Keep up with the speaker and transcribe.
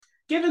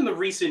given the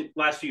recent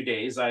last few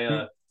days,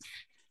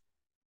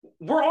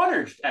 we're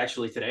honored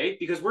actually today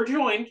because we're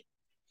joined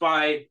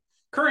by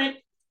current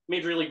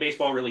Major League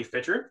Baseball relief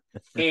pitcher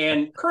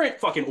and current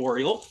fucking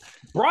Oriole,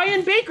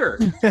 Brian Baker.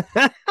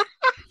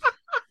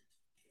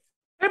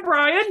 Hey,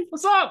 Brian,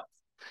 what's up?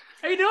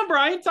 How you doing,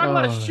 Brian? Talking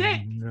about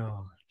shit.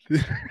 No.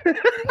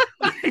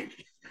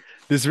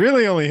 This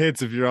really only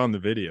hits if you're on the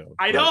video.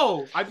 I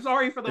know. I'm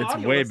sorry for the It's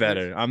audio way listeners.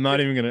 better. I'm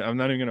not even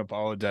gonna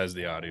apologize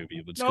to the audio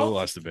people. It's go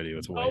watch the video.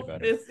 It's way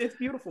better. It's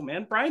beautiful,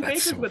 man. Brian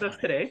That's Baker's so with us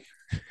funny. today,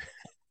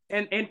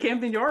 and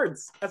Camden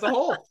Yards as a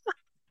whole.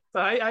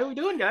 So how we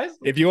doing, guys?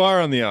 If you are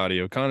on the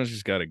audio, Connor's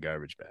just got a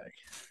garbage bag,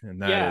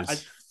 and that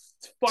is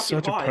it's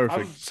fucking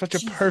hot. such a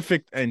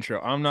perfect intro.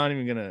 I'm not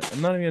even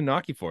gonna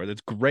knock you for it.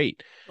 That's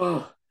great.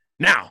 Ugh.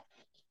 Now,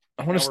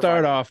 I want to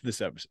start vibing. off this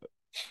episode.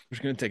 We're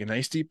just gonna take a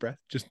nice deep breath,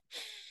 just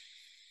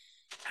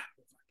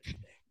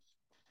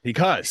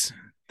because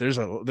there's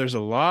a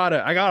lot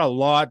of I got a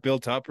lot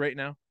built up right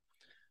now.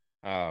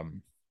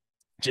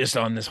 Just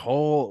on this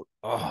whole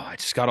I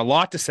just got a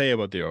lot to say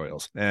about the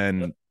Orioles.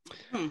 And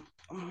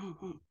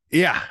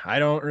yeah, I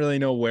don't really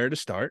know where to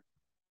start.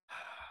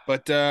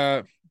 But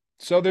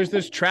so there's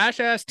this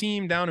trash ass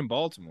team down in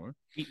Baltimore.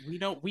 We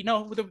know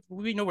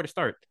where to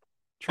start.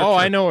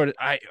 I know where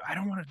I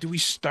don't want to. Do we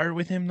start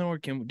with him though, or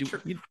can we do?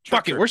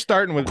 Fuck it. We're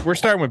starting with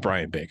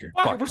Brian Baker.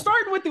 We're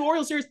starting with the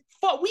Orioles series.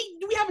 But we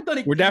haven't done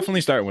it. We're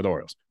definitely starting with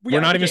Orioles. We're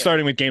not even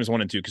starting with games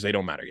 1 and 2 because they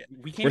don't matter yet.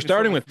 We're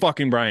starting with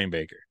fucking Brian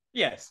Baker.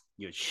 Yes,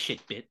 you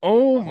shit bit.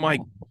 Oh my!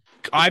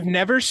 I've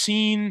never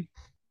seen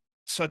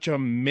such a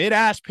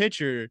mid-ass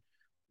pitcher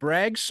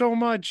brag so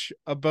much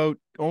about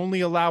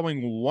only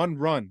allowing 1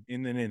 run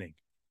in an inning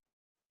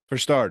for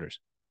starters.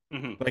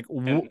 Mm-hmm. Like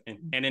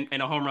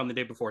and a home run the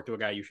day before to a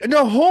guy you should. And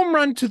a home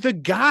run to the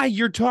guy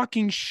you're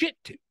talking shit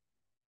to.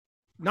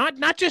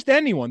 Not just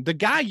anyone. The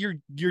guy you're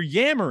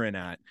yammering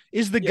at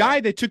is the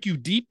guy that took you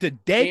deep to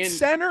dead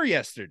center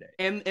yesterday.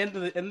 And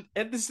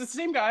this is the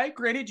same guy.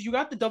 Granted, you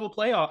got the double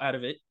play out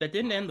of it. That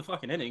didn't end the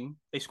fucking inning.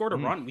 They scored a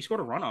run. We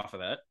scored a run off of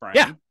that,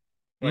 Brian.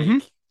 Yeah.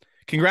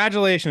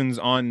 Congratulations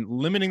on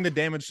limiting the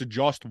damage to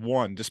just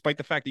 1, despite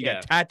the fact that you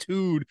got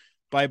tattooed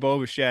by Bo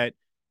Bichette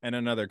and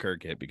another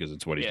Kirk hit because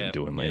it's what he's been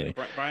doing lately.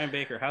 Brian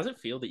Baker, how's it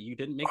feel that you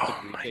didn't make the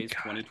Blue Jays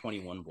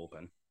 2021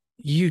 bullpen?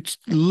 You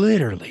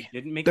literally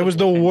didn't make. That was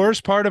the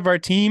worst part of our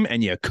team,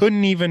 and you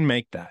couldn't even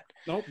make that.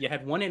 Nope, you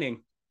had 1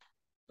 inning.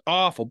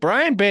 Awful.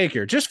 Brian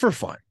Baker, just for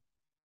fun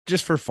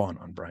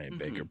on Brian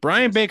Baker.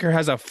 Brian Baker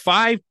has a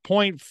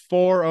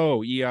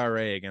 5.40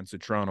 ERA against the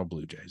Toronto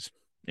Blue Jays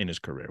in his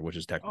career, which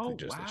is technically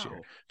this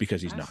year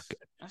because he's not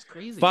good. That's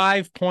crazy.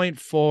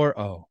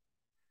 5.40.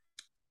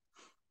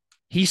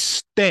 He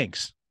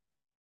stinks.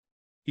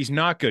 He's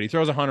not good. He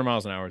throws 100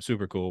 miles an hour.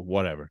 Super cool.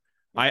 Whatever.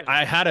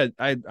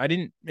 I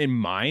didn't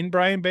mind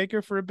Brian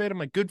Baker for a bit. I'm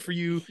like, good for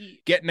you,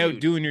 getting out,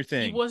 doing your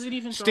thing. He wasn't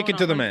even sticking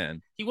to the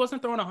man. He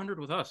wasn't throwing 100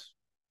 with us.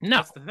 No,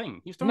 that's the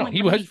thing. He was throwing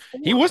he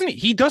wasn't.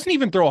 He doesn't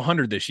even throw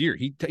 100 this year.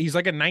 He's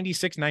like a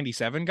 96,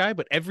 97 guy.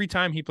 But every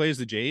time he plays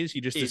the Jays,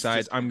 he just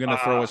decides I'm going to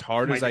throw as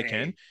hard as I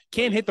can.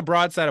 Can't hit the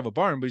broadside of a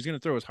barn, but he's going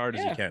to throw as hard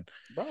as he can.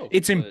 Bro,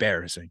 it's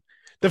embarrassing.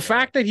 The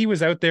fact that he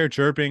was out there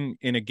chirping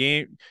in a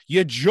game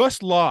you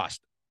just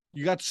lost.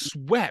 You got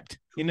swept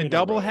in a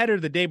doubleheader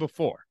the day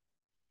before.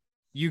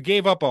 You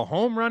gave up a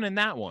home run in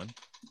that one,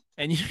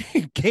 and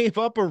you gave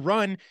up a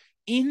run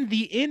in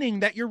the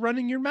inning that you're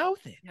running your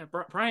mouth in. Yeah,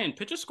 Brian,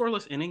 pitch a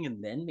scoreless inning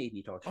and then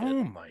maybe talk shit.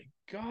 Oh, my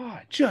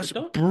God. Just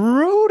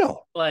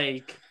brutal.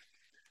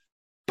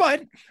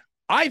 But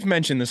I've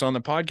mentioned this on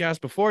the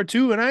podcast before,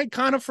 too, and I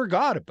kind of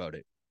forgot about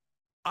it.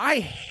 I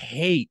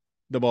hate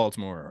the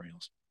Baltimore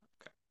Orioles.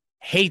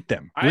 Hate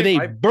them with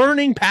a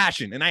burning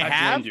passion, and I've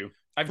have you.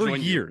 For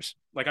years.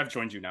 I've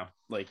joined you now.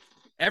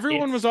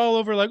 Everyone was all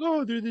over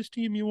they're this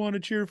team you want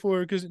to cheer for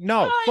because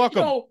fuck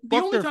them.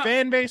 Fuck their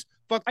fan base.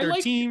 Fuck their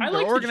team,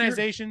 their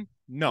organization.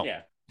 No.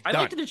 Yeah.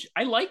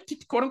 I liked to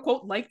quote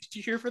unquote liked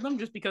to cheer for them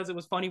just because it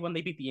was funny when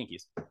they beat the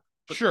Yankees.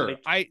 Sure.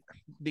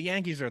 The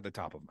Yankees are at the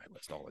top of my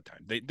list all the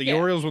time. The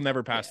Orioles will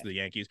never pass the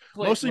Yankees,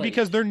 mostly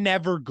because they're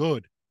never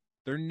good.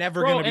 They're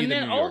never going to be the New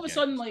York Yankees. And then all of a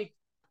sudden,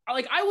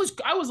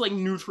 I was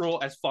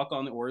neutral as fuck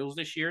on the Orioles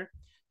this year.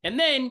 And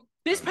then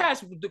this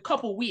past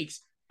couple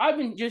weeks, I've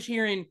been just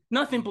hearing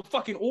nothing but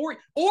fucking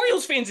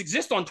Orioles fans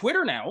exist on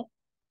Twitter now.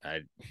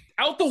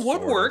 Out the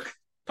woodwork,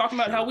 talking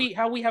about how we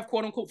have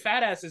quote unquote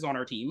fat asses on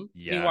our team.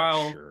 Yeah,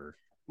 meanwhile,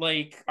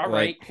 all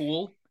right,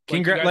 cool.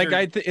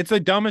 It's the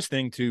dumbest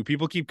thing too.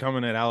 People keep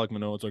coming at Alek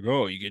Manoah. It's like,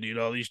 oh, you can eat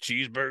all these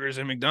cheeseburgers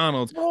at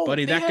McDonald's,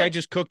 buddy. That guy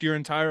just cooked your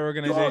entire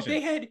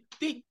organization.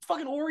 They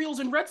fucking Orioles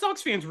and Red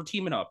Sox fans were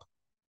teaming up.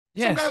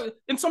 Yes.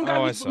 Some guy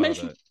was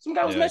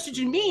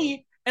messaging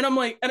me, and I'm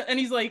like, and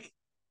he's like.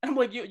 I'm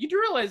like, you do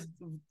realize,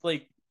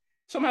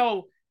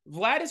 somehow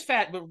Vlad is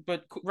fat,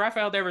 but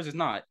Rafael Devers is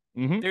not.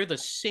 Mm-hmm. They're the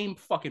same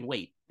fucking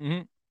weight.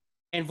 Mm-hmm.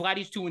 And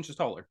Vladdy's 2 inches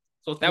taller.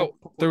 So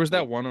there was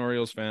that one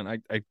Orioles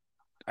fan. I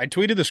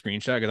tweeted the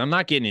screenshot because I'm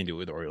not getting into it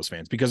with Orioles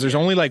fans because there's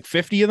only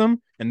 50 of them,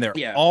 and they're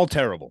all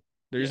terrible.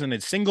 There isn't a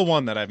single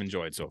one that I've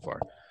enjoyed so far.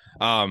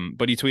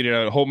 But he tweeted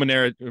out,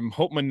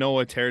 Hope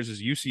Manoa tears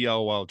his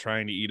UCL while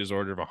trying to eat his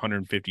order of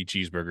 150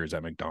 cheeseburgers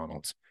at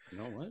McDonald's. You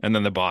know what? And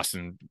then the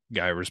Boston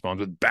guy responds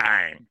with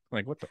bang.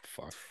 Like, what the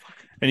fuck?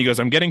 And he goes,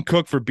 I'm getting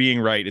cooked for being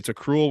right. It's a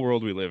cruel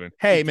world we live in.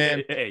 Hey,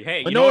 man.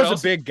 Hey. Manoa's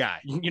a big guy.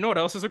 You know what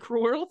else is a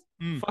cruel world?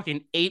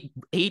 Fucking eight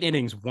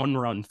innings, 1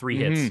 run, 3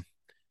 hits.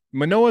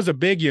 Manoa's a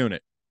big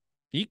unit.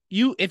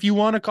 You if you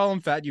want to call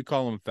him fat, you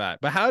call him fat.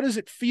 But how does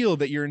it feel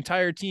that your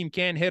entire team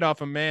can't hit off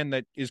a man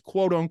that is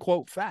quote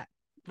unquote fat?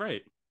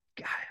 Right.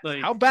 God,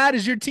 like, how bad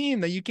is your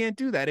team that you can't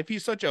do that? If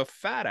he's such a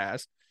fat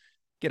ass,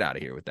 get out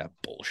of here with that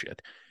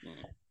bullshit.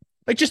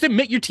 Like, just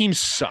admit your team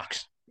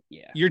sucks.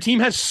 Yeah. Your team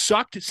has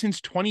sucked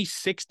since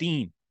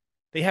 2016.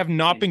 They have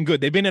not been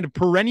good. They've been a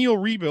perennial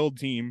rebuild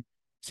team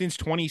since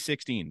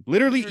 2016.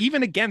 Literally,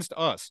 even against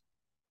us.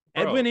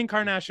 Bro. Edwin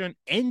Encarnacion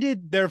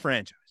ended their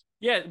franchise.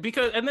 Yeah,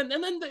 because and then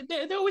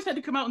they always had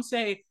to come out and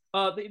say,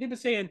 they've been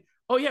saying,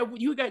 oh yeah,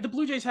 you guys, the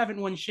Blue Jays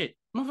haven't won shit.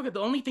 Motherfucker, the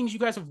only things you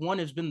guys have won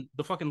has been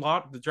the fucking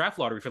the draft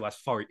lottery for the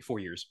last 4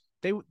 years.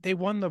 They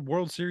won the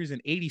World Series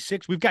in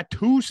 '86. We've got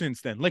 2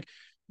 since then. Like,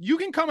 you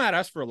can come at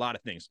us for a lot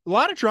of things. A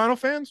lot of Toronto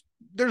fans,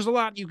 there's a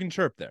lot you can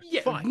chirp there.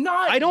 Yeah, fine.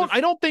 I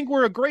don't think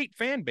we're a great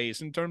fan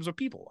base in terms of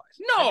people wise.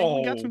 No,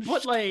 we got some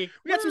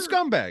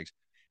scumbags.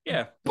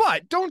 Yeah,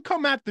 but don't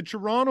come at the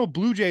Toronto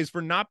Blue Jays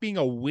for not being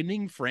a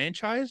winning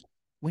franchise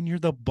when you're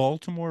the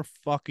Baltimore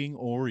fucking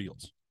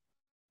Orioles.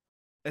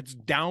 That's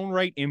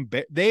downright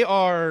They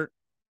are.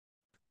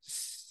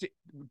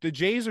 The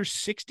Jays are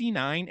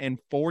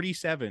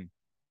 69-47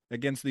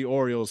 against the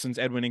Orioles since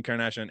Edwin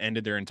Encarnacion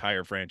ended their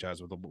entire franchise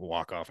with a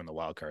walk-off in the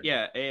wild card.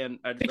 Yeah, and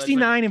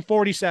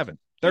 69-47.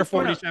 They're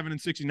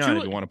 47-69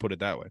 if you want to put it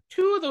that way.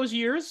 2 of those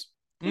years,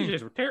 Blue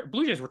Jays were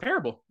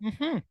terrible.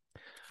 Mm-hmm.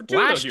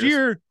 Last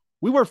year,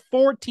 we were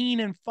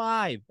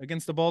 14-5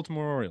 against the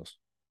Baltimore Orioles.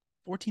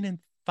 14-5.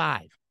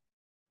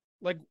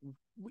 Like,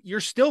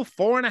 you're still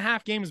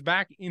 4.5 games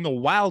back in the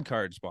wild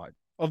card spot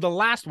of the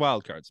last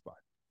wild card spot.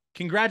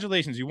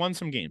 Congratulations, you won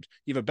some games.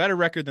 You have a better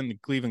record than the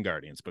Cleveland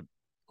Guardians, but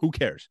who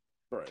cares?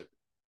 Right.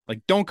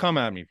 Like, don't come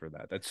at me for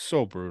that. That's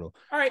so brutal.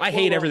 All right. I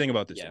hate everything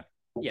about this. Yeah.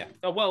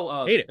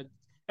 Hate it.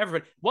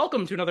 Everybody,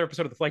 welcome to another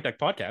episode of the Flight Deck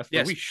Podcast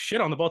where we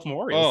shit on the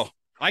Baltimore Orioles. Oh,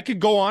 I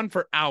could go on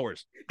for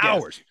hours.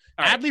 Hours.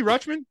 Right. Adley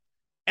Rutschman,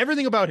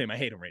 everything about him, I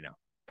hate him right now.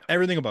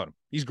 Everything about him.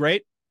 He's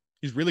great.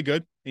 He's really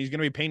good. He's going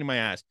to be a pain in my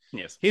ass.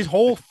 Yes. His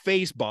whole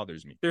face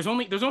bothers me. There's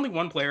only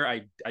one player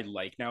I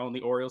like now in the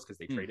Orioles because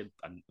they traded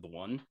the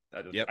one.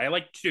 I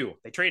like 2.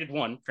 They traded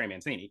 1, Trey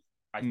Mancini.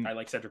 I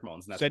like Cedric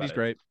Mullins. And that's he's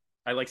great.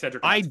 I like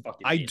Cedric.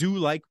 I do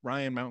like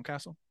Ryan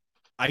Mountcastle.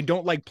 I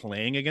don't like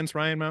playing against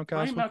Ryan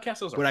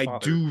Mountcastle. But I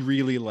do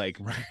really like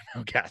Ryan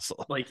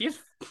Mountcastle. Like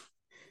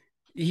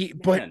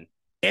but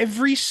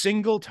every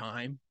single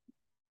time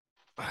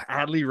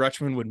Adley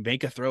Rutschman would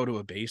make a throw to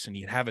a base and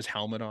he'd have his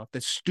helmet off.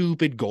 That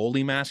stupid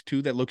goalie mask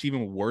too that looks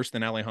even worse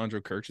than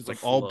Alejandro Kirk. It's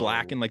like all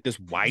black and like this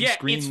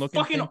widescreen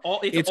looking thing.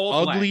 It's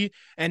all ugly. Black.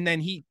 And then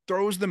he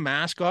throws the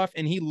mask off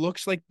and he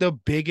looks like the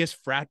biggest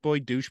frat boy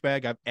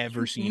douchebag I've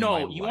ever seen.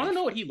 No, you want to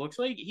know what he looks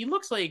like? He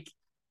looks like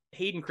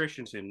Hayden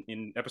Christensen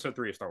in episode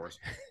 3 of Star Wars.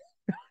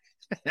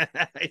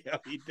 Yeah,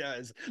 he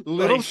does.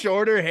 Little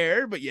shorter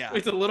hair, but yeah,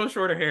 it's a little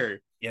shorter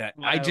hair. Yeah,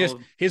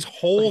 his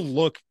whole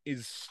look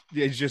is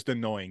just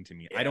annoying to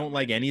me. Yeah, I don't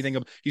like anything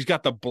of. He's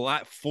got the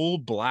full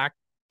black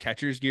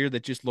catcher's gear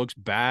that just looks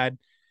bad.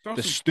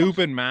 The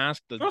stupid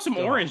mask. Throw some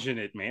orange in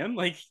it, man.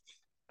 Like,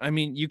 I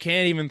mean, you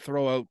can't even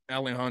throw out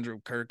Alejandro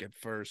Kirk at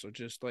first. So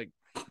just like,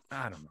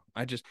 I don't know.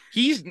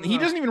 He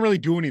doesn't even really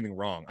do anything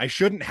wrong. I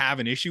shouldn't have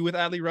an issue with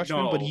Adley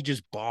Rutschman, but he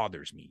just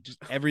bothers me. Just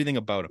everything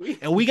about him.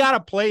 And we got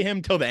to play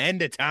him till the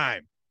end of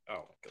time.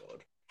 Oh,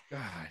 God.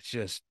 It's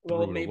just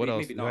brutal. What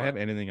else? Do I have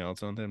anything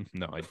else on them?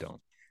 No, I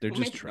don't. They're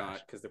just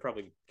trash. Because they're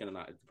probably going to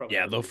not.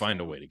 They'll find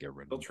a way to get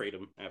rid of them. They'll trade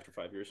them after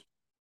 5 years.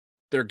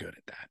 They're good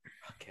at that.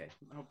 Okay.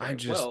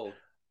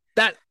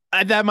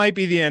 That might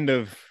be the end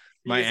of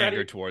my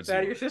anger towards them.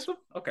 Is that your system?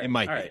 Okay. It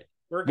might be.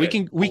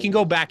 Right. We can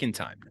go back in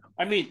time now.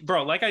 I mean,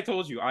 bro, like I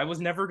told you, I was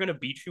never gonna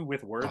beat you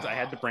with words. I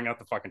had to bring out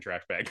the fucking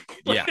trash bag.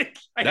 That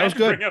was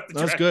good.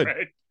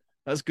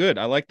 That's good.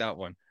 I like that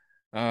one.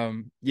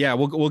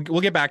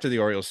 We'll get back to the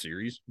Orioles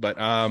series, but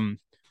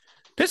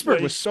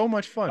Pittsburgh was so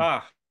much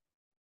fun.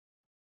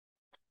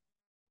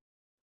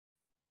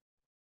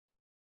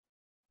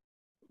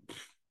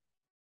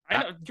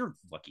 You're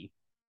lucky.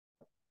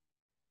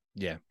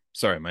 Yeah.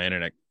 Sorry, my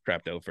internet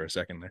crapped out for a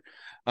second there.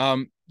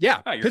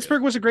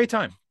 Pittsburgh was a great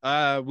time.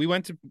 We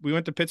went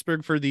to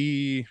Pittsburgh for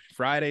the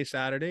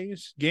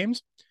Saturdays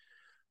games.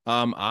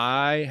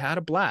 I had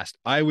a blast.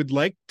 I would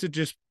like to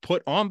just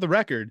put on the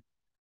record,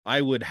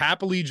 I would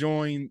happily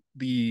join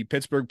the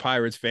Pittsburgh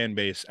Pirates fan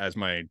base as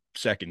my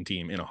second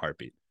team in a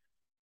heartbeat.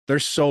 They're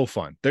so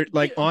fun. They're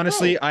like,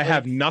 honestly, I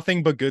have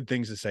nothing but good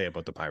things to say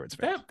about the Pirates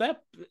fans.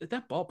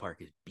 That ballpark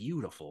is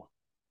beautiful.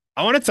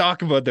 I want to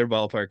talk about their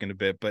ballpark in a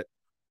bit, but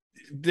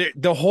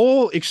the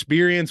whole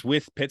experience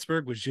with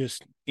Pittsburgh was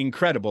just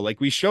incredible. Like,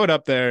 we showed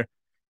up there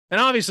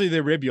and obviously they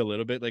rib you a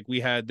little bit. Like,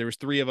 there was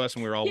 3 of us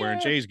and we were all wearing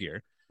Jays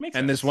gear. Makes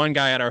and sense. this one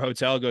guy at our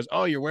hotel goes,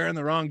 "Oh, you're wearing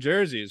the wrong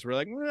jerseys." We're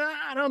like,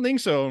 "I don't think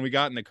so." And we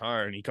got in the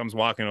car, and he comes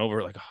walking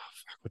over, like, "Oh,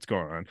 fuck, what's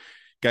going on?"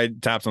 Guy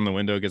taps on the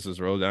window, gets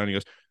his roll down. He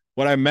goes,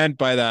 "What I meant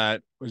by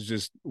that was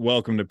just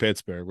welcome to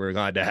Pittsburgh. We're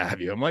glad to have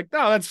you." I'm like,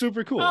 "Oh, that's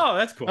super cool." Oh,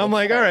 that's cool. I'm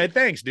like, "All right,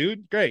 thanks,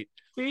 dude. Great."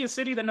 See, a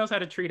city that knows how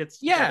to treat its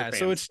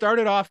So it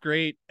started off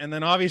great, and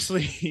then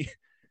obviously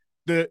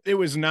it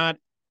was not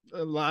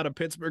a lot of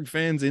Pittsburgh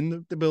fans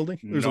in the building.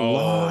 There's a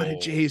lot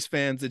of Jays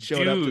fans that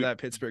showed up to that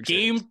Pittsburgh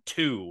game series.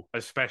 2,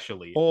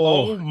 especially.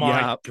 Oh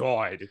my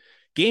God.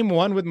 Game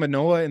 1 with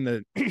Manoah and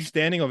the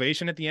standing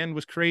ovation at the end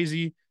was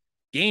crazy.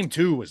 Game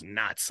 2 was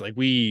nuts. Like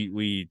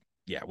we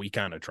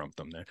kind of trumped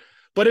them there.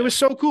 But it was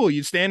so cool.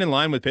 You'd stand in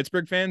line with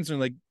Pittsburgh fans, and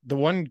like the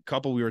one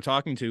couple we were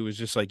talking to was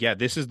just like, yeah,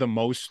 this is the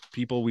most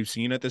people we've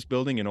seen at this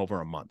building in over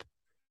a month.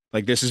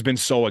 Like, this has been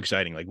so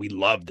exciting. Like, we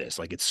love this.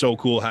 Like, it's so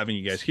cool having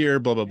you guys here,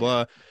 blah, blah,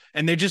 blah.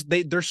 And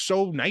they're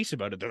so nice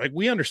about it. They're like,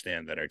 we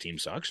understand that our team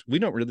sucks. We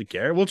don't really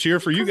care. We'll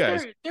cheer for you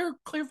guys. They're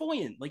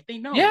clairvoyant. Like, they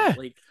know. Yeah.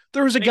 Like,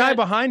 there was a guy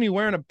behind me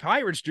wearing a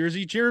Pirates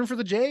jersey cheering for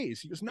the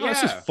Jays. He goes, no,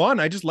 this is fun.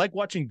 I just like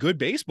watching good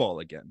baseball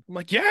again. I'm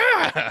like,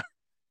 yeah.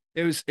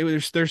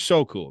 They're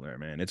so cool there,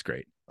 man. It's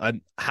great.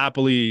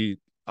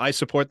 I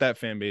support that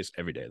fan base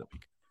every day of the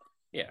week.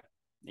 Yeah.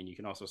 And you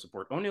can also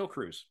support O'Neal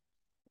Cruz.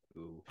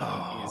 Who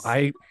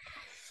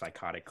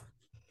psychotic.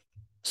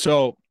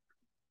 So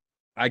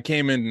I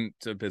came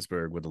into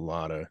Pittsburgh with a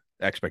lot of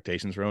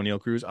expectations for O'Neal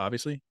Cruz,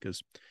 obviously,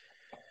 because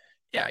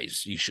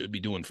he should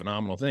be doing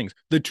phenomenal things.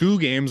 The 2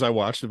 games I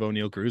watched of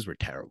O'Neal Cruz were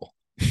terrible.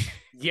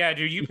 Yeah,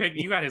 dude, you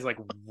got his like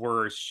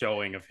worst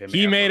showing of him.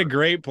 He made a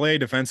great play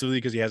defensively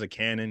because he has a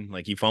cannon.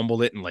 Like, he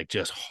fumbled it and like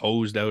just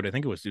hosed out. I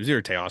think it was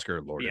either Teoscar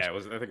or Lourdes. Yeah,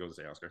 I think it was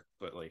Teoscar,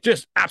 but like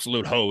just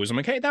absolute hose. I'm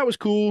like, hey, that was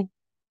cool.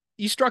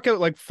 He struck out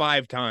like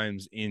 5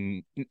 times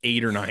in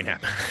 8 or 9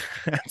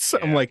 so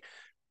I'm like,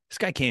 this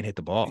guy can't hit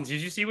the ball.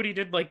 Did you see what he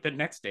did like the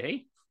next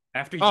day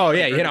after? He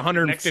hit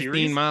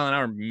 115 mile an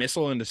hour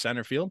missile into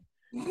center field.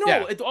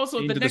 No, it's also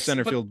into the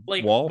center field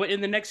wall. But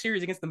in the next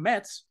series against the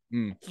Mets,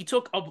 he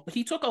took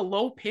a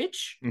low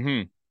pitch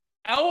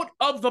out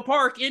of the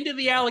park into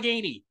the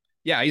Allegheny.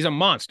 Yeah, he's a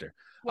monster.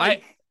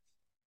 Like,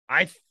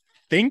 I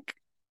think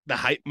the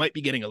hype might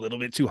be getting a little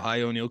bit too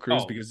high, O'Neal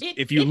Cruz, because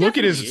if you look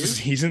at his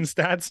season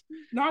stats,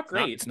 not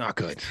great. It's not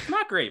good.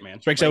 Not great,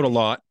 man. Strikes out a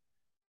lot.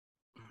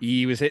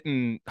 He was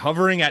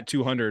hovering at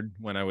 200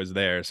 when I was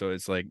there, so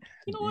it's like,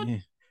 you know what?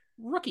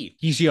 Rookie.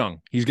 He's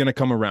young. He's gonna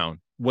come around.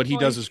 What he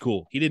does is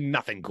cool. He did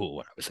nothing cool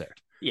when I was there.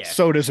 Yeah.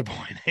 So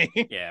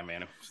disappointing. Yeah,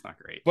 man. It's not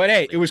great. But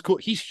hey, it was cool.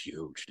 He's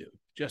huge, dude.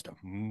 Just a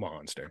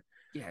monster.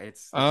 Yeah,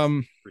 it's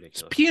ridiculous.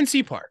 It's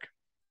PNC Park.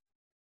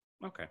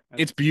 Okay.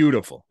 It's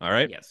beautiful. All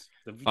right. Yes.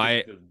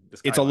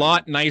 It's a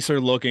lot nicer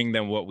looking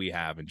than what we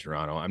have in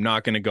Toronto. I'm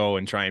not going to go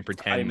and try and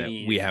pretend that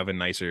we have a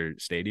nicer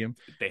stadium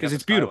because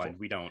it's beautiful.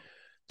 We don't.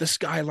 The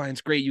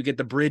skyline's great. You get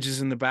the bridges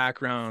in the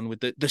background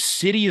with the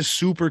city is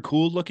super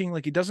cool looking.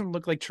 Like, it doesn't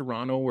look like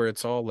Toronto where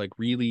it's all like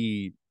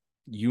really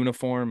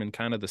uniform and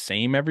kind of the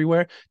same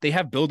everywhere. They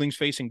have buildings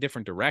facing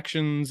different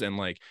directions and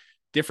like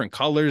different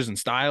colors and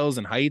styles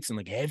and heights, and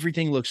like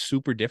everything looks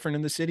super different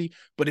in the city,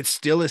 but it's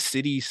still a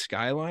city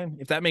skyline,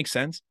 if that makes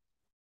sense.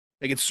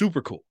 Like, it's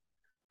super cool.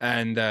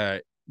 And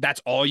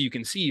that's all you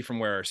can see from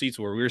where our seats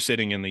were. We were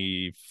sitting in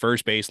the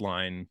first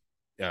baseline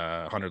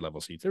 100 level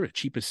seats. They were the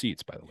cheapest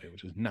seats, by the way,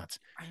 which was nuts.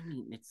 I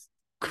mean, it's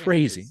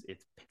crazy.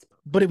 It's Pittsburgh.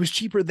 But it was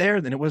cheaper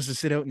there than it was to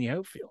sit out in the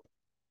outfield.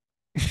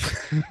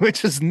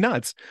 Which is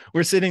nuts.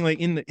 We're sitting like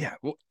in the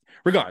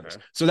regardless.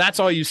 Okay. So that's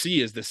all you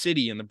see is the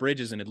city and the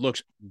bridges, and it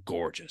looks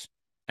gorgeous.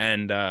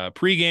 And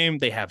pregame,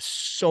 they have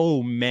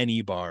so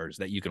many bars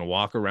that you can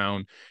walk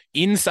around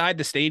inside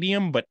the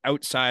stadium, but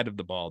outside of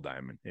the ball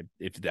diamond,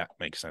 if that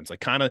makes sense.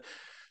 Like, kind of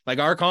like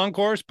our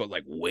concourse, but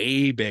like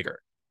way bigger,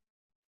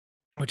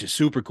 which is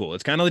super cool.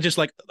 It's kind of just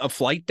like a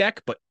flight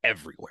deck, but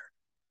everywhere,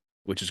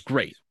 which is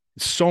great.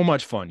 It's so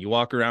much fun. You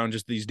walk around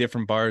just these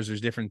different bars. There's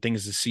different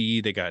things to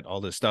see. They got all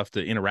this stuff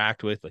to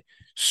interact with. Like,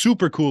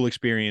 super cool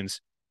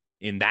experience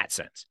in that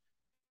sense.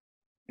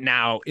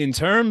 Now, in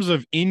terms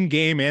of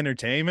in-game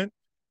entertainment,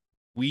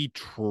 we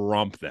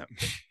trump them.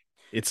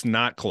 It's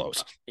not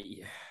close.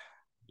 Yeah.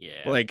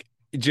 Like,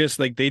 just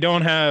like they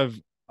don't have.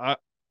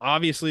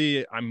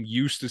 Obviously, I'm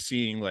used to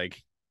seeing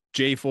like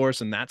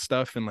J-Force and that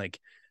stuff, and like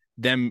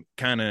them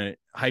kind of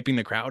hyping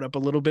the crowd up a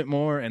little bit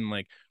more, and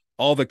like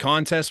all the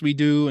contests we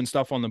do and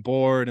stuff on the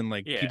board, and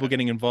like people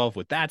getting involved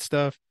with that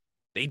stuff.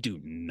 They do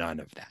none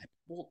of that.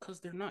 Well,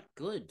 because they're not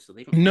good, so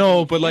they don't.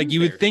 No, but like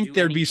you would think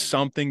there'd be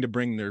something to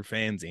bring their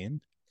fans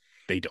in.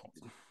 They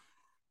don't.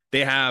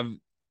 They have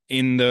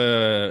in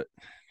the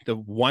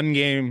one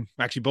game,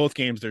 actually both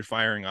games, they're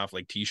firing off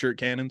like t-shirt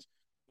cannons.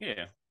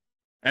 Yeah.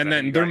 And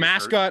then their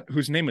mascot,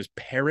 whose name is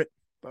Parrot,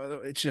 by the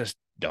way, it's just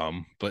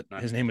dumb, but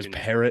his name is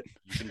Parrot.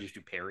 You can just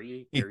do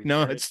Perry?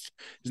 No, his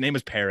name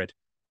is Parrot,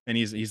 and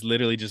he's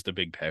literally just a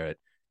big parrot.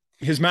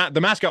 The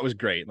mascot was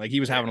great. Like, he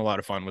was having a lot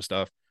of fun with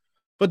stuff.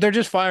 But they're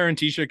just firing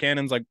t-shirt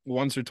cannons like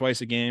once or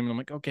twice a game. And I'm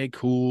like, okay,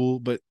 cool.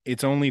 But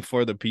it's only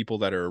for the people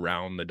that are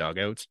around the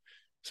dugouts.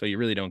 So you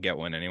really don't get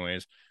one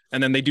anyways.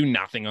 And then they do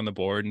nothing on the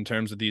board in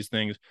terms of these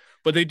things.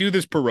 But they do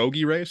this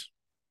pierogi race,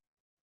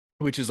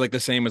 which is like the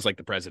same as like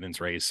the president's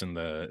race, and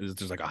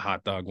there's like a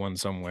hot dog one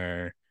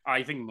somewhere.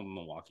 I think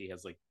Milwaukee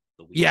has like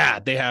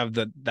the they have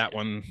that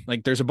one.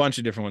 Like there's a bunch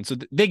of different ones. So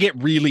they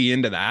get really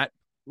into that,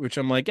 which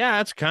I'm like,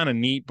 yeah, it's kind of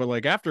neat. But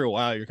like after a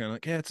while, you're kind of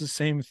like, yeah, it's the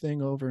same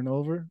thing over and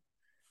over.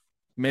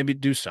 Maybe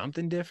do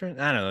something different.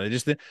 I don't know.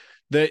 Just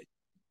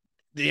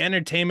the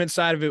entertainment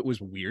side of it was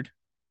weird.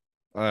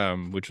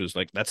 Which was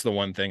like, that's the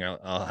one thing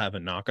I'll have a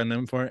knock on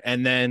them for.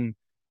 And then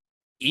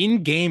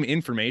in-game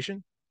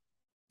information,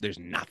 there's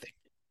nothing.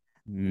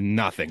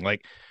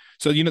 Like,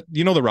 so you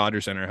know the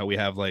Rogers Center, how we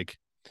have like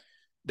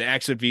the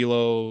exit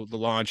velo, the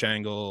launch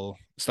angle,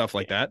 stuff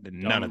like that.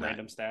 None of that.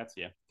 Random stats,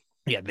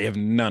 yeah, they have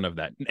none of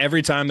that.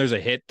 Every time there's a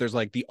hit, there's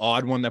like the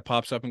odd one that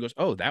pops up and goes,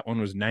 oh, that one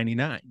was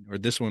 99, or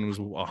this one was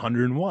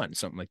 101,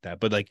 something like that.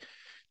 But like,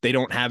 they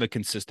don't have a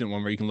consistent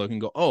one where you can look and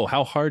go, oh,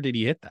 how hard did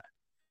he hit that?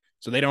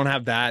 So they don't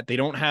have that. They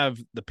don't have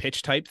the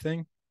pitch type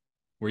thing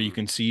where you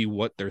can see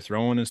what they're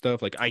throwing and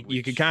stuff. Like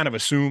you could kind of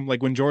assume,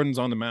 like when Jordan's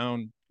on the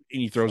mound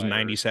and he throws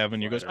 97,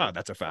 you goes, oh,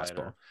 that's a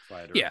fastball.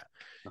 Yeah.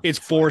 It's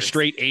 4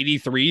 straight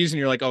 83s, and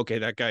you're like, okay,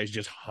 that guy's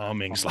just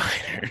humming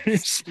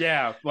sliders.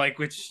 Yeah, like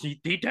which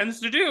he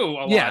tends to do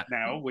a lot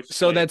now. Which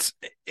so like...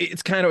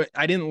 it's kind of,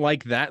 I didn't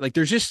like that. Like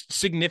there's just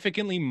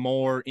significantly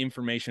more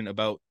information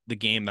about the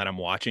game that I'm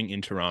watching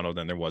in Toronto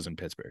than there was in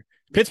Pittsburgh.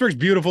 Pittsburgh's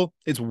beautiful.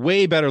 It's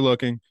way better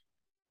looking.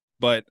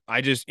 But I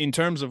just, in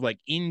terms of like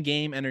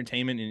in-game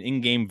entertainment and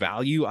in-game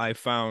value, I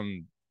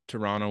found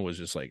Toronto was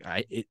just like,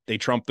 they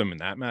trumped them in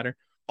that matter.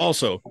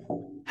 Also,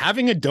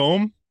 having a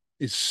dome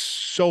is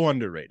so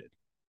underrated.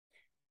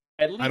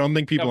 I don't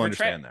think people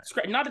understand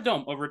that. Not a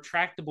dome, a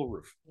retractable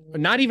roof.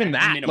 Not even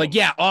that. Minimum. Like,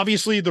 yeah,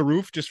 obviously the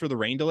roof just for the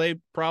rain delay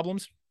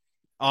problems.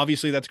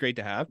 Obviously that's great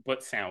to have.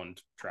 But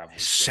sound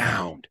travels.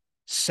 Sound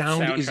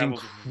is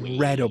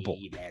incredible.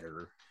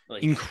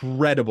 Like,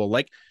 incredible.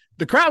 Like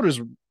the crowd was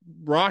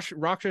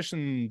raucous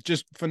and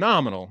just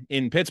phenomenal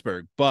in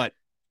Pittsburgh, but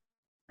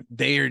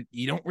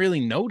you don't really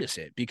notice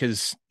it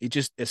because it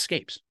just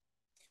escapes.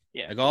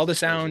 Yeah, like all the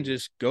sound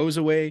just goes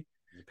away.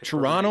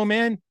 Toronto,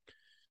 man,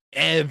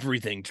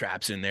 everything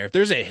traps in there. If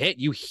there's a hit,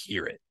 you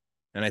hear it.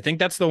 And I think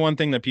that's the one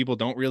thing that people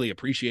don't really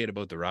appreciate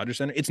about the Rogers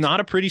Center. It's not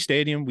a pretty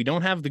stadium. We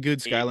don't have the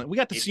good skyline. We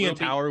got the CN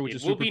Tower, which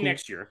is super cool.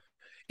 Next year.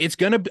 It's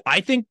going to be,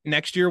 I think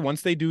next year,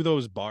 once they do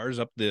those bars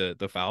up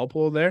the foul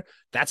pole there,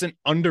 that's an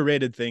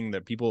underrated thing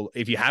that people,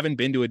 if you haven't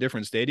been to a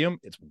different stadium,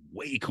 it's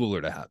way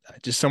cooler to have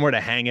that. Just somewhere to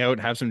hang out,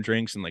 have some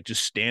drinks, and like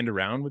just stand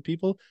around with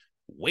people.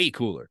 Way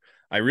cooler.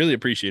 I really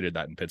appreciated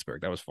that in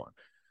Pittsburgh. That was fun.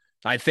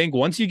 I think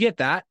once you get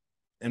that,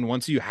 and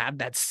once you have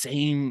that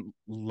same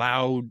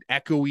loud,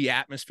 echoey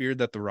atmosphere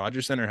that the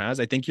Rogers Center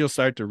has, I think you'll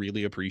start to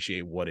really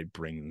appreciate what it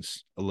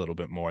brings a little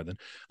bit more than,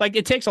 like,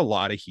 it takes a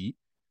lot of heat.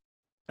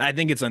 I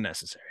think it's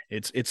unnecessary.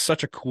 It's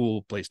such a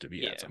cool place to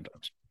be at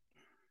sometimes.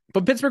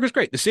 But Pittsburgh was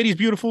great. The city's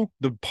beautiful.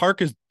 The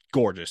park is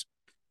gorgeous.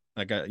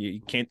 Like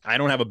I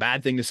don't have a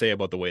bad thing to say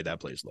about the way that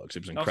place looks.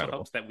 It was incredible. Also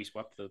helps that we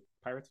swept the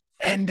Pirates.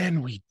 And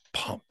then we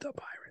pumped the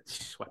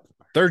Pirates. Swept the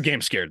Pirates. Third game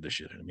scared the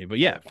shit out of me. But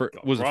yeah,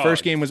 the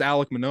first game was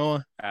Alek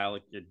Manoah.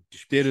 Alek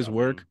did his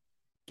work.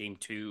 Game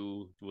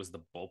 2 was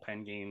the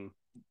bullpen game.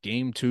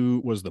 Game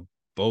 2 was the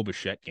Bo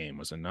Bichette game,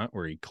 was it not?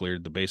 Where he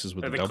cleared the bases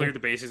with the double? Cleared the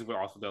bases with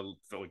off of the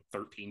like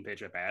 13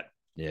 pitch at bat.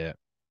 Yeah,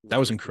 that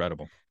was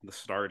incredible. The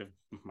start of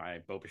my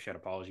Bo Bichette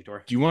apology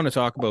tour. Do you want to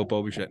talk about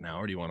Bo Bichette now,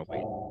 or do you want to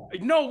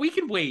wait? No, we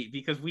can wait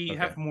because we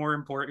have more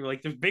important.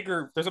 Like there's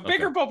a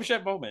bigger Bo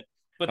Bichette moment.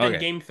 But then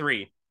Game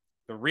 3,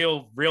 the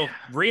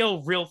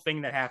real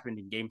thing that happened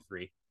in Game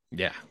 3.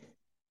 Yeah,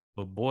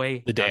 but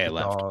boy, the day I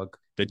left.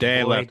 The day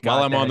I left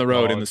while I'm on the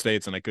road in the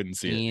States and I couldn't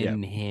see it.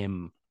 In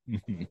him.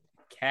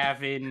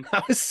 Kevin,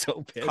 I was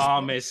so pissed.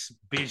 Thomas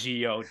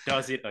Biggio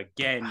does it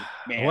again,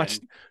 man. I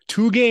watched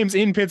 2 games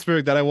in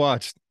Pittsburgh that I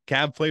watched.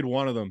 Cav played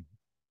one of them.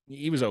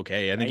 He was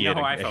okay. I think he had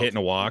a hit and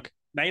a walk.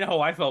 Now you know how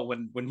I felt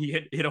when he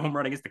hit a home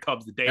run against the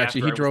Cubs the day after.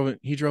 Actually,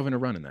 he drove in a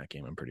run in that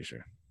game, I'm pretty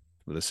sure,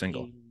 with a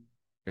single.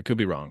 I could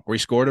be wrong. Or he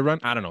scored a run?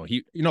 I don't know.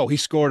 He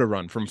scored a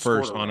run from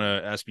first on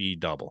a SB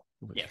double.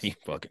 Yes. He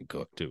fucking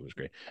cooked too. It was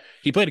great.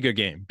 He played a good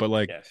game, but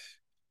like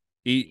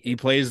He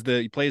plays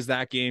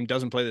that game,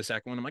 doesn't play the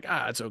second one. I'm like,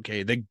 it's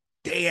okay. The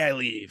day I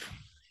leave,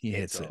 he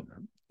hits it.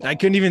 I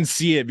couldn't even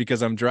see it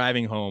because I'm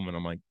driving home, and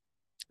I'm like,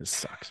 this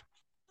sucks.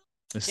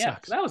 This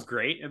sucks. That was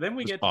great. And then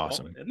we get to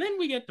awesome. And then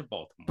we get to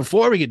Baltimore.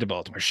 Before we get to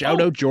Baltimore, shout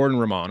out Jordan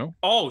Romano.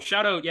 Oh,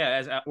 shout out,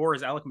 as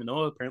Alek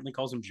Manoah apparently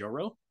calls him Joe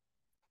Rowe.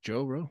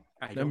 Joe Rowe.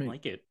 I don't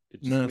like it.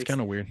 It's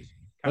kind of weird.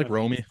 Like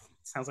Romy.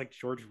 Sounds like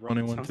George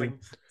Rogan.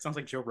 Sounds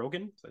like Joe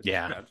Rogan.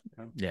 Yeah,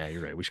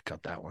 you're right. We should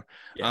cut that one.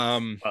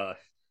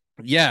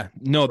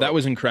 That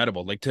was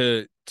incredible. Like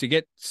to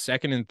get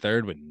second and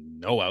third with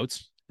no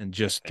outs and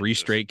just 3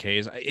 straight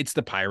Ks. It's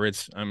the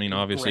Pirates. I mean,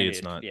 obviously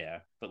it's not. Yeah,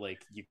 but like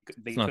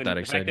it's not that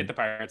exciting. The fact that the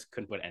Pirates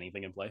couldn't put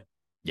anything in play.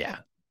 Yeah,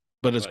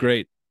 but it's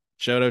great.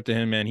 Shout out to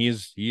him, man. He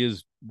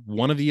is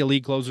one of the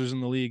elite closers in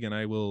the league, and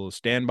I will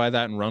stand by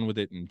that and run with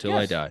it until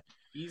I die.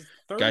 He's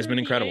guy's been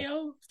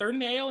incredible. Third in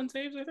the AL in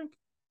saves, I think.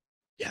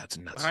 Yeah, it's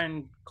nuts.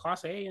 Behind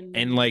Class A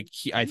and like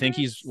I think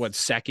he's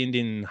second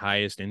in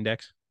highest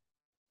index.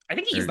 I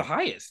think he's the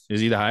highest.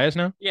 Is he the highest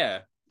now?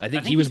 Yeah, I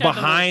think he was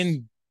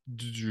behind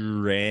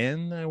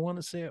Duran. I want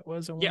to say it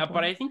was. Yeah,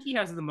 but I think he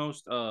has the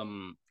most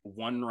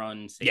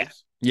one-run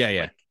saves.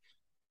 Yeah.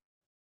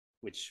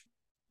 Which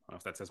I don't know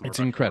if that says more. It's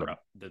incredible.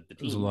 The team.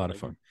 It was a lot of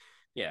fun.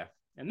 Yeah,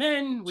 and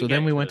then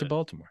we went to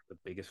Baltimore. The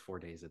biggest 4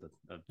 days of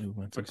we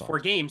went to 4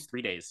 games,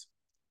 3 days.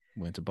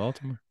 Went to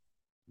Baltimore.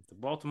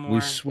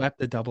 We swept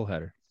the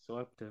doubleheader.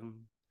 Swept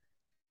them.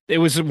 It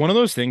was one of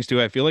those things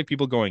too. I feel like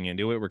people going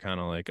into it were kind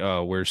of like,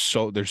 "Oh,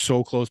 they're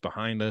so close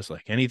behind us.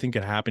 Like anything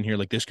could happen here.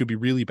 Like this could be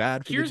really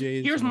bad for the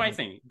Jays." Here's my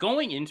thing.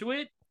 Going into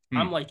it,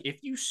 I'm like,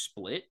 if you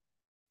split,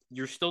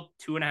 you're still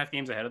 2.5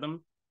 games ahead of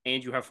them,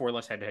 and you have 4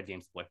 less head-to-head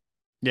games to play.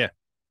 Yeah,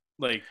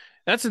 like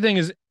that's the thing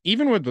is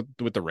even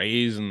with the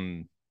Rays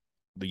and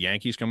the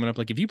Yankees coming up,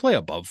 like if you play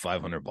above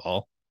 500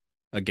 ball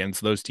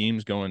against those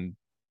teams going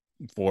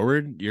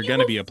forward, you're going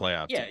to be a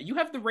playoff. Yeah, you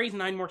have the Rays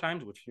 9 more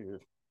times, which you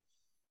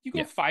go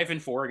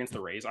 5-4 against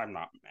the Rays. I'm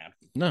not mad.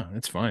 No,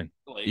 it's fine.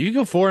 Like, you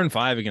go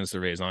 4-5 against the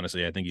Rays.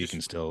 Honestly, I think you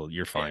can still.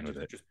 You're fine with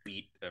it. Just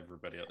beat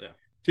everybody else. Yeah.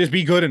 Just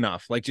be good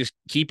enough. Like just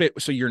keep it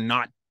so you're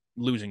not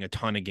losing a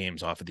ton of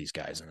games off of these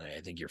guys, and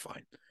I think you're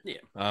fine.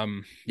 Yeah.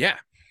 Yeah.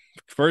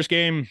 First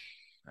game,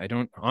 I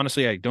don't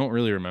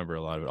really remember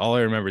a lot of it. All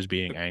I remember is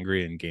being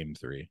angry in game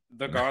 3.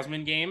 The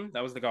Gausman game.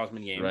 That was the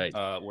Gausman game, right?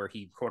 Where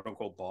he quote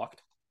unquote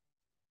balked.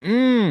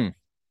 The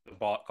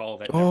balk call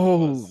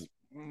that.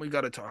 We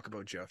got to talk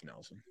about Jeff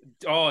Nelson.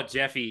 Oh,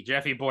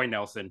 Jeffy Boy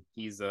Nelson.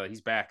 He's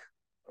back.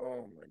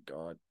 Oh my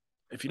God!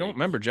 If you don't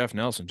remember Jeff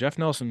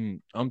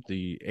Nelson umped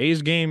the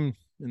A's game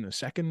in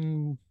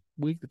the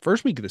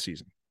first week of the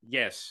season.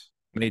 Yes.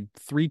 Made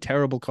 3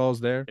 terrible calls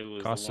there. It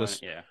was cost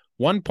us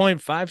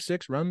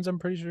 1.56 runs. I'm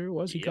pretty sure it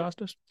was. He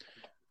cost us.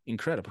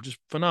 Incredible, just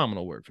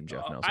phenomenal work from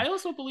Jeff Nelson. I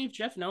also believe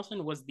Jeff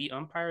Nelson was the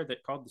umpire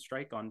that called the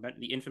strike on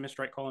the infamous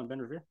strike call on Ben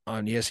Revere.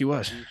 Yes, he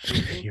was.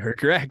 You're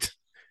correct.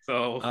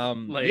 So,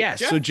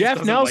 so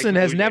Jeff Nelson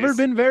has never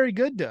been very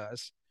good to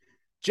us.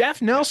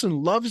 Jeff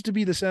Nelson loves to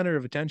be the center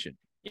of attention.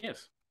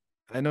 Yes.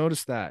 I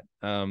noticed that.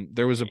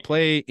 There was a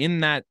play in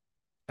that.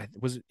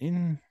 It was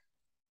in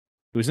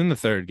the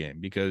third game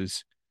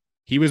because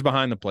he was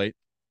behind the plate,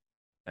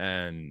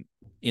 and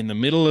in the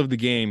middle of the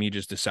game, he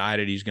just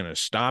decided he's going to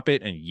stop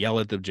it and yell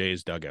at the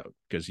Jays dugout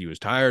because he was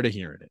tired of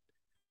hearing it.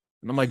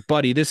 And I'm like,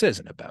 buddy, this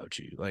isn't about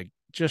you. Like,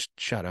 just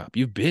shut up.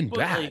 You've been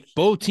bad. Like,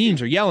 both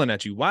teams are yelling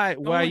at you. Why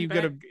are you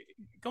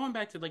going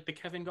back to like the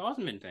Kevin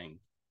Gausman thing?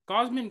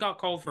 Gausman got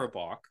called for a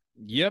balk.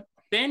 Yep.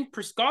 Then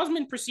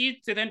Gausman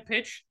proceeds to then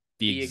pitch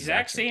the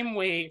exact same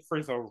way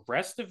for the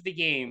rest of the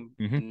game.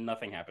 Mm-hmm.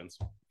 Nothing happens.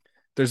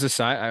 There's a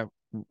side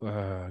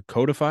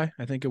Codify,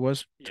 I think it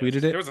was, tweeted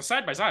it. There was a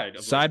side by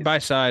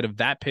side of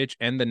that pitch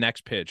and the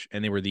next pitch,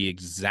 and they were the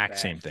exact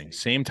same thing.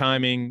 Same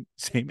timing,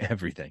 same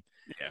everything.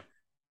 Yeah.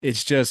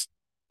 It's just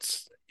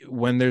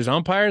when there's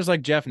umpires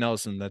like Jeff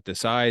Nelson that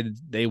decide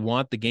they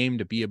want the game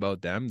to be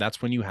about them,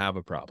 that's when you have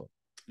a problem.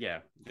 Yeah.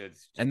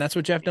 And that's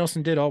what Jeff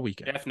Nelson did all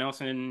weekend. Jeff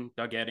Nelson,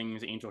 Doug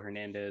Eddings, Angel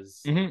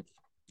Hernandez,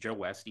 Joe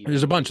West.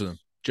 There's a bunch of them.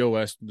 Joe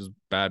West was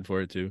bad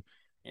for it too.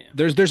 Yeah.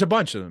 There's a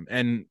bunch of them,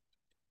 and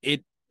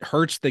it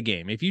hurts the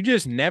game.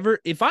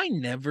 If I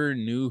never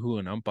knew who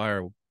an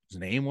umpire's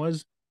name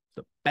was,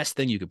 the best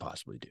thing you could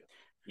possibly do.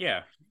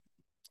 Yeah.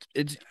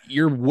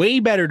 You're way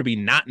better to be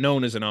not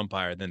known as an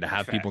umpire than to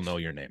have people know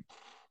your name.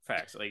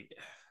 Facts. Like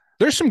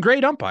there's some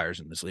great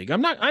umpires in this league.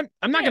 I'm not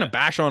going to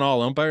bash on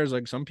all umpires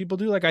like some people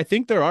do. Like I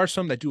think there are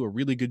some that do a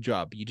really good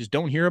job. But you just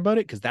don't hear about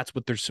it because that's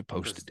what they're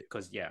supposed to do.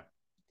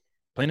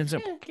 Plain and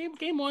simple. Yeah,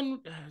 game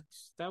 1,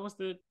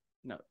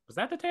 was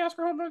that the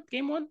Teoscar home run?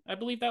 Game 1? I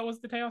believe that was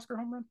the Teoscar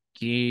home run.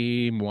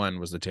 Game 1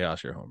 was the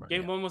Teoscar home run.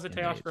 Game 1 was the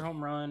Teoscar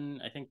home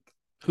run. I think.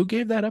 Who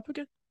gave that up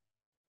again?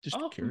 Just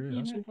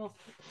curious.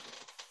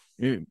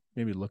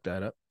 Maybe look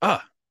that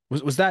up.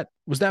 Was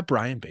that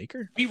Brian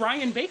Baker?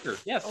 Ryan Baker,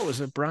 yes. Oh, was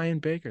it Brian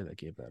Baker that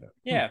gave that up?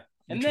 Yeah.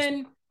 And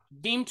then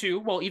game 2,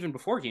 well, even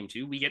before game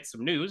 2, we get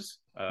some news,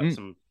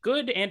 some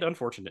good and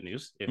unfortunate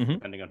news,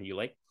 depending on who you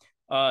like.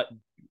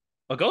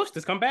 A ghost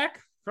has come back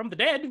from the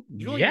dead.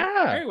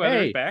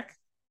 Merriweather is back.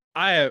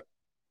 I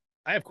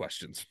have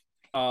questions.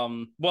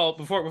 Well,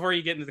 before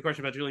you get into the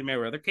question about Julian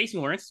Merriweather, Casey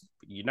Lawrence,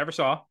 you never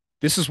saw.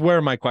 This is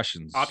where my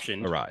questions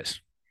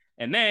arise.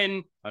 And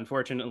then,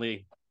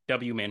 unfortunately,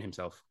 W-man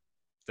himself,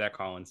 Zach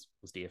Collins,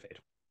 was DFA'd.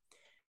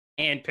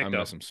 And picked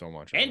up. Him so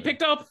much. And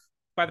picked up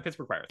by the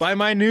Pittsburgh Pirates. By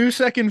my new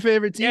second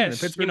favorite team, the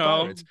Pittsburgh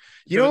Pirates.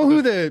 You know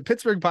who the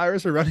Pittsburgh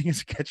Pirates are running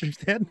as a catcher's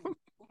tandem?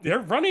 They're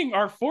running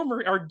our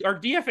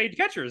DFA'd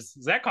catchers,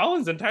 Zach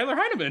Collins and Tyler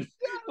Heineman.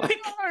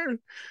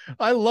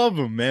 I love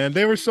them, man.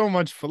 They were so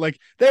much fun. Like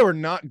they were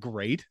not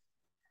great.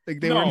 Like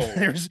they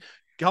were.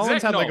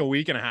 Collins had like a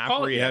week and a half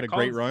where he had a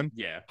great run.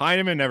 Yeah.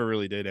 Heineman never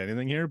really did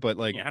anything here, but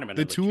like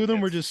the two of them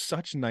were just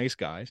such nice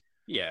guys.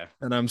 Yeah.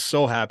 And I'm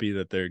so happy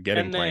that they're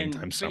getting playing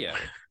time somewhere.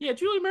 Yeah,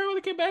 Julian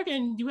Merriweather came back,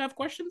 and you have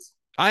questions?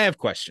 I have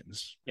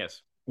questions.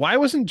 Yes. Why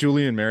wasn't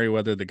Julian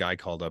Merriweather the guy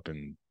called up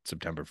in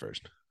September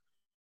 1st?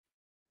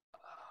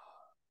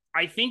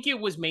 I think it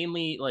was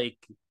mainly like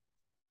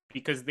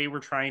because they were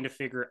trying to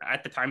figure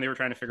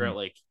out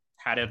like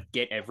how to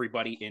get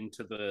everybody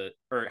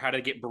how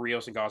to get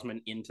Barrios and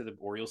Gausman into the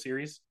Orioles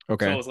series.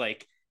 Okay. So it was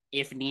like,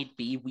 if need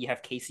be, we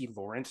have Casey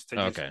Lawrence to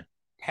just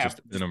have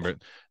the number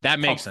that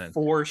makes sense.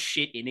 4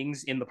 shit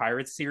innings in the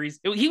Pirates series.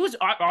 He was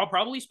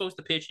probably supposed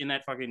to pitch in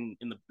that fucking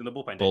in the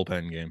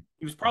bullpen game.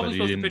 He was probably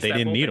supposed to pitch. They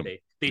didn't need him.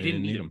 They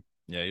didn't need him.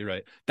 Yeah, you're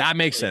right. That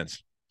makes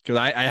sense because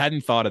I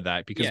hadn't thought of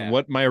that because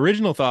what my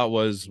original thought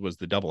was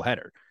the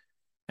doubleheader,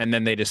 and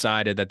then they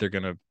decided that they're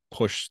gonna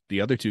push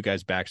the other 2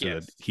 guys back so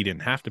that he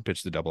didn't have to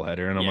pitch the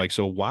doubleheader. And I'm like,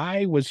 so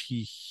why was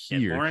he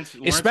here? Lawrence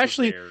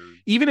especially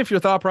even if your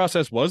thought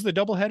process was the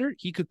doubleheader,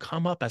 he could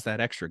come up as that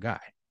extra guy.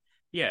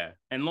 Yeah,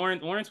 and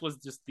Lawrence was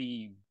just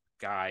the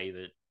guy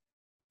that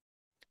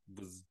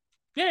was.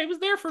 Yeah, he was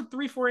there for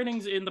 3-4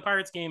 innings in the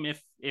Pirates game.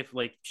 If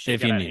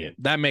you need it,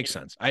 that makes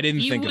sense. I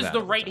didn't think of that. He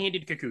was the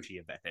right-handed Kikuchi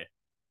of that day,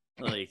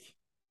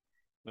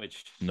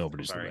 which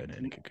nobody's the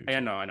right-handed Kikuchi. I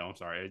know. I'm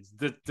sorry. It's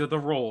the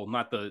role,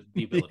 not the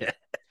ability.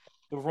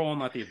 The role,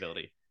 not the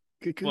ability.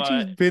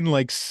 Kikuchi's been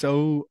like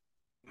so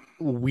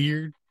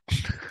weird.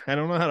 I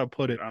don't know how to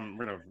put it.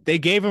 They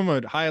gave him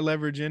a high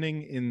leverage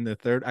inning in the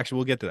third. Actually,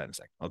 we'll get to that in a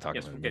second. I'll talk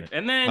about it in a minute.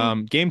 And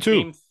then game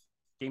 2.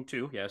 Game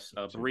 2, yes.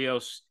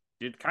 Barrios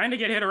did kind of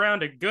get hit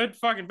around a good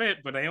fucking bit,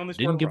 but they only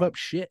didn't give up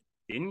shit.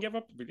 Didn't give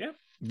up, yeah.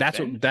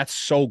 That's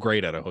so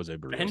great out of Jose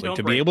Barrios. Like,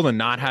 to be able to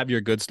not have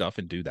your good stuff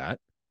and do that.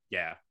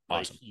 Yeah.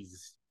 Awesome.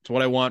 It's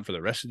what I want for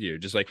the rest of the year.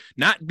 Just like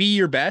not be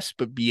your best,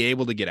 but be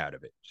able to get out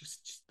of it.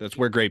 That's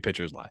where great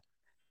pitchers lie.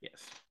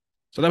 Yes.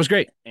 So that was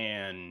great.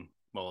 And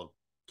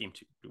game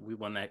 2, we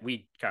won that.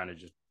 We kind of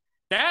just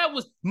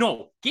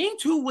game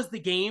 2 was the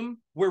game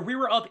where we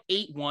were up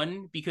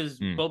 8-1 because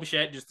Bo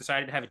Bichette just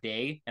decided to have a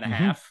day and a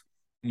half,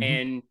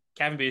 and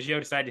Cavan Biggio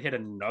decided to hit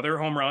another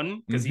home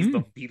run because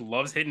he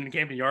loves hitting the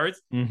Camden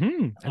Yards.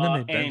 And then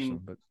they bench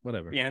him, but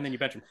whatever. Yeah, and then you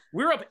bench him.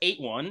 We were up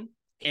 8-1.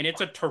 And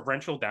it's a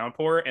torrential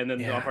downpour, and then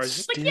the umpire's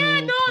just like,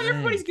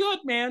 everybody's good,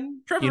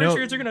 man. Trevor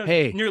Richards are gonna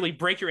nearly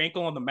break your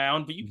ankle on the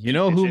mound, but you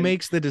know who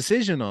makes the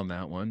decision on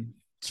that one?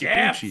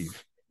 Jeff.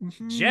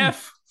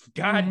 Jeff,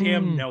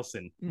 goddamn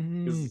Nelson.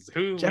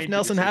 Jeff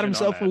Nelson had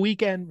himself a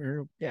weekend,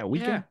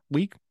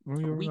 week. What are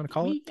you gonna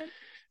call it? It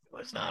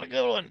was not a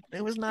good one.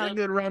 It was not a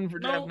good run for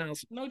Jeff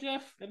Nelson. No,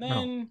 Jeff. And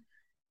then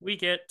we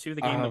get to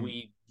the game that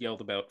we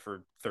yelled about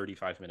for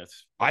 35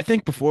 minutes. I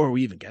think before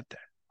we even get there,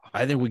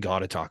 I think we got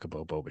to talk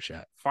about Bo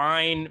Bichette.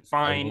 Fine.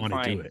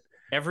 Do it.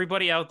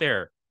 Everybody out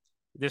there,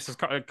 this is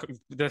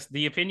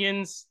the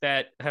opinions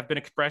that have been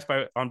expressed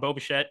on Bo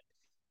Bichette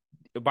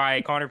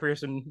by Connor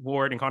Pearson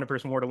Ward and Connor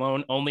Pearson Ward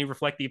alone only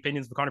reflect the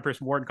opinions of Connor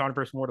Pearson Ward and Connor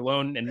Pearson Ward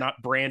alone, and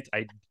not Brandt.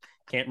 I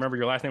can't remember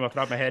your last name off the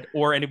top of my head,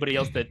 or anybody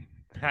else that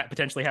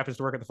potentially happens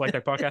to work at the Flight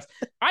Deck podcast.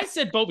 I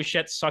said Bo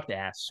Bichette sucked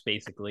ass,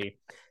 basically,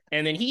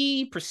 and then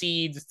he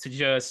proceeds to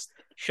just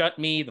shut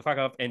me the fuck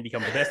up and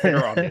become the best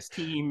hitter on this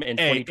team in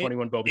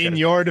 2021. Bo Bichette. In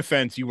your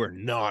defense, you were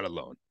not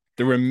alone.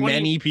 There were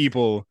many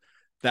people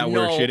that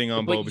were shitting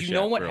on Bo Bichette. You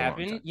know what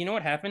happened? You know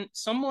what happened?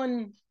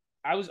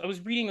 I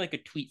was reading like a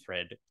tweet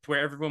thread where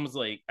everyone was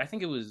like, I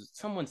think it was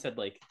someone said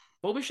like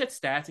Bo Bichette's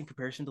stats in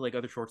comparison to like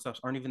other shortstops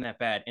aren't even that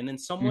bad, and then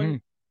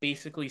someone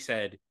basically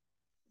said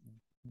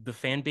the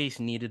fan base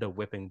needed a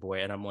whipping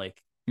boy, and I'm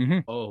like,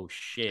 oh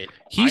shit,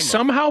 he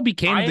somehow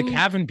became the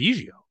Cavan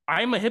Biggio.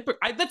 I'm a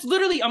hypocrite. That's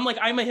literally, I'm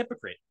a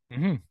hypocrite.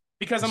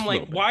 Because I'm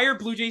like, why are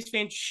Blue Jays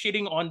fans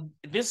shitting on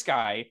this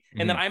guy?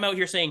 And then I'm out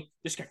here saying,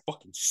 this guy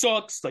fucking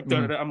sucks. Like,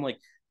 I'm like,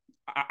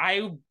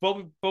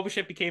 Bo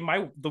Bichette became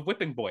the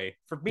whipping boy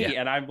for me.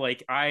 And I'm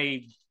like,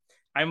 I'm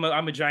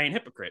a giant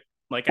hypocrite.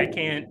 Like, I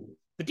can't,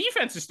 the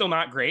defense is still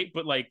not great,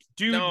 but like,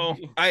 dude. No,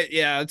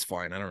 it's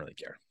fine. I don't really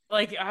care.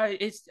 Like,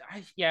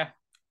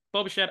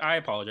 Bo Bichette, I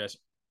apologize.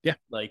 Yeah.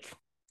 Like,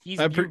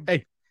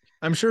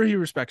 I'm sure he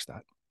respects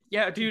that.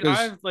 Yeah, dude,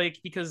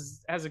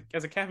 because as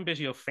a Cavan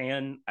Biggio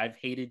fan, I've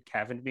hated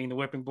Cavan being the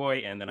whipping boy,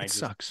 and then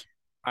sucks.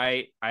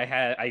 I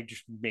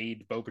just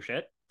made Bo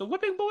Bichette the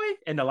whipping boy,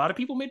 and a lot of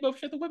people made Bo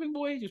Bichette the whipping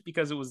boy just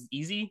because it was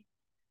easy.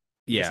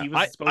 Yeah,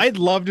 I'd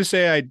love to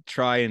say I'd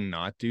try and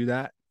not do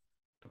that,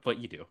 but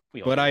you do.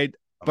 But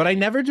I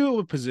never do it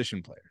with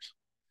position players.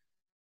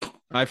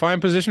 I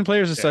find position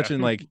players is such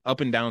an like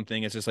up and down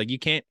thing. It's just like you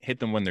can't hit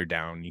them when they're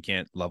down. You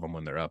can't love them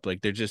when they're up.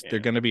 Like they're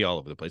going to be all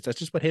over the place. That's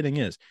just what hitting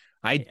is.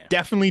 I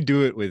definitely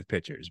do it with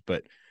pitchers,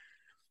 but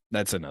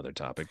that's another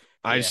topic.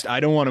 I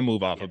don't want to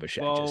move off of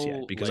Bichette just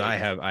yet because I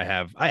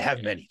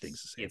have many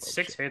things to say. It's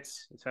 6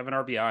 hits, 7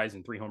 RBIs,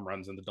 and 3 home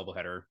runs in the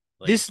doubleheader.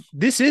 Like,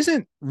 this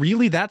isn't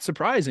really that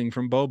surprising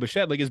from Bo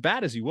Bichette. Like as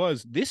bad as he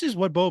was, this is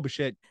what Bo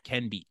Bichette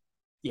can be.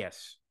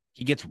 Yes,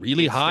 he gets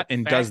really hot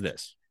and does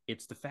this.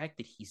 It's the fact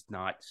that he's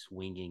not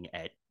swinging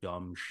at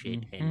dumb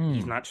shit and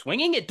he's not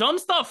swinging at dumb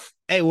stuff.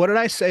 Hey, what did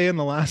I say in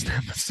the last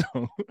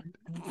episode?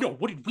 No,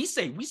 what did we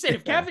say? We said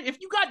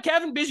if you got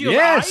Cavan Biggio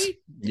on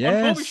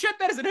Bo Bichette,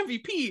 that is an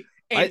MVP.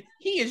 And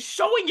he is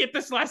showing it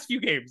this last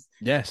few games.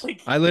 Yes.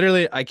 Like,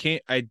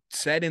 I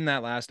said in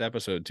that last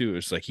episode too,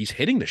 it's like he's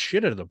hitting the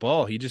shit out of the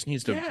ball. He just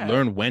needs to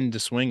learn when to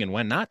swing and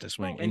when not to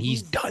swing. And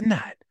he's done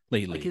that.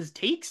 lately. Like his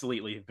takes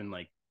lately have been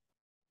like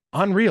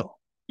unreal.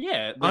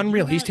 Yeah, like,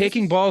 unreal. He's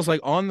taking balls like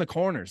on the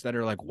corners that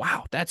are like,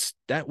 wow,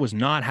 that was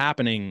not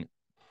happening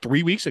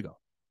 3 weeks ago.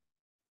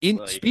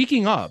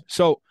 Speaking of,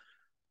 so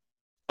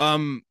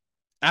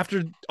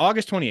after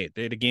August 28th,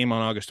 they had a game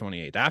on August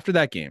 28th. After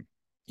that game,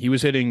 he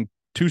was hitting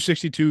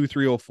 262,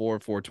 304,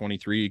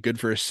 423, good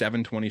for a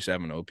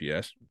 727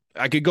 OPS.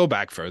 I could go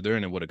back further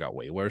and it would have got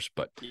way worse,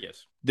 but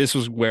yes, this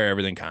was where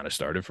everything kind of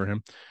started for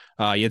him.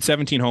 He had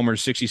 17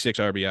 homers, 66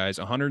 RBIs,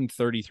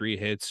 133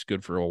 hits,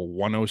 good for a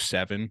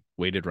 107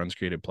 weighted runs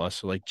created plus.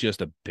 So like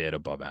just a bit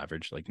above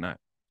average, like not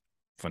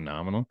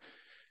phenomenal.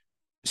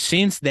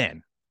 Since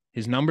then,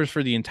 his numbers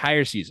for the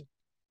entire season,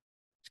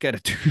 he's got a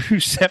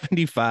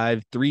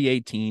 275,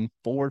 318,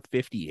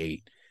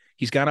 458.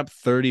 He's gone up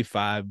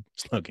 35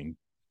 slugging.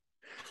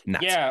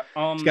 Nuts. Yeah.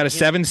 He's got a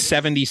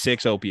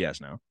 776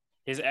 OPS now.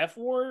 His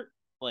F4,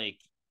 like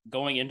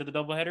going into the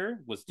doubleheader,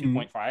 was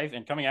 2.5,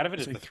 and coming out of it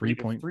is like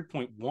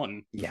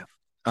 3.1. Yeah.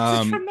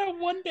 Just from that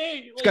one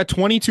day. He's got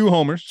 22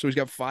 homers, so he's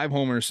got 5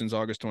 homers since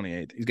August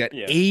 28th. He's got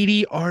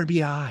 80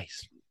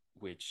 RBIs,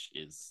 which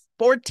is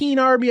 14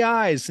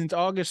 RBIs since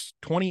August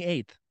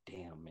 28th.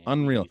 Damn, man.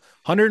 Unreal.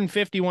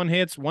 151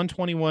 hits,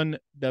 121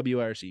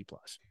 WRC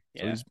plus.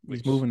 So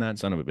he's moving that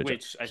son of a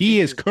bitch. He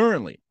is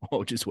currently.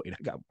 Oh, just wait.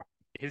 I got more.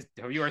 His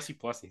WRC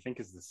plus, I think,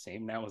 is the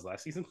same now as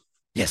last season.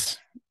 Yes.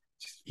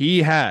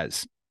 He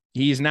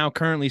is now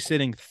currently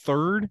sitting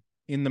third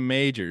in the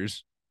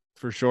majors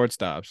for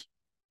shortstops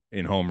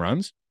in home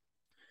runs.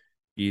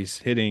 He's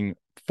hitting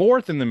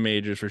fourth in the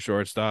majors for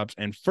shortstops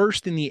and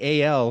first in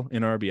the AL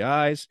in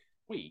RBIs.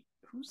 Wait,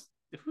 who's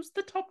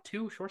the top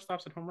 2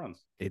 shortstops in home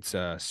runs? It's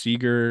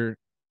Seager.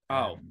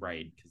 Oh,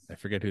 right. I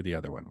forget who the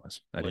other one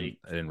was. I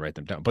didn't write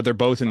them down, but they're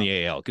both in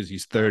the AL because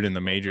he's third in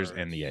the majors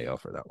and the AL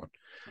for that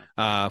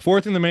one.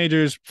 Fourth in the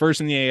majors,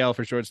 first in the AL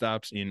for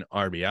shortstops in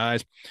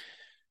RBIs.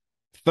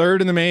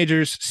 Third in the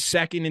majors,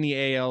 second in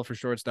the AL for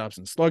shortstops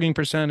in slugging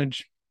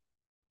percentage.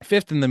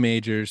 Fifth in the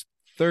majors,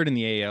 third in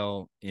the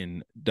AL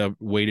in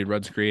weighted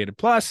runs created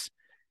plus.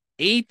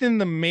 Eighth in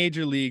the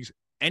major leagues,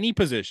 any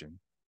position.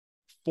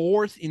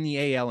 Fourth in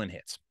the AL in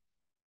hits.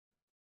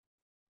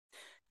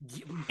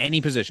 Any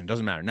position,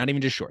 doesn't matter. Not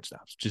even just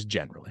shortstops, just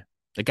generally.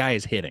 The guy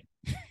is hitting.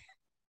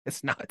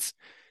 It's nuts.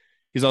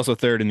 He's also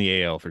third in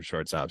the AL for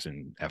shortstops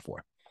in F4.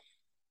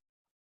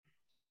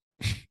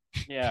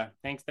 Yeah,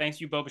 thanks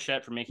you, Bo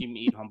Bichette, for making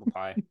me eat humble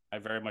pie. I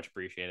very much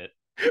appreciate it.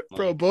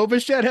 Bro, Bo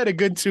Bichette had a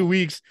good 2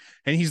 weeks,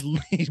 and he's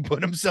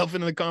put himself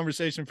into the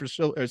conversation for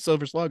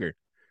Silver Slugger.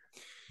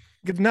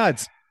 It's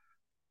nuts.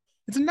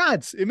 It's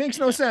nuts. It makes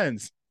no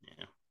sense.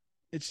 Yeah.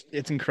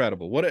 It's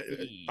incredible.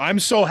 I'm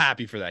so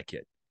happy for that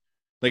kid.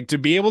 Like, to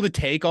be able to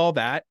take all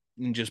that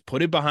and just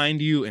put it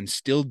behind you and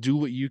still do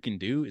what you can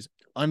do is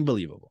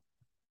unbelievable.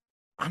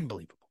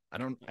 Unbelievable.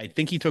 I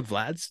think he took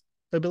Vlad's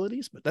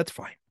abilities, but that's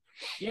fine.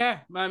 Yeah,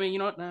 I mean, you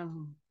know what? Now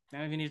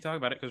we need to talk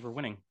about it because we're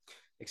winning.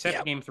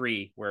 Except game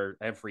 3, where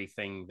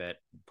everything that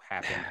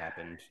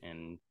happened,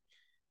 and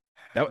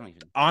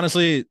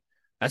honestly,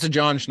 that's a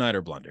John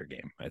Schneider blunder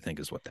game, I think,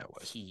 is what that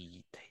was.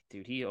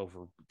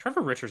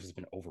 Trevor Richards has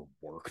been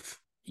overworked.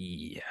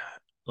 Yeah.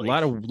 A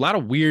lot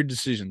of weird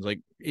decisions.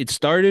 Like, it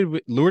started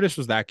with Lourdes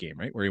was that game,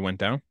 right? Where he went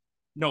down?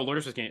 No,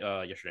 Lourdes was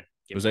yesterday.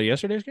 Was that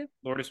yesterday's game?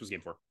 Lourdes was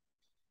game 4. Are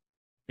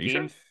you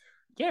sure?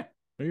 Yeah.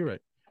 Oh, you're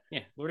right.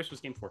 Yeah, Lourdes was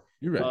game 4.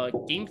 You're right.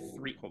 Game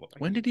 3. Hold on.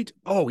 When did he?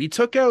 He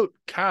took out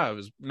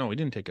Cavs. No, he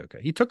didn't take out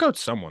Cavs. He took out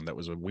someone that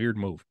was a weird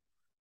move.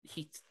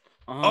 He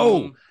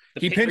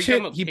pinch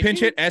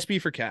hit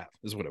SB for Cav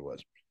is what it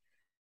was,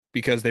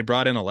 because they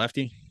brought in a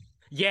lefty.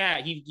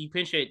 Yeah, he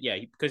pinch hit. Yeah,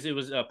 because it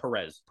was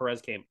Perez.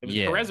 Perez came. It was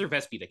Perez or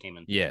Vespi that came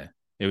in. Yeah,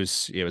 it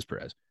was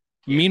Perez.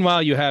 Yeah.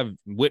 Meanwhile, you have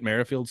Whit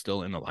Merrifield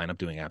still in the lineup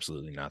doing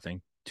absolutely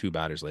nothing. 2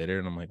 batters later,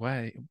 and I'm like,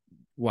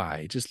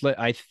 why? Just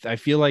I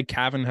feel like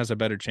Cavan has a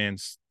better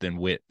chance than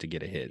Whit to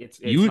get a hit.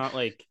 It's not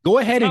like go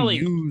ahead and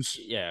use.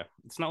 Yeah,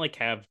 it's not like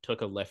Cav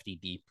took a lefty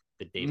deep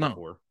the day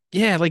before.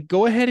 Yeah, like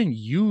go ahead and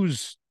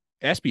use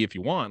SB if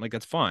you want. Like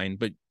that's fine,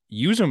 but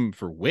use him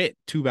for Whit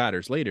 2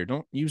 batters later.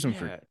 Don't use him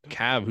for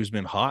Cav, who's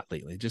been hot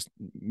lately.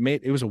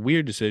 It was a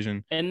weird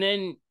decision. And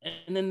then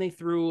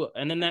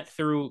that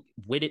threw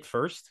Whit at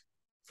first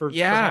for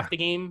half the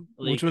game,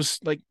 which was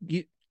like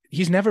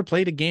he's never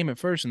played a game at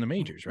first in the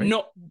majors, right?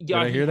 No,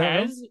 yeah, he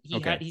has.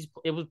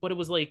 It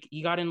was like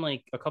he got in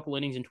like a couple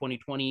innings in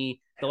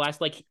 2020. The last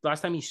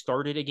time he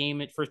started a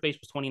game at first base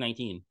was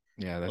 2019.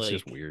 Yeah, that's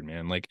just weird,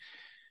 man. Like,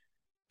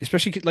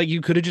 especially like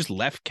you could have just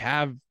left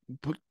Cav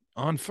put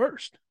on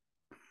first.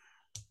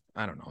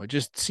 I don't know. It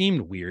just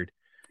seemed weird.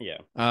 Yeah.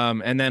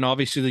 And then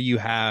obviously you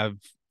have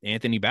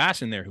Anthony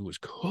Bass in there who was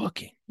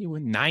cooking. He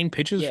went 9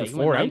 pitches for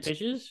 4 outs. 9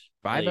 pitches.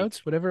 5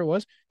 outs, whatever it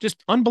was.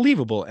 Just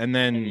unbelievable. And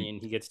then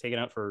he gets taken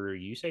out for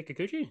Yusei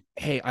Kikuchi.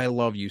 Hey, I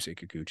love Yusei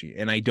Kikuchi,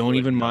 and I don't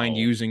even mind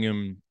using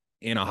him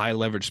in a high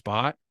leverage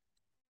spot.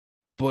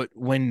 But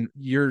when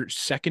your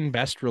second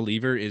best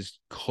reliever is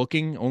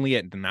cooking only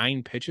at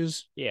 9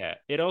 pitches,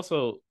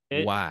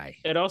 why?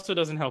 It also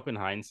doesn't help in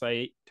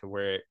hindsight to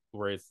where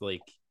it's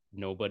like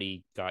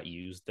nobody got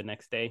used the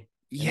next day.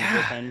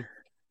 Yeah.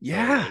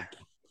 Yeah. So,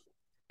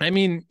 I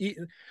mean,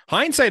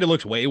 hindsight, it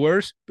looks way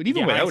worse. But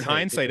even without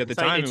hindsight at the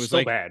time, it was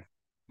like, bad.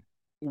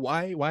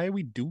 Why are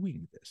we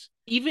doing this?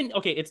 Even,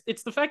 okay,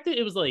 it's the fact that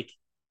it was like,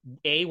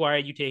 A, why are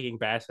you taking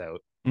Bass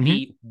out? Mm-hmm.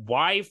 B,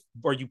 why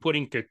are you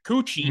putting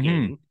Kikuchi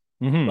in?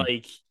 Mm-hmm.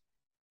 Like,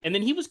 and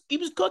then he was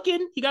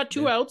cooking. He got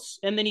 2 outs,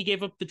 and then he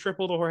gave up the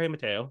triple to Jorge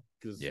Mateo.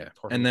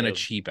 And then a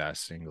cheap ass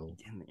single.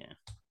 Yeah.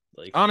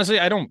 Like, honestly,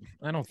 I don't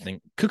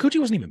think Kikuchi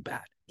wasn't even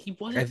bad. He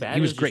wasn't bad.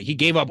 He was great. He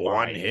gave up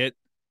one hit.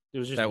 It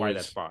was just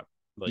that spot.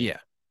 Like, yeah.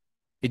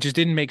 It just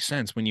didn't make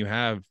sense when you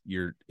have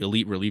your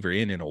elite reliever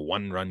in a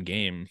 1-run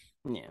game.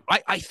 Yeah.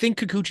 I think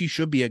Kikuchi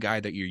should be a guy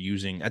that you're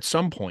using at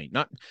some point.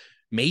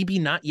 Maybe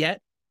not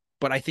yet,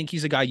 but I think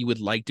he's a guy you would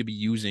like to be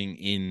using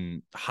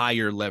in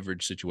higher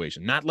leverage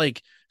situation. Not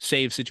like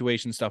save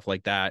situation, stuff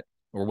like that,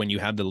 or when you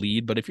have the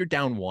lead. But if you're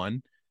down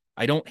 1,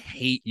 I don't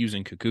hate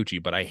using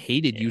Kikuchi, but I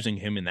hated using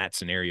him in that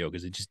scenario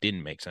because it just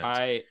didn't make sense.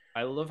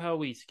 I love how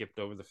we skipped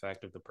over the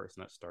fact of the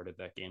person that started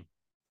that game.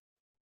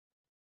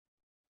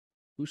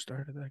 Who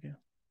started that game?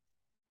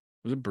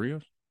 Was it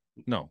Brios?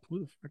 No. Who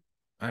the fuck?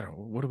 I don't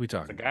know. What are we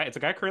talking about? It's a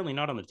guy currently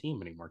not on the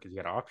team anymore because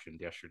he got optioned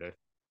yesterday.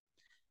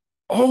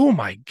 Oh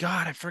my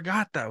God. I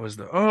forgot that was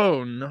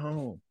oh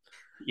no.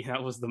 Yeah,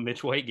 that was the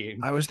Mitch White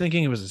game. I was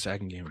thinking it was the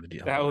second game of the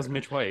deal. That was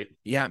Mitch White.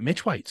 Yeah,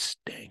 Mitch White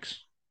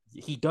stinks.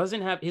 He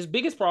doesn't have his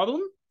biggest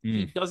problem.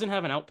 He doesn't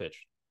have an out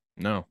pitch.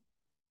 No.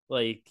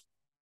 Like,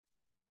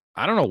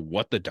 I don't know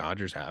what the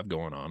Dodgers have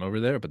going on over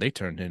there, but they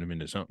turned him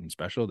into something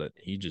special that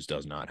he just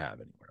does not have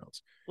anywhere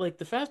else. Like,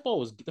 the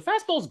fastball's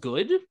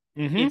good.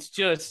 Mm-hmm. It's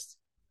just,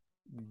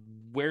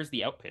 where's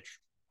the out pitch?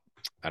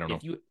 I don't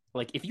know.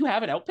 If you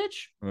have an out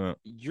pitch,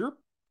 you're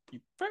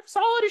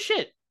solid as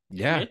shit.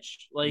 Yeah.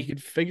 Mitch. Like, you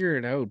could figure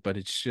it out, but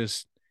it's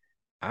just,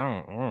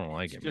 I don't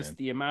like it, just man.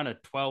 The amount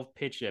of 12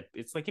 pitch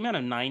it's like the amount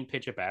of 9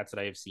 pitch at bats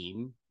that I have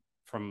seen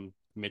from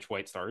Mitch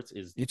White starts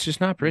it's just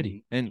not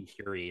pretty and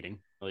infuriating.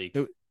 Like,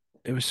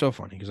 it was so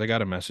funny because I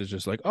got a message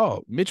just like,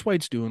 oh, Mitch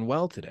White's doing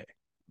well today.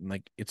 I'm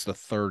like, it's the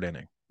 3rd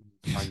inning.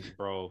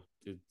 Bro.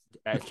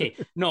 Okay.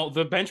 No,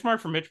 the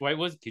benchmark for Mitch White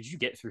was, did you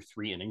get through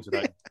 3 innings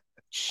without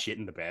shit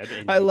in the bed?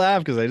 And I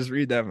laughed because I just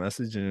read that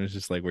message and it was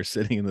just like, we're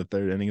sitting in the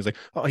 3rd inning. It's like,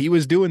 oh, he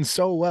was doing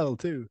so well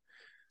too.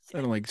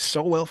 And I'm like,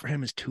 so well for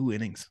him is 2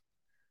 innings.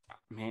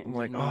 Man, I'm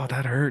like, oh,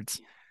 that hurts.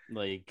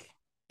 Like,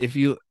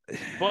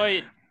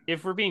 but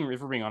if we're being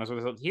honest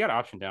with us, he got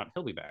optioned down.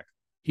 He'll be back.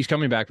 He's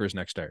coming back for his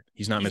next start.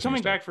 He's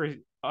coming back for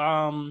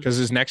because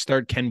his next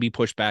start can be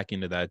pushed back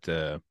into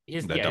that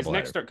his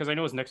next start, because I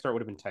know his next start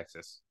would have been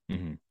Texas.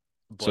 Mm-hmm.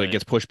 So it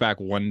gets pushed back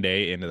one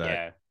day into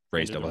that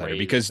Rays doubleheader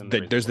because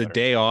there's the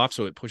day off,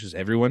 so it pushes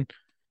everyone.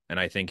 And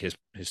I think his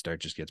start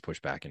just gets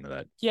pushed back into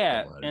that.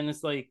 Yeah, and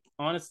it's like,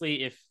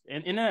 honestly, if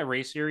in that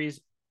Rays series,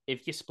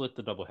 if you split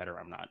the doubleheader,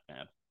 I'm not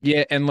mad.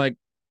 Yeah, and like,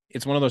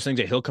 it's one of those things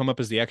that he'll come up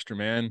as the extra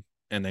man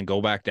and then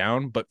go back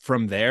down. But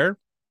from there,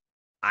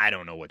 I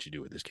don't know what you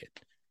do with this kid.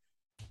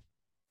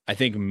 I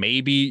think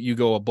maybe you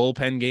go a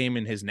bullpen game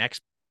in his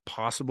next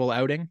possible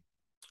outing.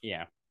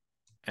 Yeah.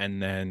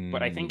 And then,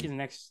 but I think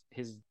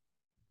his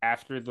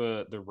after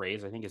the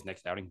Rays, I think his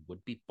next outing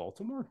would be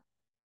Baltimore.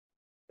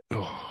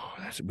 Oh,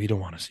 we don't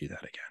want to see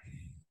that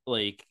again.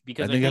 Like,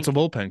 because I think that's a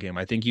bullpen game.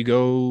 I think you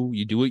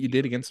do what you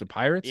did against the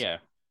Pirates. Yeah.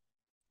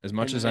 As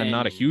much as I'm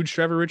not a huge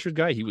Trevor Richards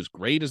guy, he was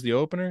great as the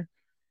opener.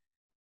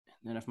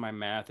 And then if my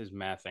math is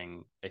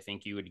mathing, I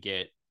think you would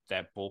get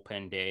that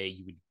bullpen day.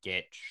 You would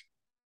get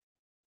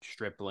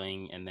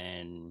Stripling, and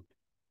then,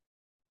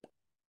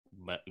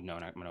 but no,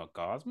 not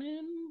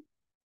Gausman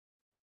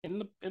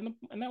in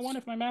that one.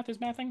 If my math is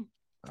mathing,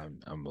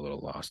 I'm a little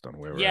lost on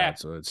where we're at.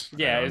 So it's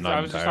I was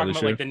just talking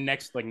about like the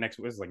next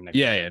was like next.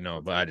 Yeah, no,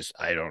 but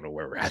I don't know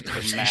where we're at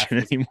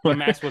anymore. The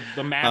math with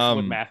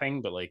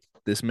mathing, but like,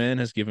 this man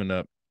has given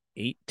up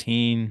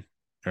 18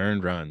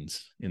 earned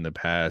runs in the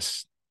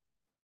past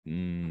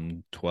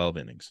 12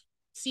 innings.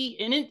 See,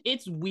 and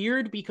it's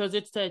weird because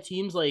it's that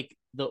teams like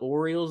the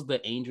Orioles,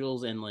 the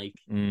Angels, and like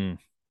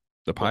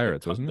the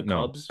Pirates, wasn't it?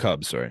 No,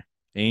 Cubs. Sorry,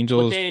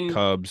 Angels,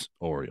 Cubs,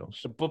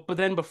 Orioles. But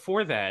then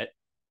before that,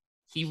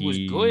 he was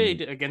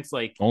good against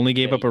like only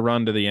gave up a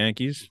run to the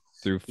Yankees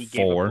through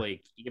 4.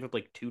 He gave up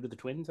like 2 to the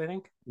Twins, I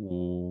think.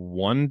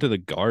 1 to the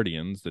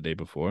Guardians the day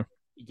before.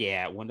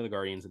 Yeah, 1 to the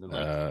Guardians,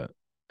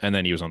 and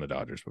then he was on the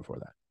Dodgers before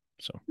that.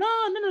 So no.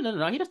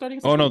 He just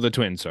started. Oh no, the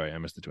Twins. Sorry, I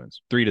missed the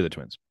Twins. 3 to the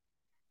Twins.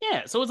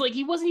 Yeah, so it's like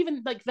he wasn't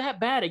even like that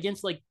bad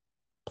against like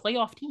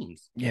playoff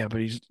teams. Yeah, but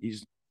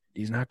he's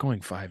not going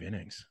 5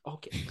 innings.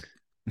 Okay,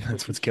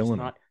 that's what's killing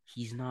him.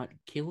 He's not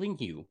killing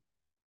you.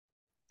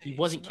 He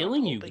wasn't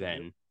killing you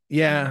then.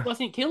 Yeah, he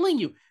wasn't killing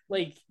you.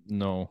 Like,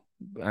 no,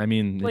 I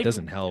mean, like, it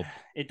doesn't help.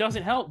 It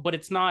doesn't help, but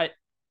it's not.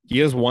 He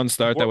has one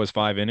start that was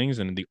 5 innings,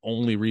 and the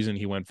only reason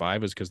he went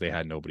 5 is because they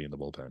had nobody in the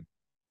bullpen.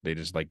 They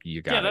just like,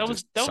 you got. Yeah, that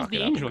was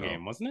the Angel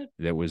game, wasn't it?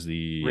 That was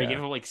the. Where he gave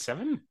him like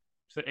 7.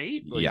 Is it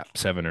 8? Like, yeah,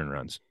 7 earned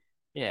runs.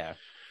 Yeah,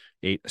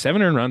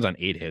 7 earned runs on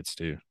 8 hits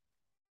too.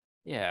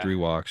 Yeah, 3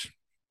 walks.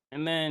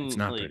 And then it's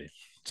not pretty.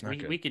 It's not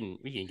good. We can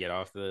get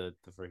off the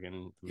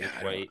freaking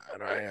White.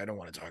 I don't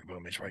want to talk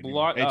about Mitch White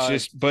anymore. It's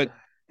just, but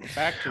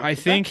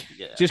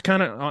just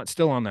kind of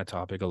still on that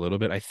topic a little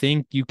bit. I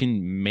think you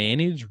can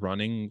manage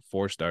running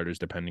 4 starters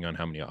depending on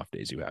how many off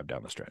days you have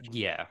down the stretch.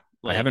 Yeah,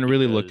 I haven't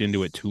really looked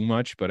into it too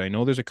much, but I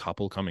know there's a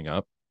couple coming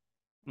up.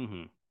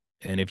 Mm-hmm.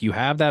 And if you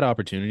have that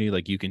opportunity,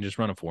 like you can just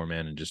run a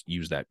 4-man and just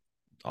use that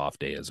off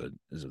day as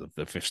the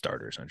 5th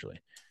starter essentially.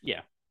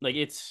 Yeah, like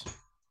it's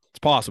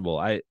possible.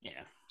 I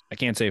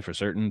can't say for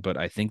certain, but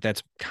I think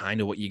that's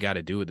kind of what you got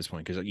to do at this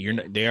point because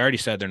they already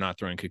said they're not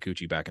throwing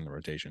Kikuchi back in the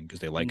rotation because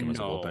they like him as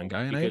a bullpen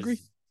guy, and I agree.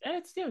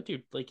 That's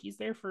dude. Like he's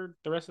there for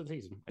the rest of the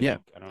season.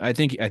 I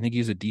think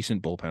he's a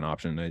decent bullpen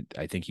option.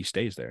 I think he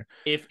stays there.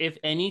 If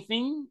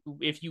anything,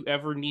 if you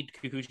ever need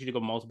Kikuchi to go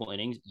multiple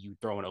innings, you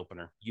throw an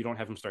opener. You don't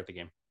have him start the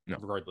game,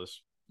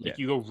 regardless. Like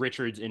you go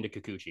Richards into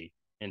Kikuchi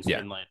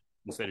instead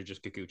of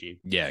just Kikuchi.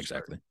 Yeah,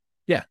 exactly.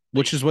 Yeah,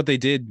 which is what they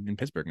did in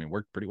Pittsburgh, and it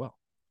worked pretty well.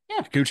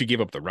 Yeah, Kikuchi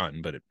gave up the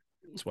run, but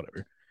it's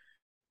whatever.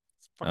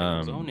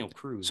 O'Neal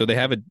Cruz. So they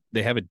have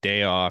a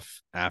day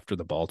off after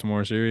the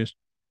Baltimore series.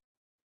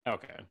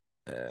 Okay.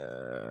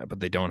 But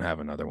they don't have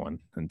another one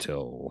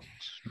until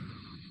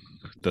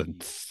the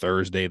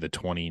Thursday, the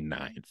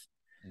 29th.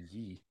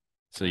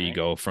 So you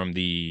go from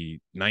the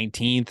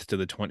 19th to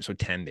the 20th, so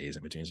 10 days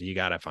in between. So you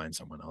got to find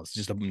someone else.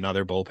 Just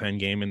another bullpen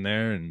game in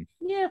there. And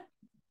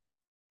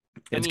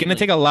it's going to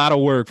take a lot of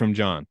work from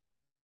John.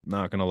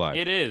 Not going to lie.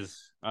 It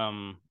is.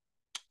 And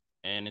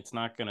it's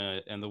not going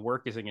to, and the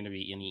work isn't going to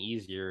be any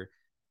easier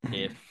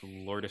if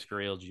Lourdes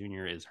Gurriel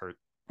Jr. is hurt.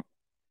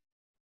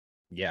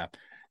 Yeah.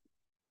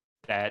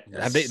 That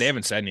they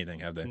haven't said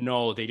anything, have they?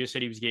 No, they just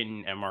said he was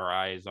getting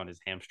MRIs on his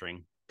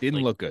hamstring.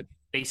 Didn't look good.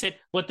 They said,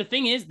 but the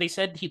thing is, they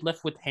said he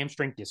left with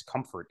hamstring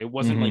discomfort. It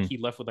wasn't like he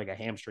left with like a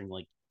hamstring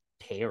like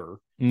tear.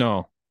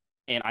 No.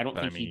 And I don't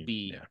think he'd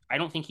be. Yeah. I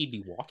don't think he'd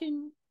be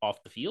walking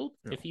off the field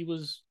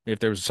if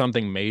there was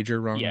something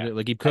major wrong with it.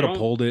 Like he could have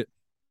pulled it.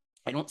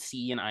 I don't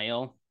see an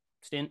IL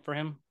stint for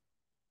him.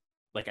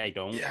 Like I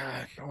don't.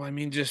 Yeah. No, I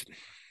mean, just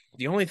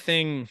the only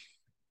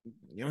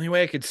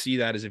way I could see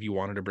that is if you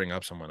wanted to bring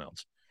up someone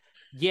else.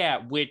 Yeah,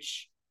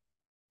 which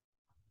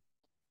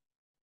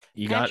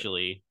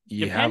depending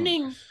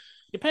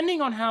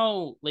on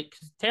how like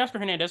Teoscar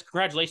Hernandez,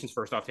 congratulations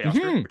first off,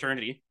 Teoscar,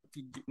 paternity.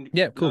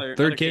 Yeah, cool.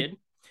 Third kid.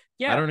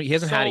 Yeah. I don't know. He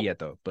hasn't had it yet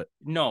though, but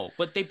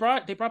but they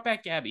brought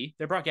back Gabby.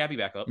 They brought Gabby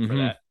back up for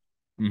that.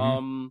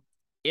 Mm-hmm.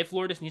 If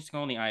Lourdes needs to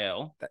go on the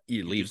IL,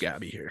 you leave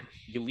Gabby here.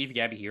 You leave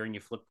Gabby here and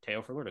you flip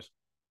Teo for Lourdes.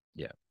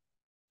 Yeah.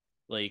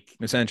 Like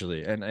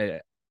essentially. And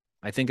I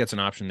think that's an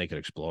option they could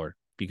explore.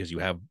 Because you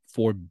have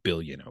 4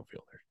 billion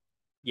outfielders.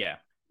 Yeah,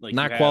 like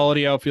not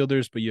quality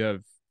outfielders, but you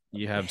have.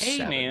 Hey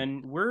 7.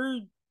 Man,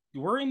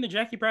 we're in the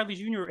Jackie Bradley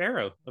Jr.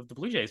 era of the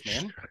Blue Jays,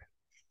 man.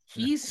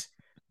 He's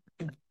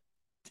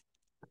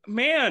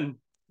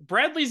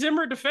Bradley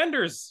Zimmer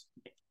defenders,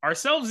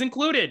 ourselves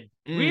included.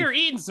 We are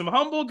eating some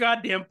humble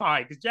goddamn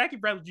pie because Jackie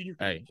Bradley Jr.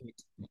 Hey,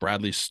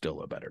 Bradley's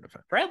still a better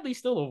defender. Bradley's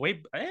still a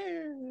way.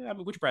 I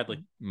mean, which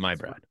Bradley? My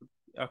Brad.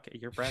 Okay,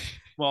 your Brad.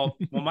 Well,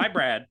 my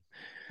Brad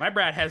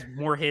has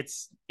more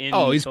hits in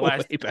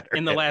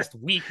the last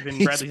week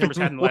than Bradley Zimmer's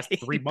had in the last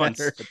 3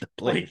 months.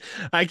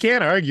 I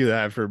can't argue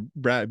that for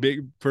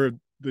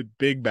the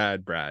big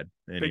bad Brad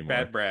anymore. Big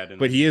bad Brad.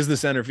 But he is the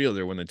center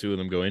fielder when the two of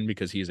them go in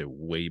because he's a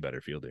way better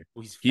fielder.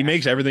 He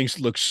makes everything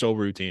look so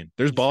routine.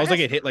 There's balls that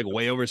get hit like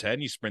way over his head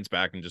and he sprints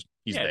back and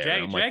he's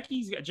there.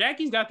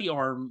 Jackie's got the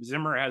arm.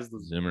 Zimmer has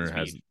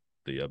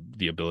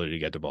the ability to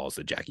get to balls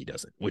that Jackie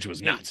doesn't, which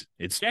was nuts.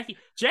 It's Jackie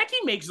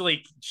makes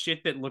like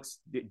shit that looks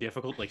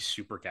difficult, like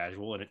super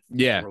casual, and it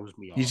throws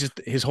me off. He's just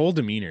his whole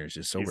demeanor is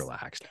just so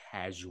relaxed.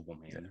 Casual,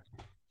 man.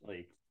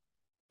 Like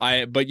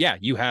but yeah,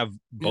 you have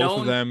both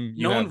of them.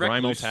 You have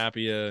Raimel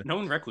Tapia.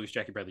 Known recluse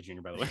Jackie Bradley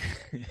Jr., by the way.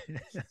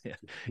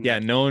 yeah,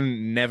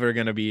 known never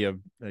gonna be a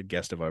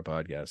guest of our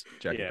podcast,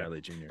 Jackie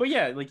Bradley Jr. But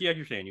yeah, like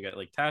you're saying, you got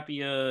like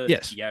Tapia.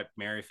 Yes. You got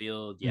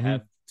Merrifield. You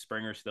have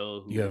Springer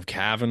still. You have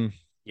Cavan.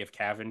 You have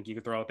Cavan. You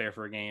could throw out there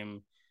for a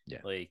game. Yeah.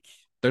 Like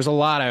there's a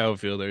lot of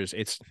outfielders.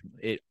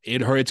 It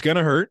hurt. It's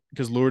gonna hurt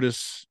because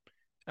Lourdes,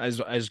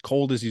 as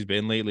cold as he's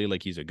been lately,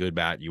 like he's a good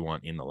bat you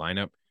want in the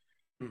lineup.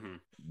 Mm-hmm.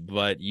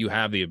 But you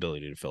have the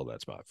ability to fill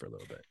that spot for a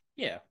little bit.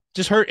 Yeah.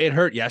 It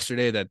hurt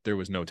yesterday that there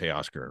was no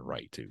Teoscar and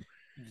Wright too.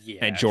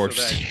 Yeah. And George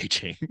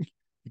CHing.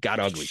 Got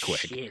ugly quick.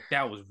 Shit,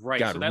 that was right.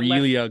 Got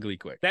really ugly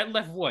quick. That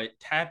left what?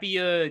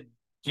 Tapia,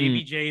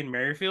 JBJ, and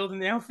Merrifield in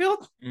the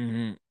outfield?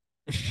 Mm-hmm.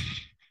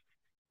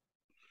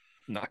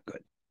 Not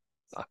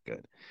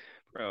good.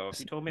 Bro, if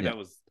you told me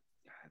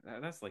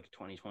that's like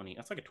 2020.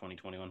 That's like a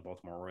 2021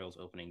 Baltimore Royals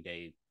opening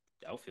day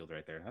outfield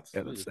right there.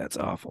 That's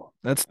awful.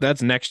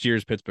 That's next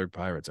year's Pittsburgh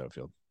Pirates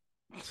outfield.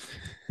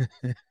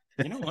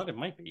 You know what? It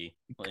might be.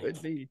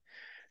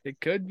 It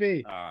could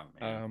be.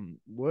 Oh,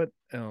 what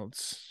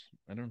else?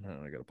 I don't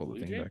know. I gotta pull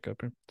the thing back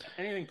up here.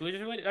 Anything Blue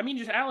Jays related? I mean,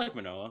 just Alek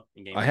Manoah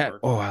in game.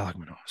 Alek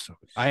Manoah. So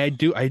good. I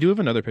do have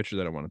another pitcher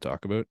that I want to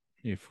talk about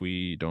if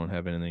we don't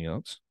have anything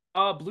else.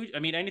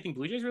 Anything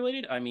Blue Jays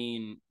related? I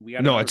mean, we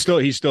got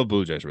he's still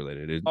Blue Jays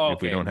related.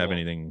 If we don't have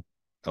anything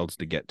else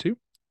to get to.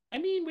 I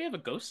mean, we have a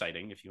ghost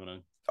sighting if you want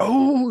to.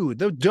 Oh,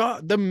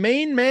 the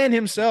main man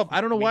himself.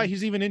 I don't know why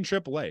he's even in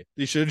AAA.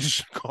 They should have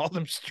just called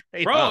him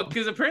straight up. Bro,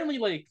 because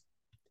apparently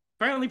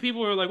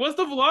people were like, what's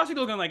the velocity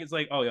looking like? It's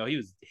like, oh, yo, he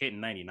was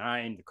hitting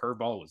 99. The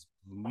curveball was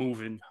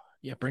moving.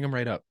 Yeah, bring him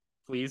right up.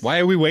 Please. Why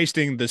are we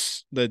wasting the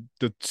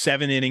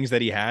 7 innings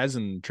that he has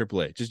in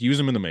AAA? Just use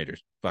him in the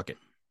majors. Fuck it.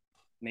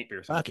 Nate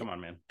Pearson. Come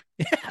on, man.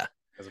 Yeah.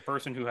 As a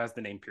person who has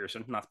the name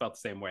Pearson, not spelled the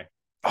same way.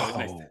 Oh.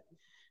 Nice to,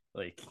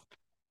 like,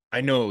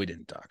 I know what we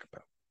didn't talk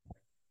about.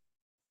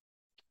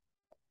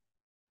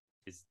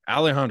 Is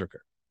Alejandro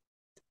Kirk.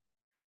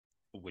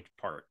 Which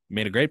part?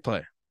 Made a great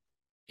play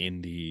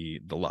in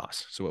the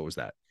loss. So what was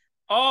that?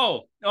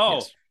 Oh,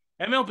 yes.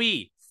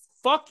 MLB.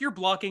 Fuck your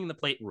blocking the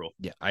plate rule.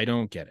 Yeah, I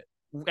don't get it.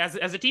 As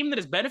a team that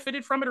has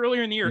benefited from it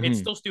earlier in the year, it's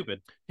still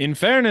stupid. In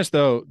fairness,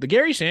 though, the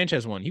Gary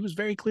Sanchez one, he was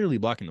very clearly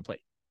blocking the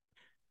plate.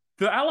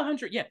 The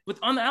Alejandro,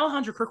 on the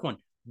Alejandro Kirk one,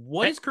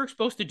 what is Kirk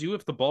supposed to do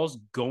if the ball's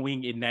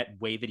going in that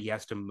way that he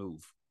has to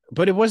move?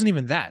 But it wasn't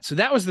even that. So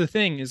that was the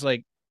thing, is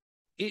like,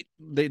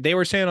 they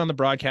were saying on the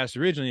broadcast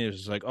originally, it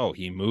was like, oh,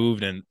 he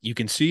moved, and you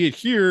can see it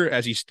here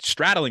as he's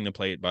straddling the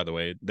plate, by the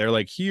way. They're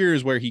like,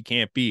 here's where he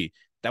can't be.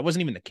 That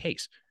wasn't even the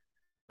case.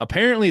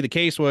 Apparently, the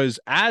case was,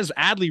 as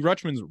Adley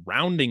Rutschman's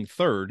rounding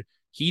third,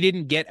 he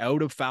didn't get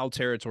out of foul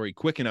territory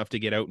quick enough to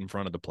get out in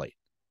front of the plate.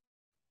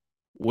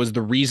 Was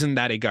the reason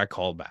that it got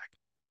called back.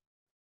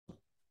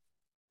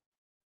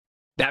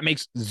 That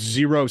makes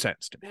zero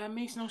sense to me. That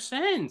makes no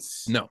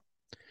sense. No.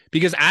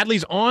 Because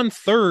Adley's on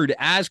third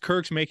as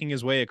Kirk's making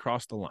his way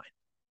across the line.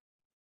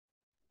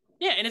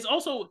 Yeah, and it's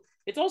also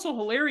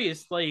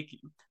hilarious. Like,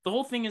 the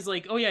whole thing is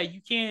like, oh yeah,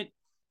 you can't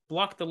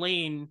block the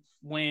lane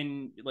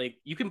when, like,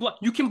 you can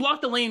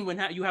block the lane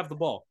when you have the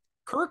ball.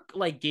 Kirk,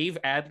 like, gave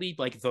Adley,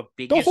 like, the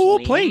biggest whole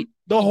lane. plate.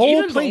 The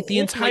whole plate the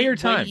entire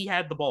time. He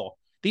had the ball.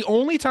 The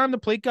only time the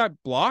plate got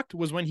blocked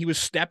was when he was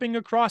stepping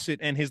across it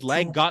and his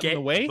leg got in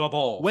the way. The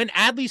ball. When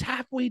Adley's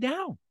halfway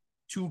down.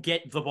 To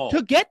get the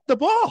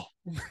ball.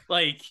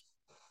 Like,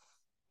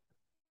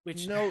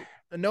 which a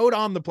note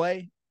on the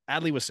play,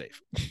 Adley was safe.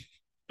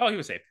 Oh, he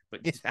was safe.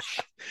 But yeah.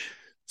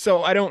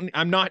 So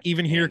I'm not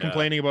even here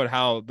complaining about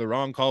how the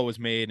wrong call was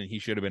made and he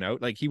should have been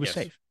out. Like, he was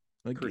safe.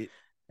 Like,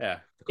 yeah.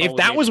 If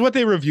that was what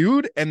they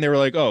reviewed and they were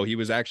like, oh, he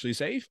was actually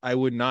safe, I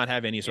would not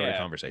have any sort of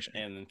conversation.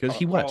 And because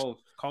he was.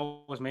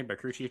 Call was made by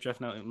crew chief Jeff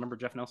Nelson. Remember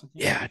Jeff Nelson?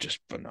 Yeah, just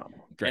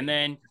phenomenal. Great.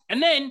 And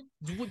then,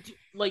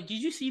 like,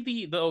 did you see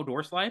the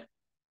Odor slide?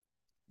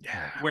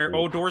 Yeah. Where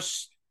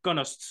Odor's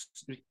gonna,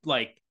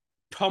 like,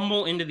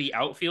 tumble into the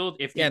outfield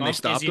if the ump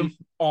isn't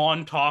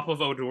on top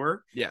of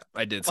Odor. Yeah,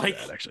 I did see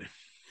that, actually.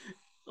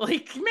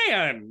 Like,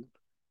 man.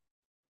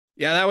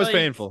 Yeah, that was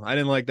painful. I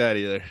didn't like that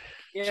either.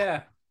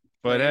 Yeah.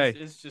 But hey,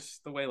 it's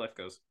just the way life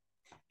goes.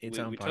 It's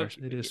umpires.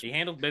 It is. He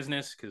handled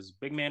business because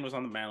big man was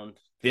on the mound.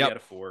 3 out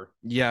of 4.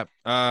 Yeah.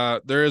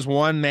 There is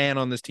one man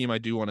on this team I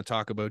do want to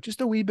talk about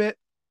just a wee bit.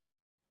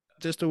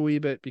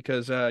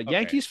 Because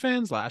Yankees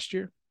fans last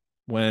year,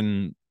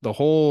 when the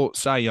whole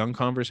Cy Young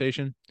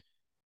conversation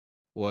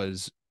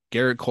was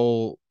Garrett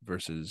Cole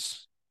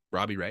versus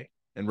Robbie Ray,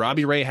 and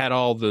Robbie Ray had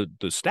all the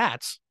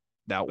stats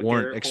that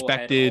weren't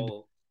expected,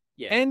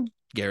 and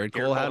Garrett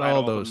Cole had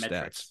all those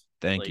stats.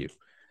 Thank you.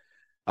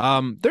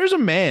 There's a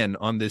man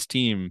on this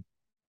team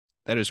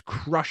that is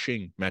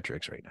crushing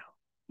metrics right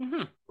now.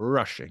 Mm-hmm.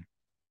 Rushing.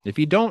 If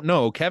you don't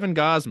know, Kevin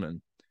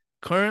Gausman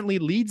currently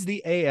leads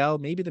the AL,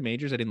 maybe the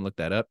majors. I didn't look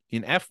that up.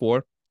 In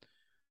F4,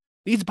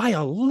 leads by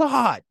a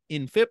lot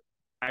in FIP.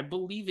 I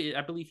believe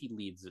he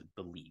leads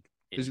the league.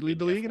 Does he lead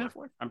the league in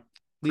F4?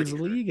 Leads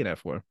the league in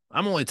F4.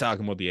 I'm only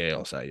talking about the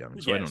AL Cy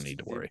Young, so I don't need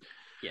to worry.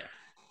 Yeah.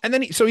 And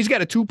then he's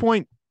got a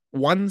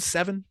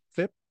 2.17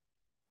 FIP.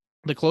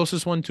 The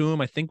closest one to him,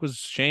 I think, was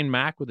Shane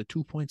Mack with a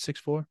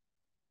 2.64.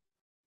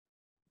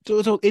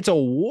 So it's a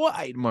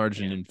wide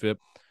margin in FIP.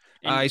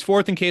 He's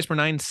 4th in Ks per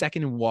 9, 2nd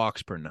in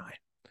walks per 9.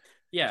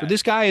 Yeah. So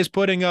this guy is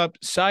putting up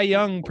Cy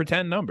Young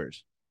pretend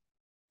numbers.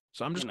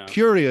 So I'm just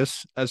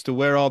curious as to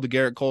where all the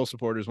Garrett Cole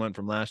supporters went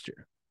from last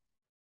year.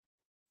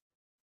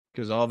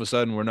 Because all of a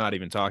sudden we're not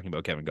even talking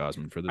about Kevin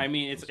Gausman for the. I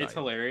mean, it's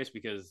hilarious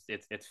because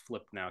it's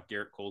flipped now.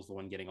 Garrett Cole's the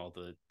one getting all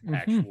the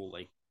actual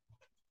like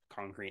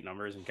concrete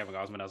numbers, and Kevin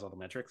Gausman has all the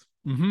metrics.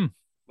 Mm-hmm.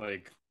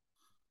 Like,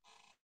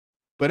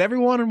 but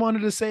everyone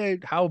wanted to say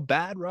how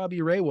bad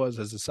Robbie Ray was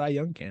as a Cy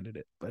Young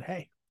candidate. But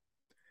hey,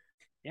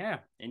 yeah,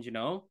 and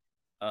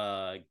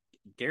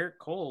Garrett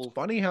Cole. It's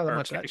funny how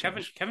much that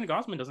Kevin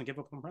Gausman doesn't give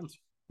up home runs.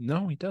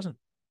 No, he doesn't.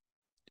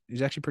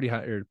 He's actually pretty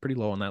high or pretty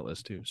low on that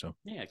list too. So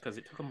yeah, because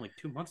it took him like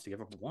 2 months to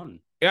give up one.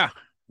 Yeah,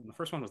 and the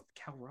first one was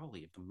Cal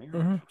Raleigh of the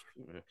Mariners.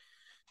 Mm-hmm.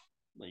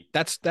 Like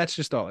that's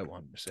just all I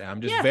wanted to say. I'm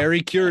just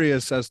very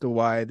curious as to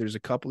why there's a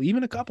couple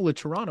of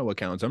Toronto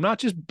accounts. I'm not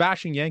just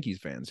bashing Yankees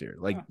fans here.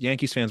 Like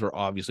Yankees fans were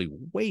obviously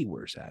way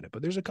worse at it,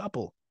 but there's a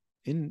couple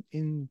in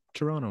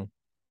Toronto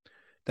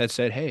that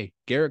said, "Hey,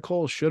 Garrett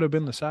Cole should have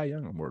been the Cy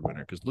Young Award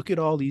winner because look at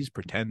all these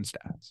pretend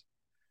stats."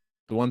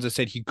 The ones that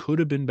said he could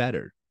have been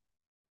better.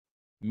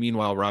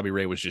 Meanwhile, Robbie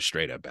Ray was just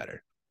straight up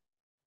better.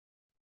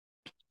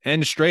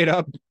 And straight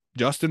up,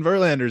 Justin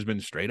Verlander's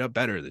been straight up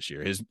better this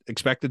year. His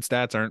expected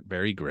stats aren't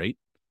very great,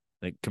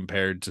 like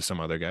compared to some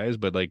other guys,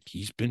 but like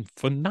he's been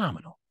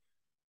phenomenal.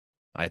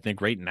 I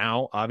think right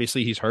now,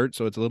 obviously he's hurt,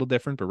 so it's a little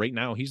different, but right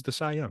now he's the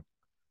Cy Young.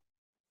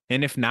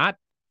 And if not,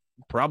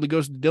 probably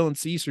goes to Dylan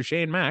Cease or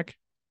Shane Mack.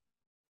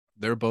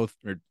 They're both,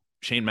 or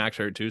Shane Mack's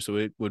hurt too, so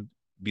it would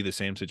be the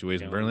same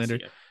situation.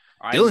 Verlander.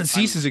 Dylan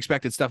Cease's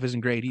expected stuff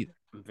isn't great either.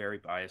 I'm very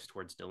biased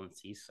towards Dylan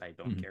Cease. I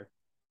don't care.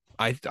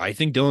 I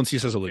think Dylan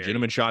Cease has a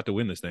legitimate shot to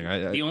win this thing.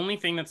 The only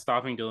thing that's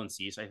stopping Dylan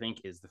Cease, I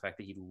think, is the fact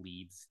that he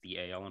leads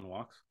the AL in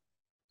walks.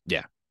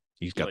 Yeah,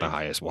 he's got the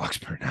highest walks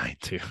per night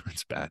too.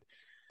 It's bad,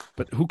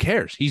 but who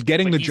cares? He's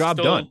getting the job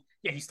done.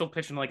 Yeah, he's still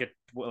pitching like a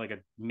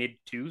mid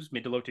to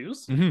low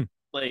twos. Mm-hmm.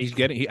 Like he's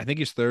getting. I think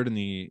he's third in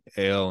the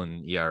AL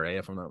and ERA,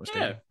 if I'm not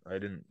mistaken. Yeah. I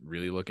didn't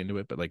really look into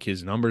it, but like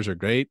his numbers are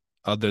great.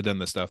 Other than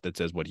the stuff that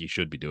says what he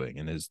should be doing,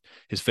 and his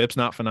FIP's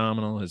not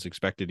phenomenal. His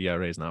expected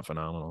ERA is not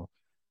phenomenal.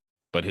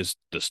 But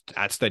the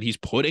stats that he's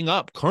putting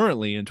up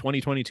currently in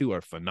 2022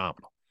 are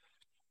phenomenal.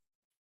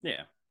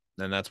 Yeah.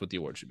 And that's what the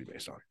award should be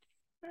based on.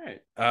 All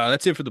right.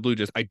 That's it for the Blue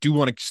Jays. I do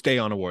want to stay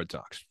on award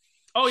talks.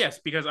 Oh, yes,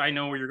 because I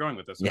know where you're going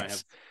with this.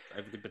 Yes. I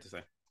have a good bit to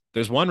say.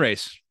 There's one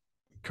race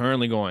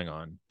currently going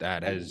on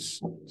that has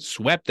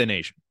swept the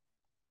nation.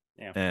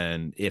 Yeah.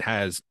 And it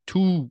has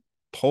two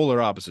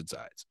polar opposite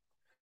sides.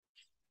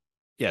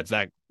 Yeah,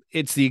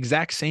 it's the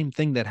exact same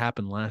thing that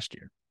happened last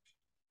year.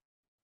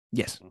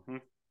 Yes. Mm-hmm.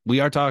 We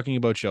are talking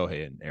about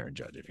Shohei and Aaron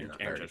Judge. If you're not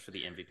Aaron Judge for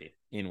the MVP,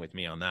 in with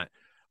me on that.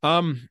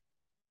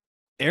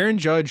 Aaron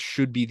Judge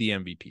should be the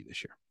MVP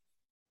this year.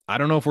 I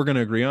don't know if we're going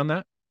to agree on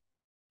that.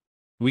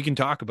 We can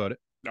talk about it.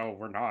 No,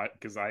 we're not,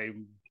 because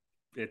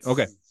it's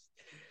okay.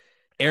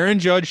 Aaron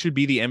Judge should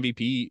be the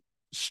MVP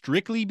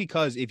strictly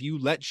because if you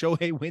let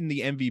Shohei win the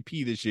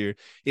MVP this year,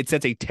 it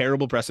sets a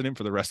terrible precedent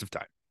for the rest of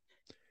time.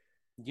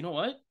 You know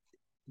what?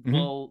 Mm-hmm.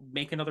 Well,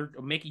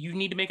 you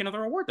need to make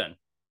another award then.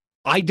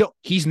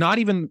 He's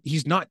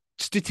not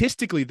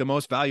statistically the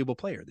most valuable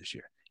player this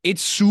year.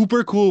 It's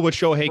super cool what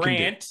Shohei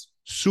can do.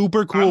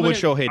 Super cool what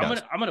Shohei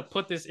does. I'm going to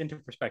put this into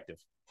perspective.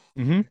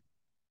 Mm-hmm.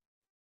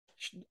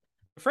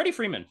 Freddie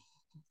Freeman,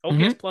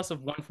 OPS plus of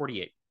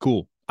 148.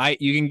 Cool.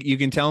 You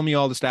can tell me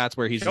all the stats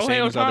where he's Shohei the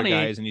same Ohtani, as other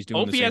guys and he's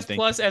doing OPS the same thing.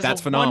 Plus as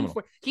that's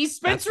phenomenal. He's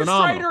Spencer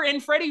Strider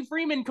and Freddie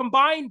Freeman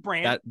combined,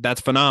 Brand.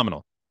 That's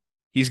phenomenal.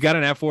 He's got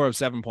an F4 of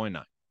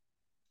 7.9.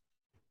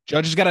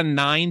 Judge has got a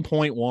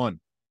 9.1.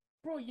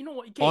 Bro, you know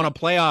what? On a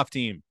playoff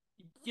team.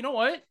 You know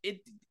what?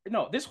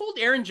 This whole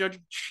Aaron Judge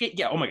shit.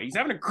 Yeah, oh my God. He's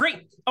having a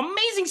great,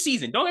 amazing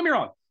season. Don't get me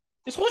wrong.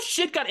 This whole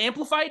shit got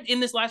amplified in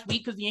this last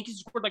week because the Yankees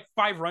scored like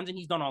 5 runs and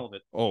he's done all of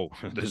it. Oh,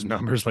 there's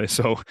numbers.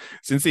 So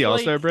since the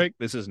All-Star break,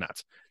 this is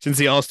nuts. Since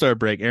the All-Star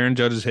break, Aaron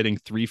Judge is hitting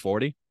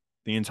 340.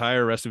 The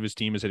entire rest of his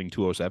team is hitting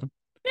 207.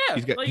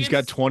 Yeah. He's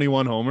got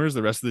 21 homers.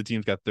 The rest of the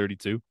team's got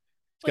 32.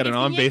 He's got an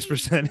on-base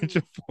percentage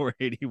of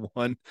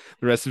 481.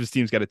 The rest of his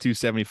team's got a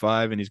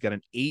 275, and he's got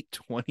an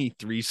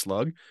 823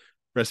 slug. The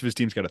rest of his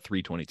team's got a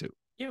 322.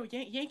 Yo,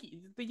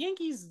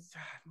 Yankees,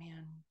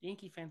 man,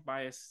 Yankee fan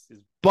bias is.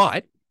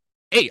 But,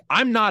 hey,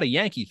 I'm not a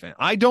Yankee fan.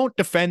 I don't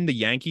defend the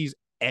Yankees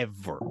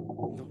ever.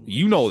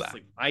 You know that.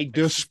 I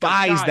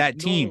despise that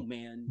team.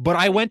 Man. But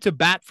I went to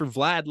bat for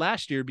Vlad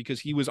last year because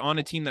he was on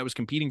a team that was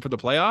competing for the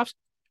playoffs.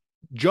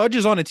 Judge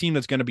is on a team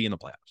that's going to be in the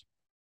playoffs.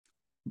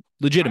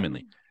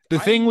 Legitimately. The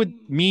thing with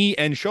me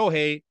and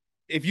Shohei,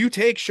 if you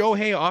take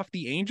Shohei off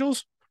the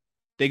Angels,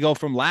 they go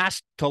from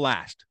last to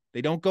last.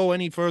 They don't go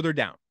any further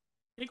down.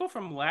 They go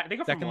from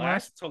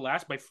last to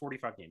last by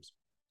 45 games.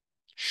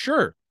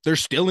 Sure, they're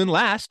still in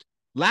last.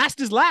 Last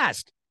is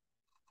last.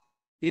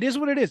 It is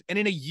what it is. And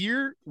in a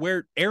year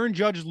where Aaron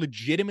Judge is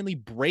legitimately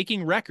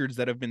breaking records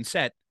that have been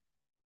set,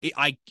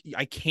 I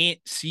can't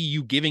see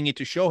you giving it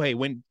to Shohei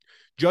when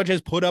Judge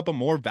has put up a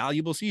more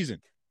valuable season.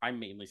 I'm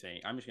just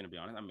going to be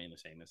honest. I'm mainly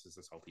saying this is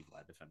a salty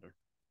Vlad defender.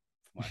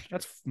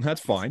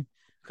 That's fine.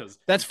 Because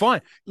that's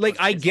fine. Like,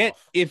 I get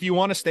if you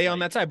want to stay on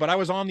that side, but I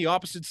was on the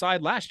opposite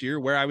side last year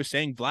where I was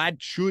saying I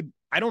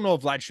don't know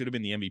if Vlad should have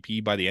been the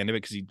MVP by the end of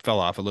it because he fell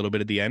off a little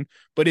bit at the end.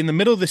 But in the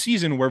middle of the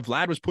season where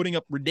Vlad was putting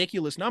up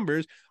ridiculous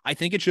numbers, I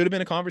think it should have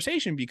been a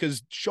conversation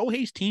because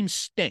Shohei's team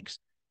stinks.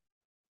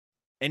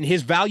 And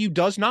his value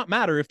does not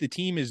matter if the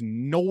team is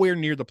nowhere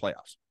near the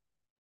playoffs.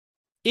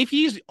 If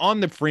he's on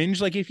the fringe,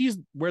 like if he's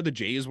where the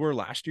Jays were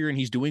last year and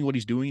he's doing what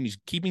he's doing and he's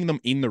keeping them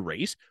in the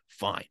race,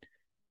 fine.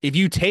 If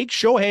you take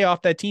Shohei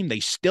off that team,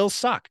 they still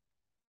suck.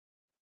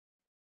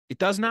 It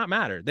does not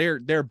matter.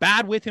 They're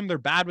bad with him. They're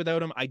bad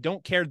without him. I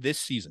don't care this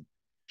season.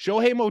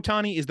 Shohei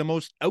Ohtani is the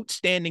most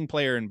outstanding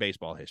player in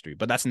baseball history,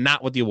 but that's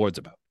not what the award's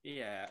about.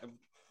 Yeah.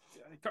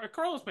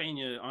 Carlos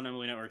Pena on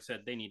Emily Network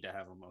said they need to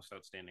have a most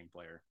outstanding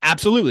player.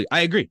 Absolutely.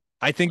 I agree.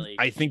 I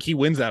think he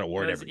wins that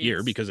award every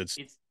year because it's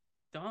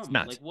dumb. It's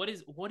nuts.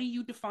 Like, what do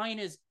you define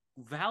as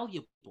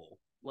valuable?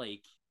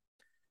 Like,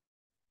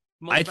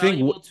 I think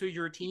valuable to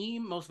your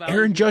team, most valuable.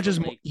 Aaron Judge is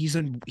he's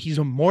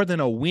a more than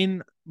a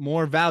win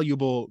more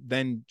valuable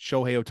than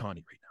Shohei Ohtani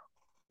right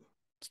now.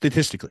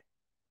 Statistically,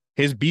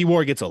 his B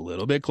WAR gets a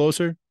little bit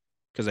closer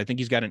because I think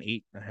he's got an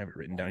 8. I have it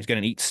written down. He's got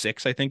an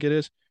 8.6, I think it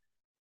is.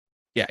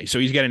 Yeah, so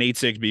he's got an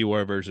 8.6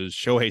 B-WAR versus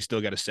Shohei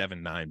still got a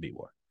 7.9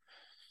 B-WAR,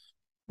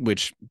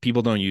 which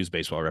people don't use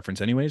Baseball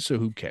Reference anyway, so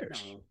who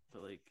cares? No,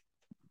 but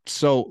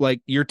so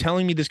you're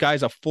telling me this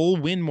guy's a full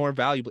win more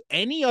valuable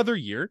any other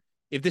year?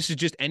 If this is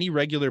just any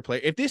regular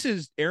player, if this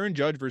is Aaron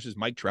Judge versus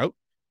Mike Trout,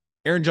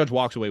 Aaron Judge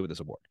walks away with this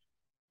award.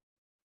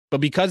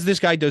 But because this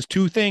guy does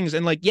two things,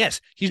 and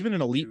yes, he's been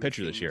an elite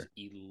pitcher this year.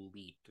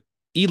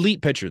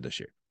 Elite pitcher this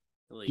year.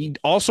 He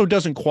also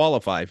doesn't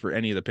qualify for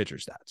any of the pitcher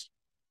stats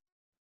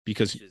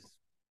because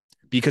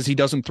he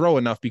doesn't throw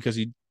enough because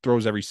he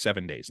throws every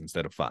 7 days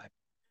instead of 5.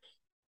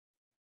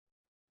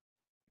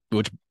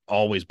 Which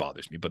always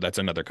bothers me, but that's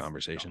another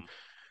conversation.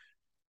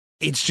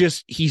 It's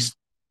just he's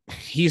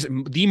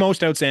the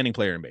most outstanding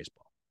player in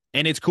baseball.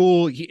 And it's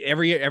cool.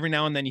 Every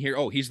now and then you hear,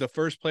 oh, he's the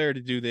first player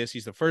to do this.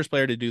 He's the first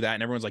player to do that.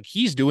 And everyone's like,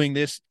 he's doing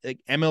this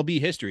MLB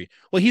history.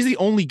 Well, he's the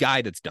only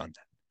guy that's done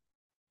that.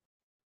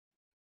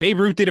 Babe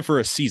Ruth did it for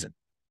a season.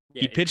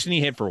 Yeah, he pitched and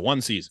he hit for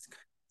one season.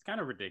 It's kind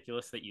of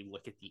ridiculous that you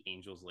look at the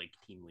Angels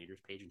team leaders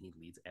page and he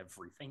leads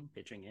everything,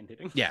 pitching and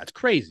hitting. Yeah, it's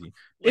crazy.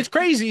 It's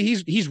crazy.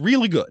 He's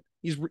really good.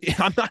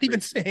 I'm not even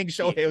saying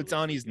Shohei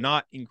Ohtani's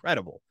not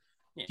incredible.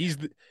 Yeah.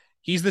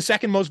 He's the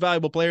second most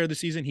valuable player of the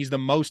season. He's the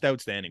most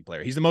outstanding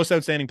player. He's the most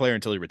outstanding player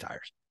until he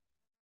retires.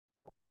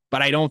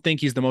 But I don't think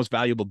he's the most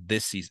valuable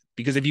this season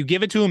because if you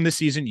give it to him this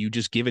season, you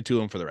just give it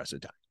to him for the rest of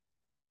the time.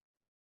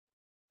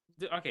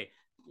 Okay.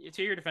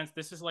 To your defense,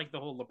 this is like the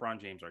whole LeBron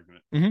James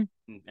argument in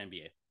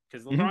NBA.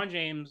 Because LeBron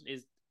James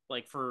is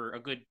for a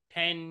good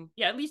 10,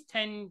 at least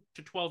 10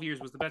 to 12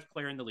 years was the best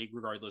player in the league,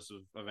 regardless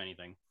of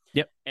anything.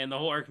 Yep. And the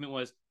whole argument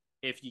was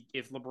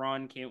if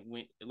LeBron can't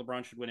win,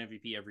 LeBron should win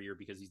MVP every year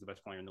because he's the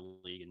best player in the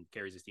league and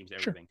carries his team to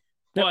everything.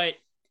 Sure. Yep. But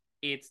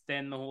it's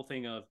then the whole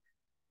thing of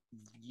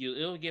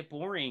it'll get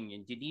boring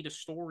and you need a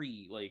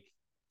story,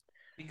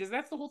 because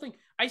that's the whole thing.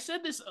 I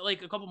said this a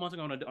couple months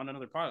ago on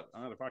another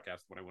podcast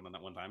when I went on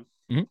that one time.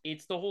 Mm-hmm.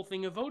 It's the whole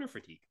thing of voter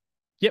fatigue.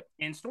 Yep.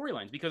 And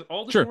storylines, because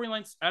all the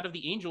storylines out of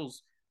the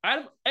Angels, out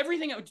of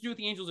everything to do with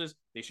the Angels is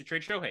they should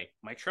trade Shohei.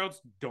 Mike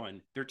Trout's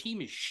done. Their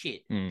team is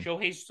shit.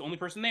 Shohei's the only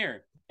person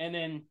there. And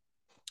then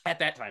at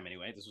that time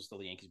anyway, this was still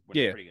the Yankees.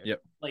 Pretty good.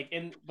 Yep.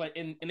 But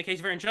in the case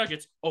of Aaron Judge,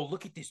 it's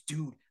look at this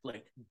dude,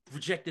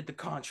 rejected the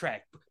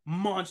contract,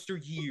 monster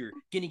year,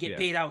 gonna get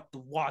paid out the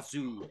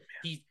wazoo.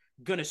 He's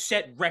gonna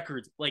set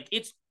records.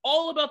 It's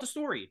all about the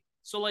story.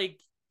 So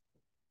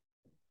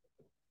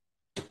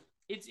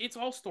it's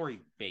all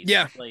story based.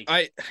 Yeah.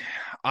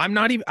 I'm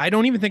not even. I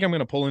don't even think I'm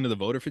gonna pull into the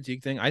voter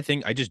fatigue thing. I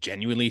just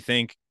genuinely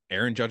think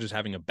Aaron Judge is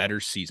having a better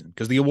season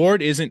because the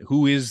award isn't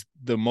who is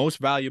the most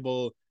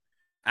valuable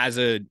as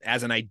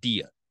an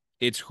idea.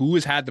 It's who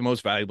has had the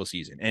most valuable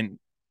season. And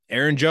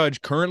Aaron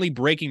Judge currently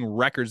breaking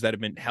records that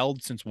have been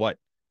held since what?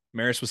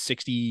 Maris was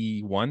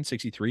 61,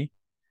 63.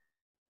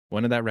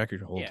 When did that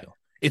record hold till?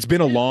 It's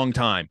been a long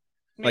time.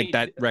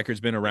 That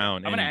record's been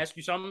around. I'm going to ask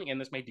you something, and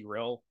this may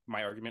derail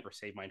my argument or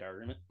save my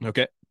argument.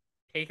 Okay.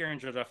 Take Aaron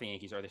Judge off the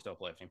Yankees. Are they still a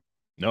playoff team?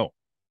 No.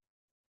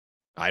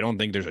 I don't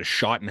think there's a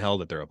shot in hell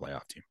that they're a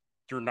playoff team.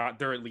 They're not.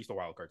 They're at least a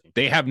wild card team.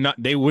 They have not.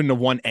 They wouldn't have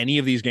won any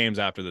of these games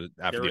after the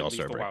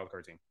All-Star break. Wild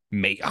card team.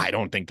 I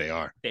don't think they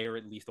are. They are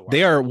at least a wild.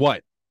 They are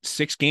what?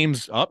 6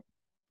 games up.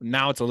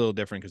 Now it's a little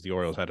different because the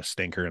Orioles had a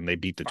stinker and they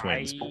beat the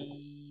Twins.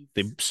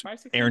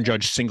 Aaron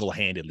Judge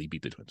single-handedly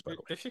beat the Twins. By the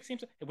way, they're 6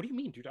 games. What do you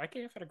mean, dude?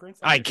 IKF had a grand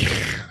slam.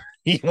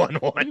 He won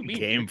one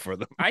game for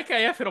them.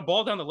 IKF hit a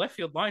ball down the left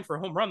field line for a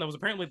home run that was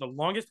apparently the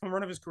longest home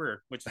run of his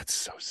career. That's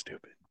so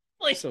stupid.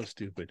 So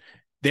stupid.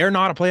 They're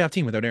not a playoff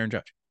team without Aaron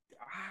Judge.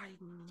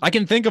 I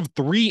can think of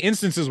 3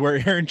 instances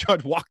where Aaron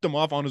Judge walked them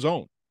off on his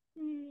own.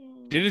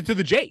 Did it to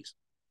the Jays.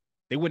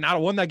 They would not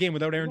have won that game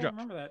without Aaron Judge.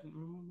 Remember that.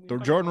 The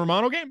Jordan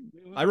Romano game?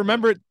 I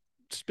remember it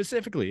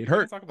specifically. It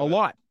hurt a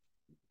lot.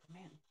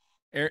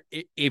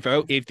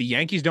 If the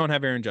Yankees don't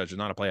have Aaron Judge, they're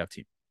not a playoff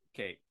team.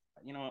 Okay.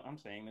 You know what? I'm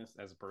saying this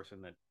as a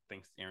person that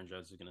thinks Aaron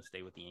Judge is going to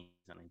stay with the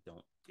Yankees, and I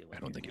don't feel like I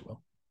don't think he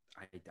will.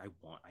 I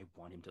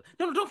want him to.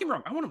 No, don't get me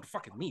wrong. I want him to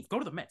fucking leave. Go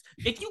to the Mets.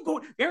 If you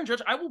go Aaron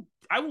Judge, I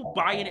will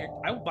buy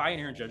an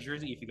Aaron Judge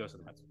jersey if he goes to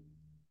the Mets.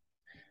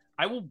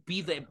 I will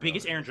be the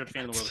biggest Aaron Judge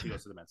fan in the world if he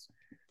goes to the Mets.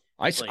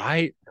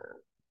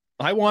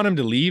 I want him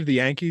to leave the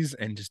Yankees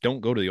and just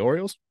don't go to the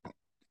Orioles.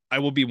 I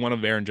will be one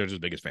of Aaron Judge's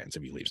biggest fans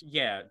if he leaves.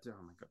 Yeah. Oh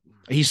my God.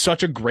 He's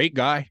such a great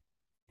guy.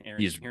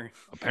 He's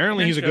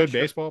a good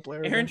baseball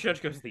player. Aaron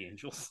Judge goes to the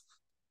Angels.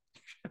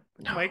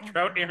 Mike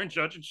Trout, Aaron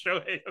Judge, and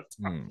Shohei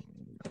Ohtani.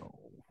 No,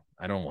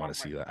 I don't want to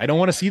see that. I don't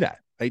want to see that.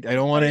 I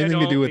don't want anything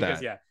to do with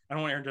that. Yeah, I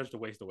don't want Aaron Judge to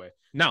waste away.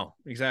 No,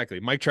 exactly.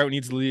 Mike Trout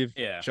needs to leave.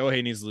 Yeah.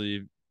 Shohei needs to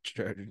leave.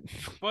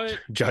 But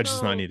Judge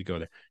does not need to go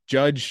there.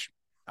 Judge,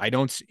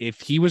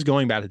 if he was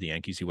going back to the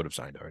Yankees, he would have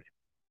signed already.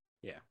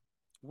 Yeah.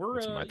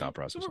 That's my thought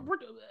process.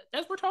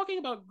 As we're talking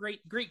about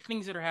great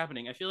things that are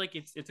happening, I feel like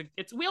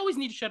it's we always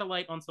need to shed a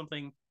light on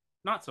something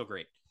not so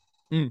great.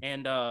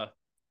 And the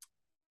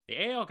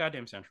AL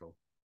goddamn Central,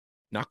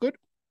 not good.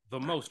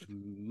 The most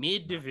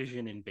mid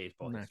division in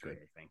baseball history,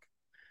 I think.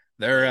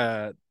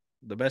 They're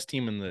the best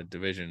team in the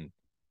division.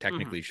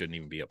 Technically, shouldn't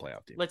even be a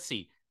playoff team. Let's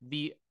see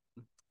the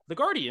the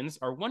Guardians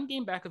are one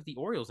game back of the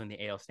Orioles in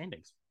the AL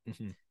standings,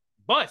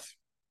 but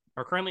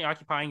are currently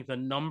occupying the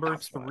number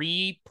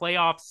 3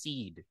 playoff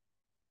seed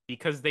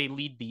because they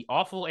lead the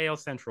awful AL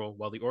Central,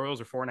 while the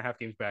Orioles are 4.5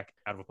 games back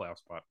out of a playoff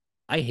spot.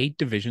 I hate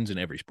divisions in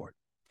every sport.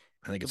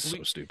 I think it's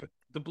so stupid.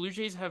 The Blue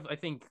Jays have, I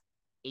think,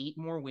 8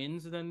 more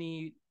wins than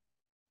the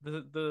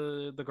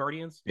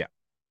Guardians. Yeah,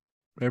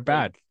 they're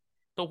bad. Like,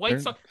 the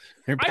White Sox.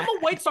 I'm a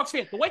White Sox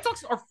fan. The White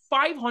Sox are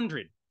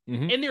 500,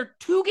 and they're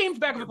 2 games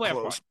back of the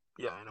playoff spot.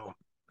 Yeah, I know.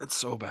 It's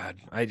so bad.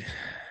 I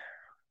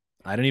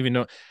don't even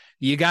know.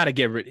 You got to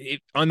get rid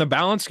on the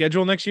balanced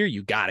schedule next year.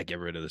 You got to get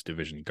rid of this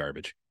division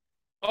garbage.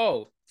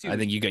 Oh, dude, I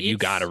think you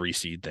got to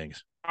reseed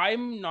things.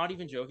 I'm not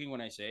even joking when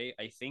I say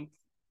I think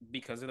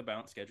because of the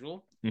balanced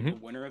schedule, the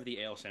winner of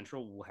the AL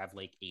Central will have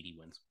like 80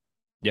 wins.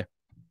 Yeah,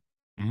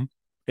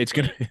 there's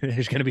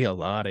gonna be a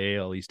lot of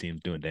AL East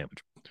teams doing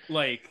damage.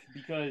 Like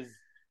because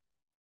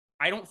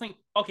I don't think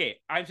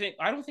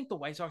the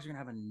White Sox are gonna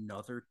have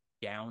another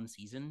down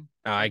season.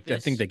 I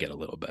think they get a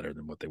little better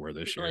than what they were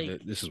this year.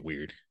 This is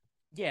weird.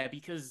 Yeah,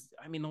 because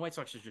I mean the White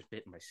Sox are just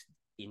bitten by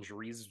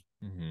injuries,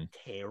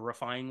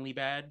 terrifyingly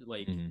bad.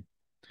 Like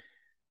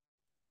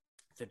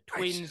the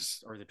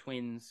Twins are the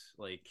Twins.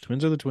 Like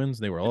Twins are the Twins.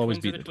 They were always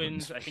beating the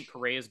Twins. I think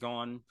Correa's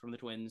gone from the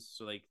Twins,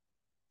 so like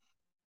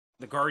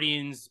the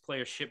Guardians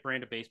play a shit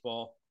brand of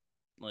baseball.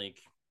 Like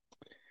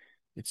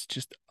it's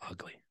just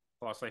ugly.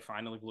 Plus, they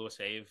finally blew a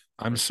save.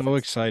 I'm so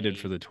excited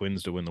for the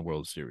Twins to win the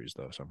World Series,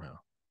 though. Somehow,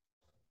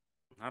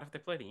 not if they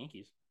play the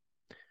Yankees.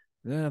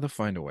 Yeah, they'll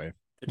find a way.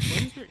 The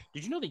Twins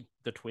did you know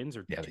the Twins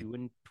are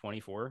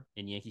 2-24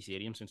 in Yankee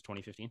Stadium since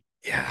 2015?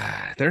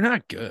 Yeah, they're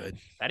not good.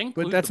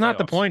 But that's not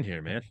the point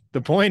here, man.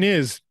 The point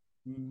is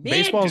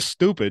baseball's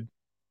stupid,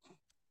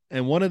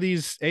 and one of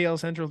these AL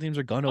Central teams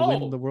are gonna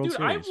win the World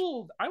Series.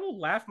 I will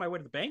laugh my way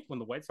to the bank when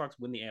the White Sox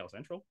win the AL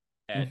Central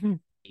at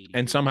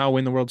and somehow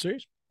win the World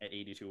Series at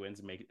 82 wins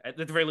and make at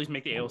the very least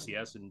make the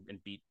ALCS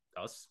and beat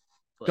us.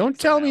 Like, don't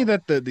tell me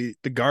that the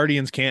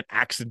Guardians can't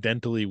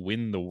accidentally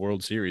win the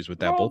World Series with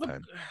that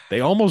bullpen. They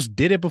almost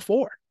did it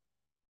before.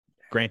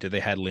 Granted, they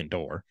had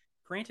Lindor.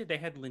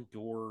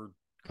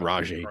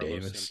 Rajai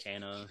Davis.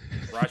 Santana.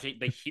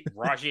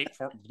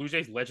 Blue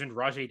Jays legend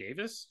Rajai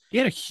Davis. He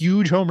had a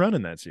huge home run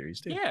in that series,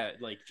 too. Yeah,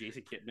 like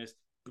Jason Kipnis.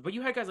 But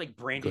you had guys like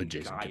Brandon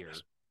Geyer.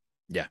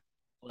 Yeah.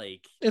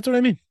 Like that's what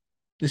I mean.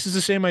 This is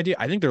the same idea.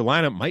 I think their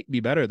lineup might be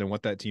better than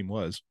what that team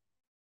was.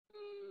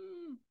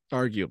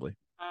 Arguably.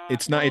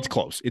 It's not. It's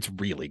close. It's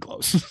really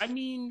close. I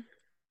mean,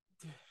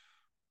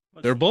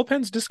 their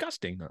bullpen's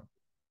disgusting, though.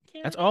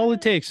 That's all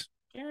it takes.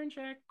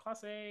 Karinchak,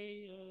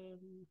 Clase.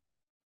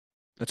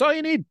 That's all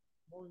you need.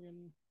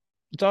 Morgan.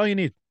 That's all you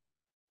need.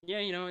 Yeah,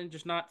 and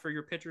just not for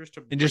your pitchers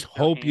to. And just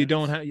hope you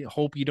don't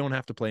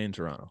have to play in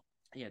Toronto.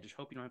 Yeah, just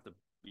hope you don't have to.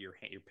 Your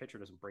pitcher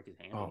doesn't break his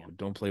hand. Oh, again.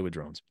 Don't play with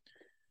drones.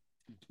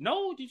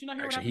 No, did you not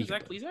hear what happened to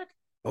Zach Plesac?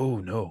 Oh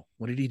no,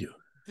 what did he do?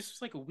 This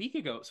was like a week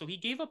ago. So he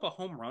gave up a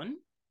home run.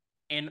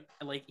 And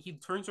like he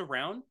turns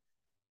around,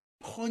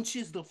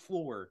 punches the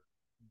floor,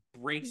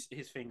 breaks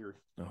his finger.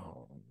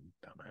 Oh,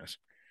 dumbass!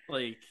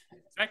 Like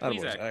Zach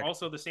Plesac,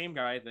 also the same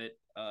guy that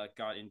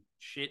got in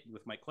shit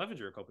with Mike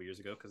Clevenger a couple years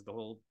ago because the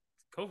whole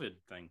COVID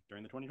thing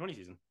during the 2020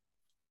 season.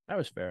 That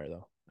was fair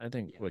though. I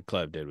think what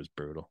Clev did was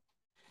brutal.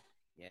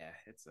 Yeah,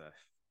 it's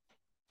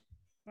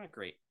not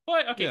great,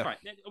 but okay, fine.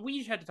 We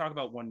just had to talk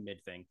about one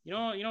mid thing. You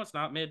know, it's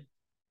not mid.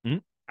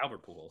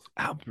 Albert Pujols.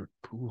 Albert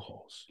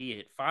Pujols. He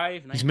hit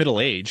 5. He's middle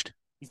aged.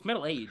 He's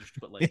middle aged,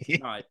 but like he's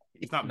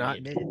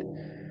not mid.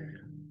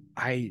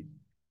 I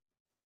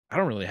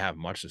don't really have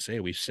much to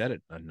say. We've said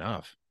it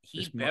enough.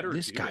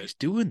 This guy's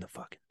doing the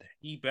fucking thing.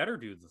 He better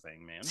do the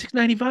thing, man.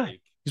 695.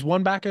 Like, he's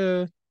one back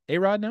of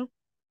A-Rod now.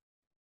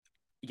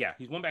 Yeah,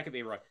 he's one back of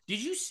A-Rod.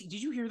 Did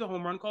you hear the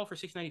home run call for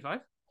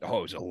 695? Oh,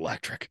 it was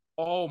electric.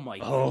 Oh my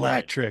god.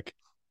 Electric.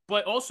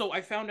 But also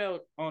I found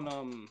out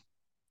on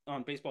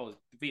Baseball is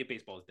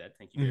Dead.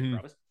 Thank you, Barry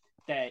Travis,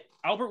 that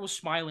Albert was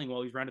smiling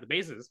while he was rounding the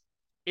bases.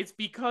 It's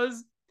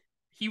because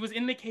he was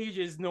in the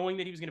cages knowing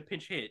that he was going to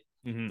pinch hit.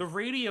 The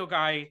radio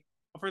guy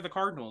for the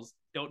Cardinals,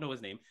 don't know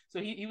his name, so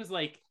he was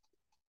like,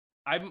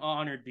 "I'm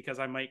honored because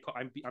I'm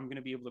going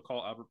to be able to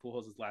call Albert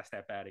Pujols his last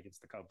at bat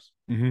against the Cubs."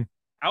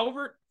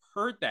 Albert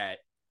heard that.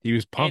 He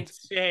was pumped.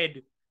 And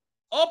said,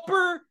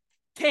 "Upper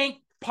tank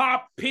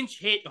pop pinch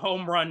hit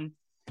home run,"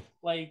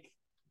 like,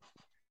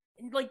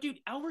 dude,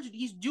 Albert,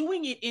 he's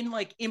doing it in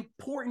like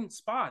important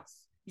spots.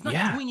 He's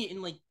not doing it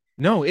in like.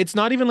 No, it's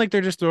not even like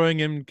they're just throwing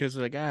him because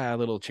like a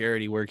little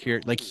charity work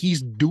here. Like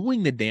he's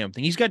doing the damn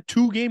thing. He's got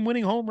 2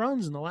 game-winning home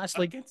runs in the last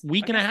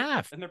week and a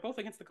half, and they're both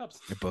against the Cubs.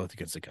 They're both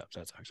against the Cubs.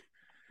 That's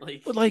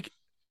actually but like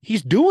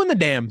he's doing the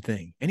damn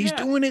thing, and he's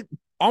doing it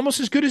almost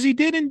as good as he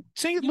did in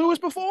St. Louis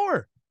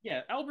before.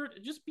 Yeah,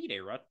 Albert, just beat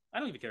A-Rod. I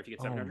don't even care if you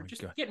get 700.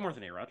 Just get more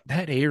than A-Rod.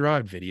 That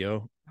A-Rod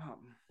video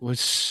was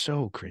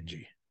so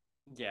cringy.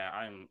 Yeah,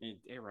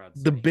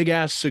 A-Rod's the big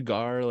ass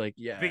cigar,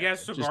 big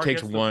ass cigar just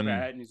takes one,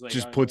 like,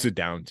 just puts it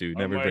down too.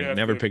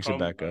 Never picks it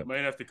back up. I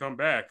might have to come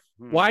back.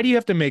 Why do you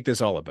have to make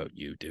this all about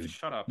you, dude?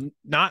 Shut up.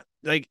 Not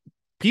like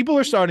People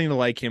are starting to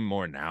like him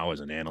more now as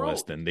an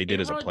analyst than they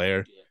did as a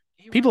player.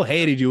 People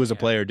hated you as a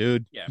player,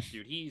 dude. Yeah,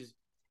 dude.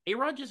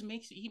 A-Rod just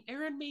makes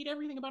A-Rod made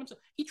everything about himself.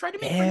 He tried to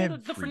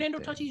make the Fernando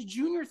Tatis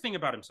Jr. thing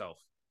about himself.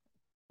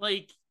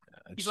 Like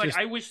he's like,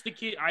 I wish the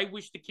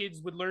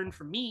kids would learn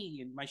from me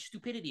and my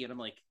stupidity. And I'm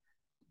like,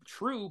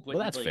 true, but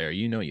well, that's fair.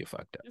 You know you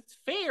fucked up. It's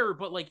fair,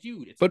 but like,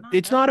 dude,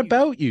 it's not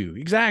about you.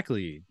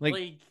 Exactly.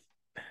 Like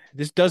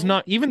this does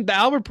not, even the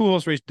Albert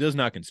Pujols race does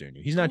not concern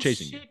you. He's not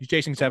chasing you. He's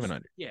chasing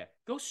 700. Yeah.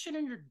 Go sit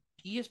on your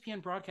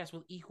ESPN broadcast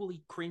with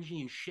equally cringy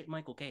and shit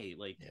Michael Kay.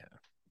 Like, yeah.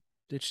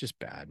 It's just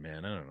bad,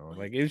 man. I don't know.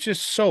 Like, it's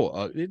just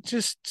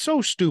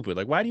so stupid.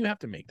 Like, why do you have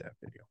to make that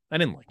video? I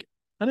didn't like it.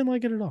 I didn't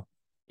like it at all.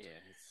 Yeah,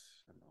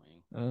 it's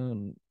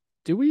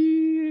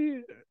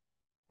annoying.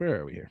 Where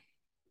are we here?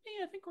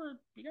 Yeah, I think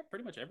we got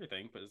pretty much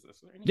everything. But is there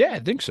anything? Yeah, I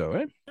think so,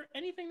 right? Is there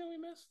anything that we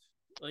missed?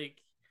 Like,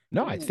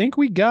 no, I think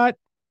we got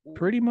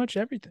pretty much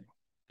everything.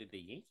 Did the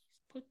Yankees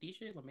put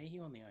DJ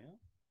LeMahieu on the IL?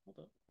 Hold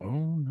up.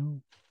 Oh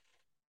no.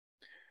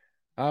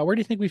 Where do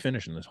you think we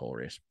finish in this whole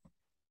race?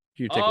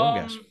 You take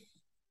one guess.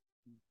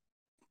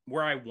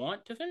 Where I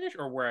want to finish,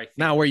 or where I think...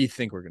 Now where you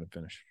think we're gonna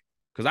finish?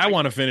 Because I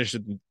want to finish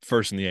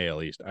first in the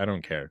AL East. I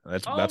don't care.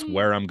 That's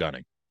where I'm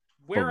gunning.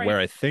 Where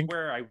I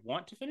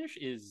want to finish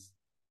is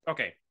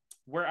okay.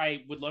 Where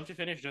I would love to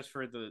finish, just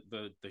for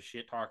the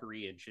shit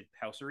talkery and shit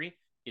housery,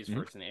 is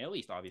first in the AL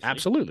East, obviously.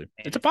 Absolutely.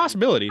 And it's a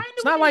possibility.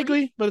 It's not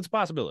likely, but it's a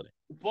possibility.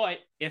 But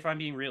if I'm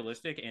being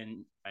realistic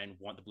and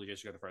want the Blue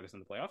Jays to go the farthest in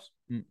the playoffs,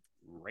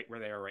 right where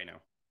they are right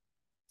now.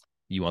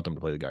 You want them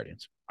to play the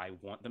Guardians. I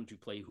want them to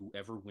play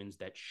whoever wins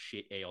that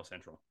shit AL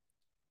Central.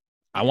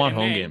 I want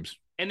home games.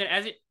 And then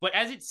as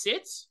it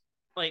sits,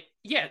 like,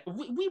 yeah,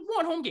 we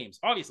want home games,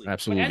 obviously.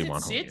 Absolutely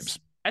want home games.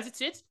 As it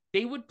sits,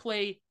 they would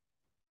play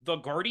the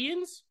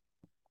Guardians.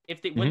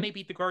 When they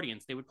beat the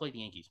Guardians, they would play the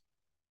Yankees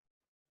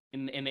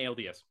in the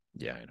ALDS.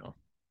 Yeah, I know.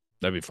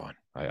 That'd be fun.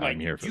 I'm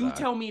here for that. You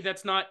tell me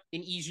that's not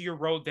an easier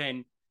road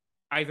than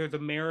either the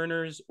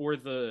Mariners or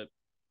the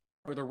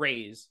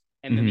Rays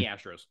and then the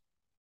Astros.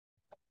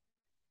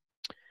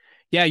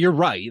 Yeah, you're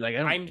right. Like,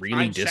 I don't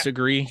really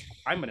disagree.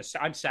 I'm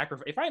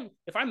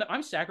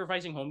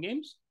sacrificing home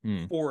games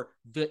for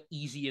the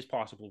easiest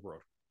possible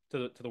road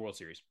to the World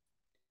Series.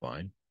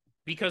 Fine.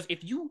 Because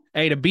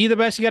to be the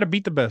best, you got to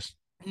beat the best.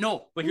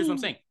 No, but here's what I'm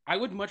saying. I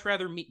would much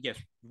rather meet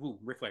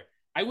Ric Flair.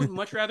 I would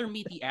much rather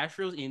meet the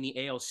Astros in the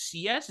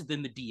ALCS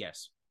than the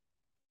DS.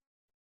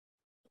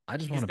 I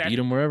just want to beat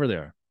them wherever they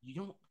are. You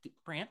don't,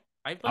 Brant.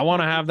 I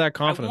want to have that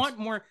confidence. I want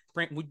more,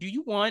 Brant. Do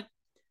you want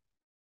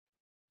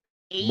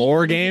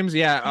more games?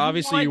 Yeah,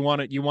 obviously you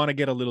want to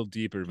get a little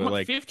deeper, but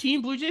like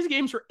 15 Blue Jays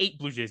games or 8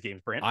 Blue Jays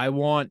games, Brant? I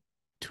want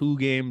 2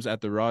 games at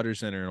the Rogers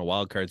Center in a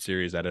wild card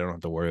series that I don't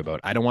have to worry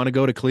about. I don't want to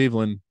go to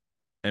Cleveland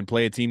and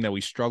play a team that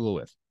we struggle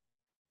with.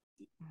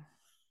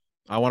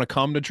 I want to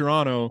come to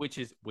Toronto,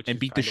 and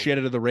beat the shit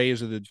out of the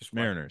Rays or the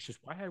Mariners. Just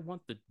why I don't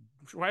want the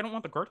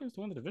Guardians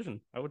to win the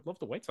division. I would love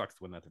the White Sox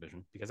to win that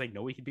division because I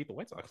know we could beat the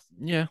White Sox.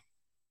 Yeah,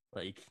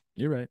 like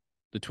you're right.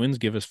 The Twins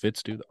give us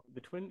fits too, though. The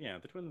Twins. Yeah.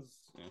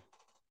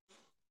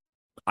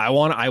 I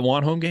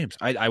want home games.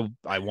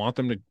 I want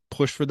them to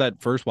push for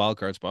that first wild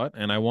card spot,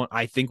 and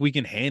I think we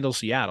can handle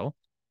Seattle,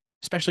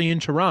 especially in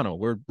Toronto,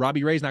 where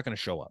Robbie Ray's not going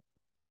to show up.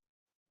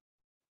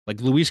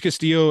 Like Luis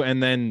Castillo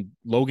and then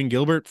Logan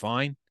Gilbert,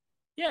 fine.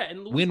 Yeah,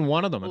 and win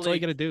one of them. That's all you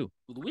got to do.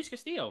 Luis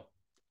Castillo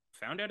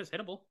found out as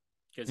hittable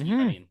because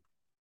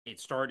it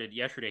started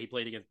yesterday. He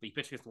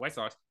pitched against the White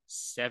Sox,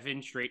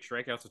 7 straight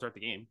strikeouts to start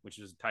the game, which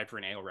is tied for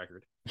an AL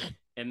record,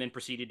 and then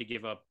proceeded to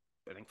give up,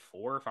 I think,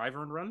 4 or 5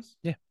 earned runs.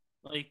 Yeah,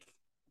 like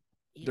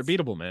they're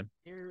beatable, man.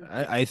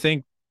 I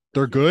think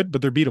they're good,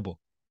 but they're beatable.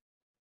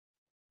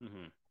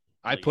 Mm-hmm.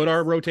 I put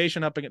our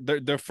rotation up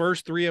against the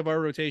first 3 of our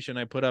rotation.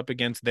 I put up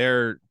against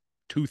their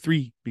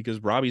 2-3 because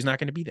Robbie's not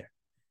going to be there.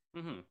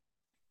 Mm-hmm.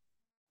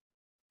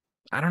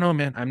 I don't know,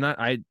 man.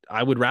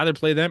 I would rather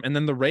play them. And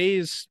then the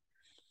Rays,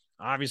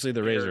 obviously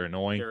the Rays are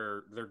annoying.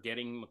 They're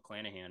getting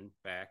McClanahan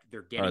back.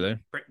 Are they?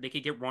 They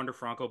could get Wander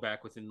Franco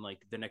back within like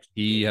the next.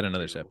 He had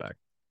another setback.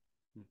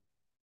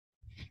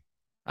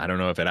 I don't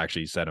know if it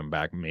actually set him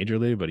back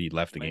majorly, but he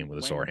left the game with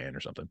a sore hand or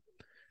something.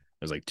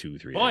 It was like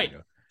 2-3 days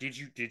ago.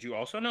 Did you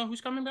also know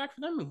who's coming back for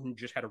them? Who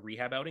just had a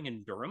rehab outing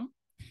in Durham?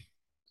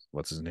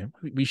 What's his name?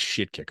 We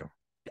shit kick him.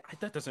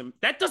 That doesn't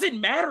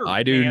matter.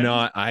 I do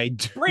not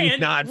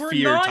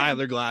fear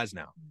Tyler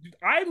Glasnow.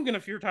 I'm gonna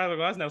fear Tyler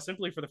Glasnow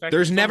simply for the fact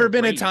there's never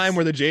been a time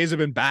where the Jays have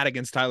been bad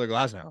against Tyler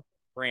Glasnow.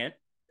 Brant,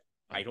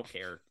 I don't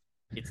care.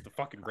 It's the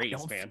fucking Rays,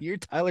 man. Fear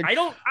Tyler. I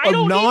don't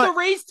need the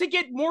Rays to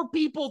get more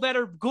people that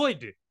are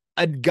good.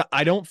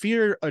 I don't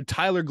fear a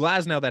Tyler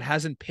Glasnow that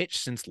hasn't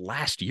pitched since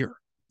last year.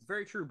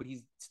 Very true, but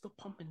he's still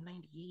pumping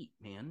 98,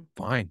 man.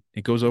 Fine,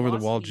 it goes over the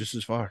wall just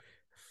as far.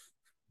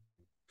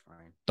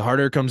 The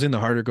harder it comes in, the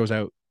harder it goes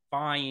out.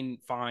 Fine.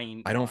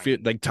 I don't feel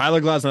like Tyler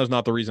Glasnow is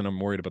not the reason I'm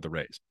worried about the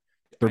Rays.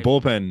 Their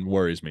bullpen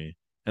worries me,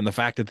 and the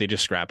fact that they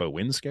just scrap a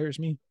win scares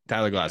me.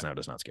 Tyler Glasnow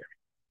does not scare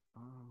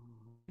me.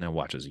 Now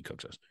watch as he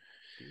cooks us.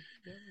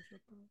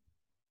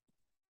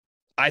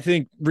 I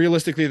think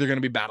realistically they're going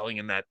to be battling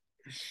in that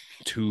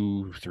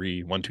 2,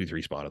 3, 1, 2,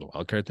 3 spot of the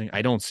wild card thing.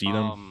 I don't see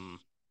them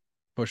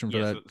pushing for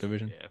that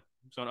division. Yeah.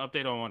 So an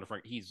update on Wander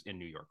Franco. He's in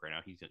New York right now.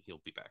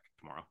 He'll be back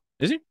tomorrow.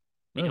 Is he?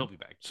 He'll be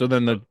back. So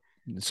then the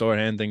sore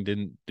hand thing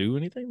didn't do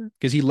anything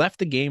because he left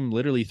the game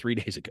literally 3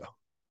 days ago.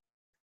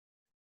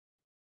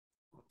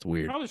 It's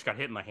weird. Probably just got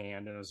hit in the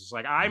hand and it was just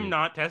like, I'm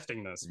not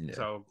testing this. Yeah.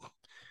 So,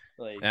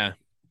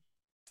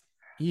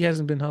 he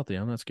hasn't been healthy.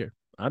 I'm not scared.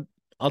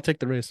 I'll take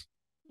the Rays.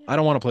 I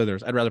don't want to play the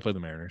Rays. I'd rather play the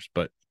Mariners,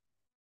 but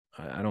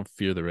I don't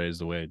fear the Rays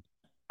the way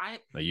I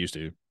used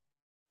to.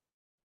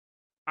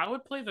 I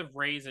would play the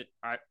Rays at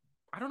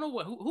I don't know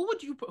who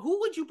would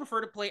you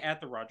prefer to play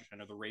at the Rogers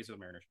Center, the Rays or the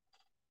Mariners?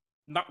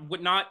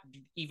 Not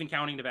even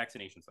counting the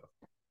vaccination stuff.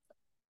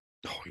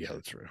 Oh yeah,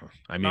 that's right.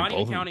 I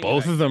mean,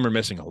 both of them are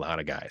missing a lot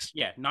of guys.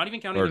 Yeah, not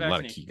even counting the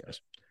vaccination.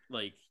 A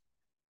lot of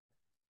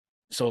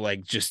key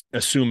guys. Just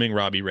assuming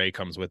Robbie Ray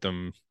comes with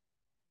them,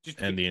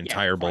 and the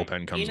entire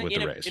bullpen comes with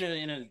the Rays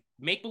in a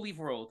make believe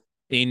world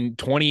in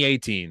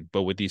 2018,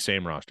 but with these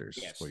same rosters.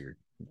 Yes,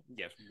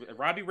 yes.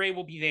 Robbie Ray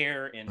will be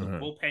there, and the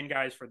bullpen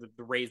guys for the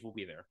Rays will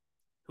be there.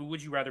 Who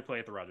would you rather play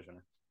at the Rogers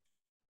Center?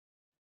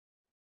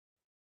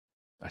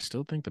 I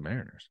still think the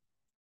Mariners.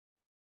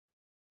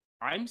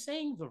 I'm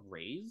saying the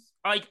Rays.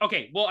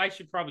 Okay, well, I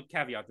should probably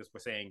caveat this by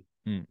saying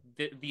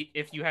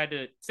if you had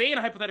to say in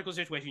a hypothetical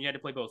situation, you had to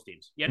play both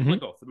teams. You had to play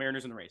both the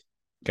Mariners and the Rays.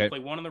 Okay. Play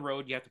one on the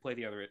road. You have to play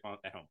the other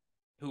at home.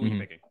 Who are you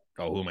picking?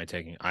 Oh, who am I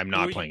taking? I'm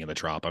not playing in the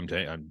Trop.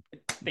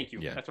 Thank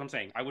you. Yeah. That's what I'm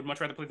saying. I would much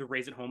rather play the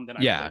Rays at home than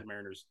I play the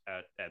Mariners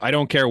at I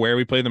don't care where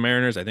we play the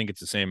Mariners. I think it's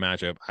the same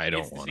matchup. I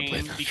don't want to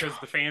play them because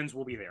the fans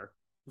will be there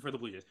for the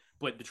Blue Jays.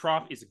 But the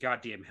Trop is a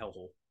goddamn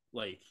hellhole.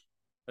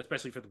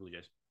 Especially for the Blue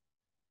Jays.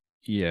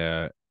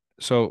 Yeah.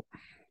 So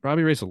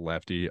Robbie Ray's a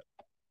lefty.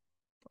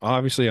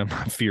 Obviously, I'm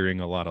not fearing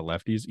a lot of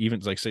lefties. Even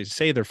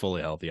say they're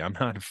fully healthy. I'm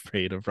not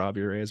afraid of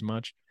Robbie Ray as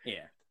much.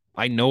 Yeah.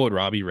 I know what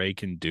Robbie Ray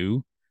can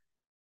do.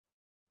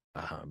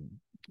 I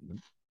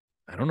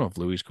don't know if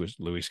Luis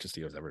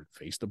Castillo's ever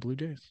faced the Blue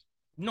Jays.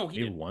 No,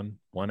 he did one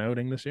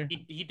outing this year.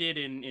 He did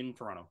in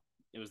Toronto.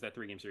 It was that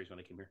 3-game series when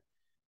they came here.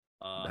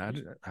 How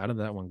did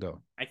that one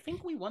go? I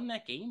think we won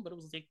that game, but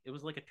it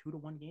was like a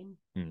 2-1 game.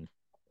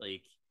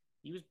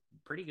 He was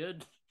pretty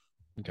good.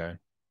 Okay,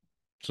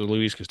 so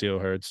Luis Castillo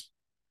hurts.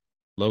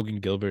 Logan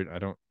Gilbert.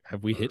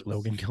 Have we hit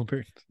Logan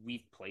Gilbert?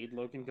 We've played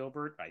Logan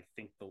Gilbert. I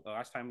think the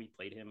last time we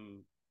played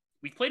him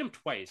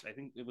twice. I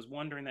think it was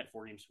one during that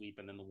 4-game sweep,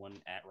 and then the one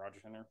at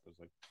Rogers Center. It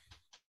was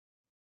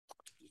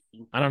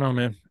I don't know,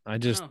 man.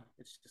 It's just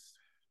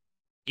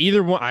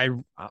either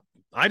one.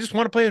 I just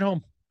want to play at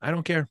home. I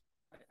don't care.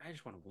 I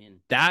just want to win.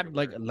 That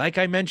like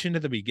I mentioned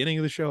at the beginning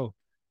of the show,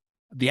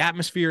 the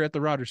atmosphere at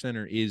the Rogers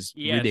Center is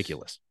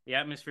ridiculous. The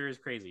atmosphere is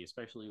crazy,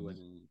 especially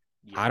when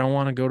I don't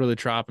want to go to the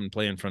Trop and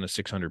play in front of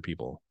 600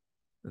 people.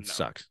 It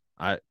sucks.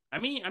 I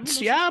mean,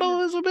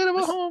 Seattle is a bit of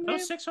a home.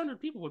 Those 600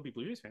 people would be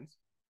Blue Jays fans.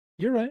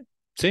 You're right.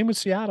 Same with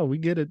Seattle. We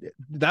get it.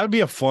 That would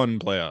be a fun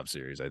playoff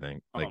series, I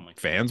think.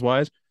 Fans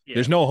wise,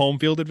 there's no home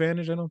field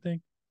advantage. I don't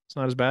think it's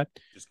not as bad.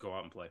 Just go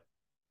out and play.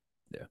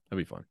 Yeah,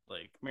 that'd be fun.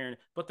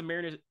 But the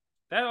Mariners.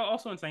 That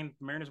also insane.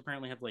 The Mariners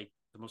apparently have the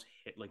most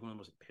one of the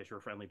most pitcher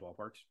friendly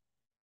ballparks,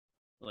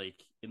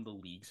 in the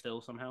league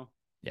still somehow.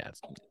 Yeah, it's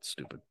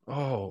stupid.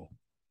 Oh,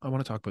 I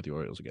want to talk about the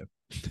Orioles again.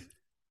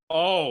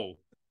 Oh,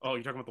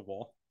 you're talking about the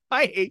wall?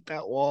 I hate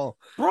that wall,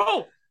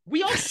 bro.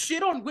 We all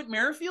shit on Whit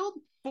Merrifield,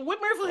 but Whit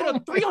Merrifield hit a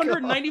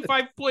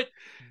 395-foot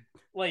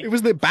it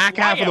was the back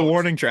half of the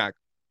warning track.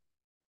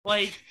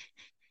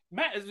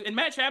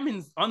 Matt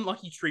Chapman's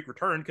unlucky streak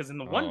returned because in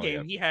the one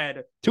game he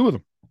had 2 of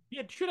them. He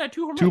should have had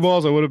 2 home runs. 2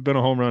 balls that would have been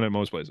a home run at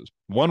most places.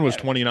 One was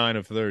 29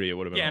 of 30. It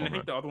would have been. Yeah, and I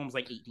think the other one was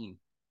 18.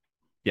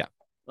 Yeah.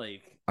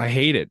 I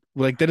hate it.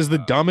 That is the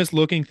dumbest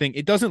looking thing.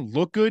 It doesn't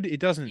look good. It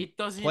doesn't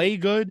play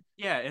good.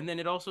 Yeah, and then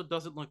it also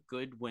doesn't look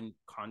good when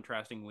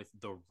contrasting with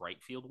the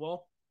right field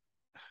wall.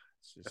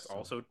 It's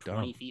also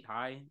 20 feet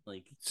high.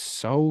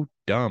 So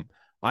dumb.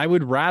 I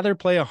would rather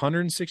play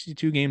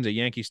 162 games at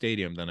Yankee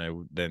Stadium than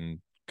what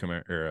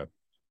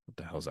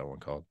the hell is that one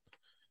called?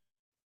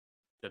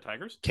 The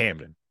Tigers?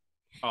 Camden.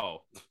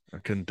 Oh, I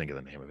couldn't think of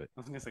the name of it.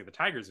 I was gonna say the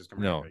Tigers is Comerica.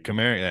 No,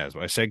 Comerica.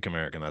 Yeah, I said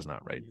Comerica, and that's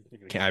not right.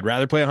 I'd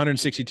rather play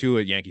 162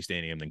 at Yankee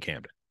Stadium than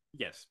Camden.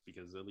 Yes,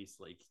 because at least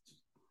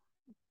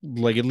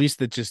at least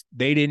that just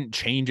they didn't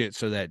change it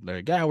so that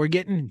we're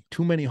getting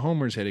too many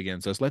homers hit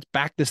against us. Let's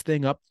back this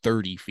thing up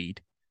 30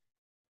 feet.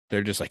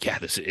 They're just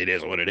it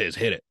is what it is.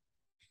 Hit it.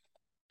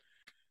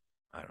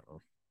 I don't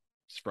know.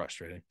 It's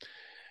frustrating.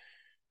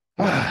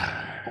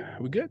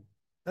 We good?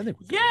 I think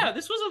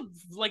this was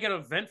an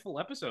eventful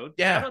episode.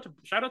 Yeah.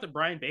 Shout out to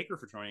Brian Baker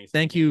for joining us.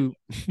 Thank you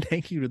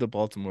to the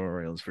Baltimore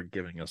Orioles for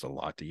giving us a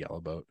lot to yell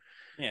about.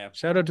 Yeah.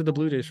 Shout out to the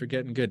Blue Jays for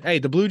getting good. Hey,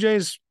 the Blue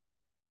Jays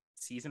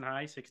season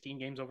high 16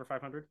 games over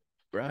 500.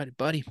 Right,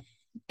 buddy.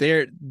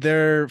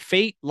 Their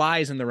fate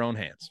lies in their own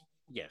hands.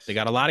 Yes. They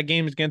got a lot of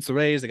games against the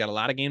Rays. They got a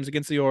lot of games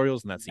against the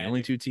Orioles, and that's the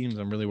only 2 teams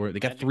I'm really worried. They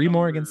got 3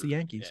 more against the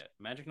Yankees. Yeah,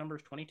 magic number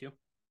is 22.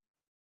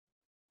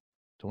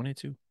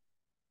 22.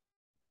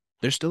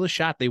 There's still a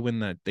shot they win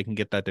that. They can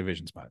get that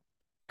division spot.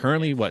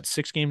 Currently, what,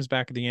 6 games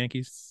back of the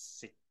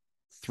Yankees?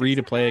 3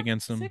 to play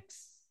against them.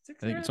 I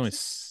think it's only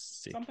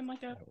 6. Something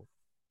like that.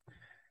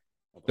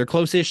 They're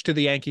close-ish to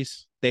the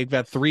Yankees. They've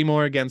got 3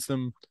 more against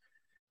them.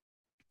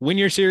 Win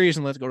your series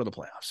and let's go to the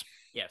playoffs.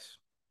 Yes.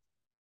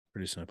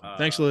 Pretty simple.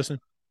 Thanks for listening.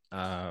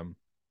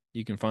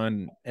 You can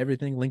find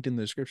everything linked in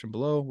the description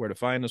below, where to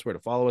find us, where to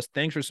follow us.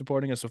 Thanks for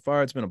supporting us so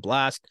far. It's been a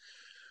blast.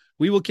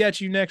 We will catch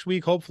you next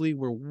week. Hopefully,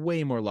 we're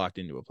way more locked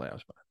into a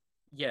playoff spot.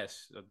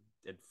 Yes.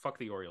 And fuck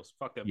the Orioles.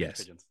 Fuck them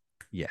Pigeons.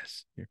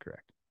 Yes, you're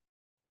correct.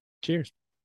 Cheers.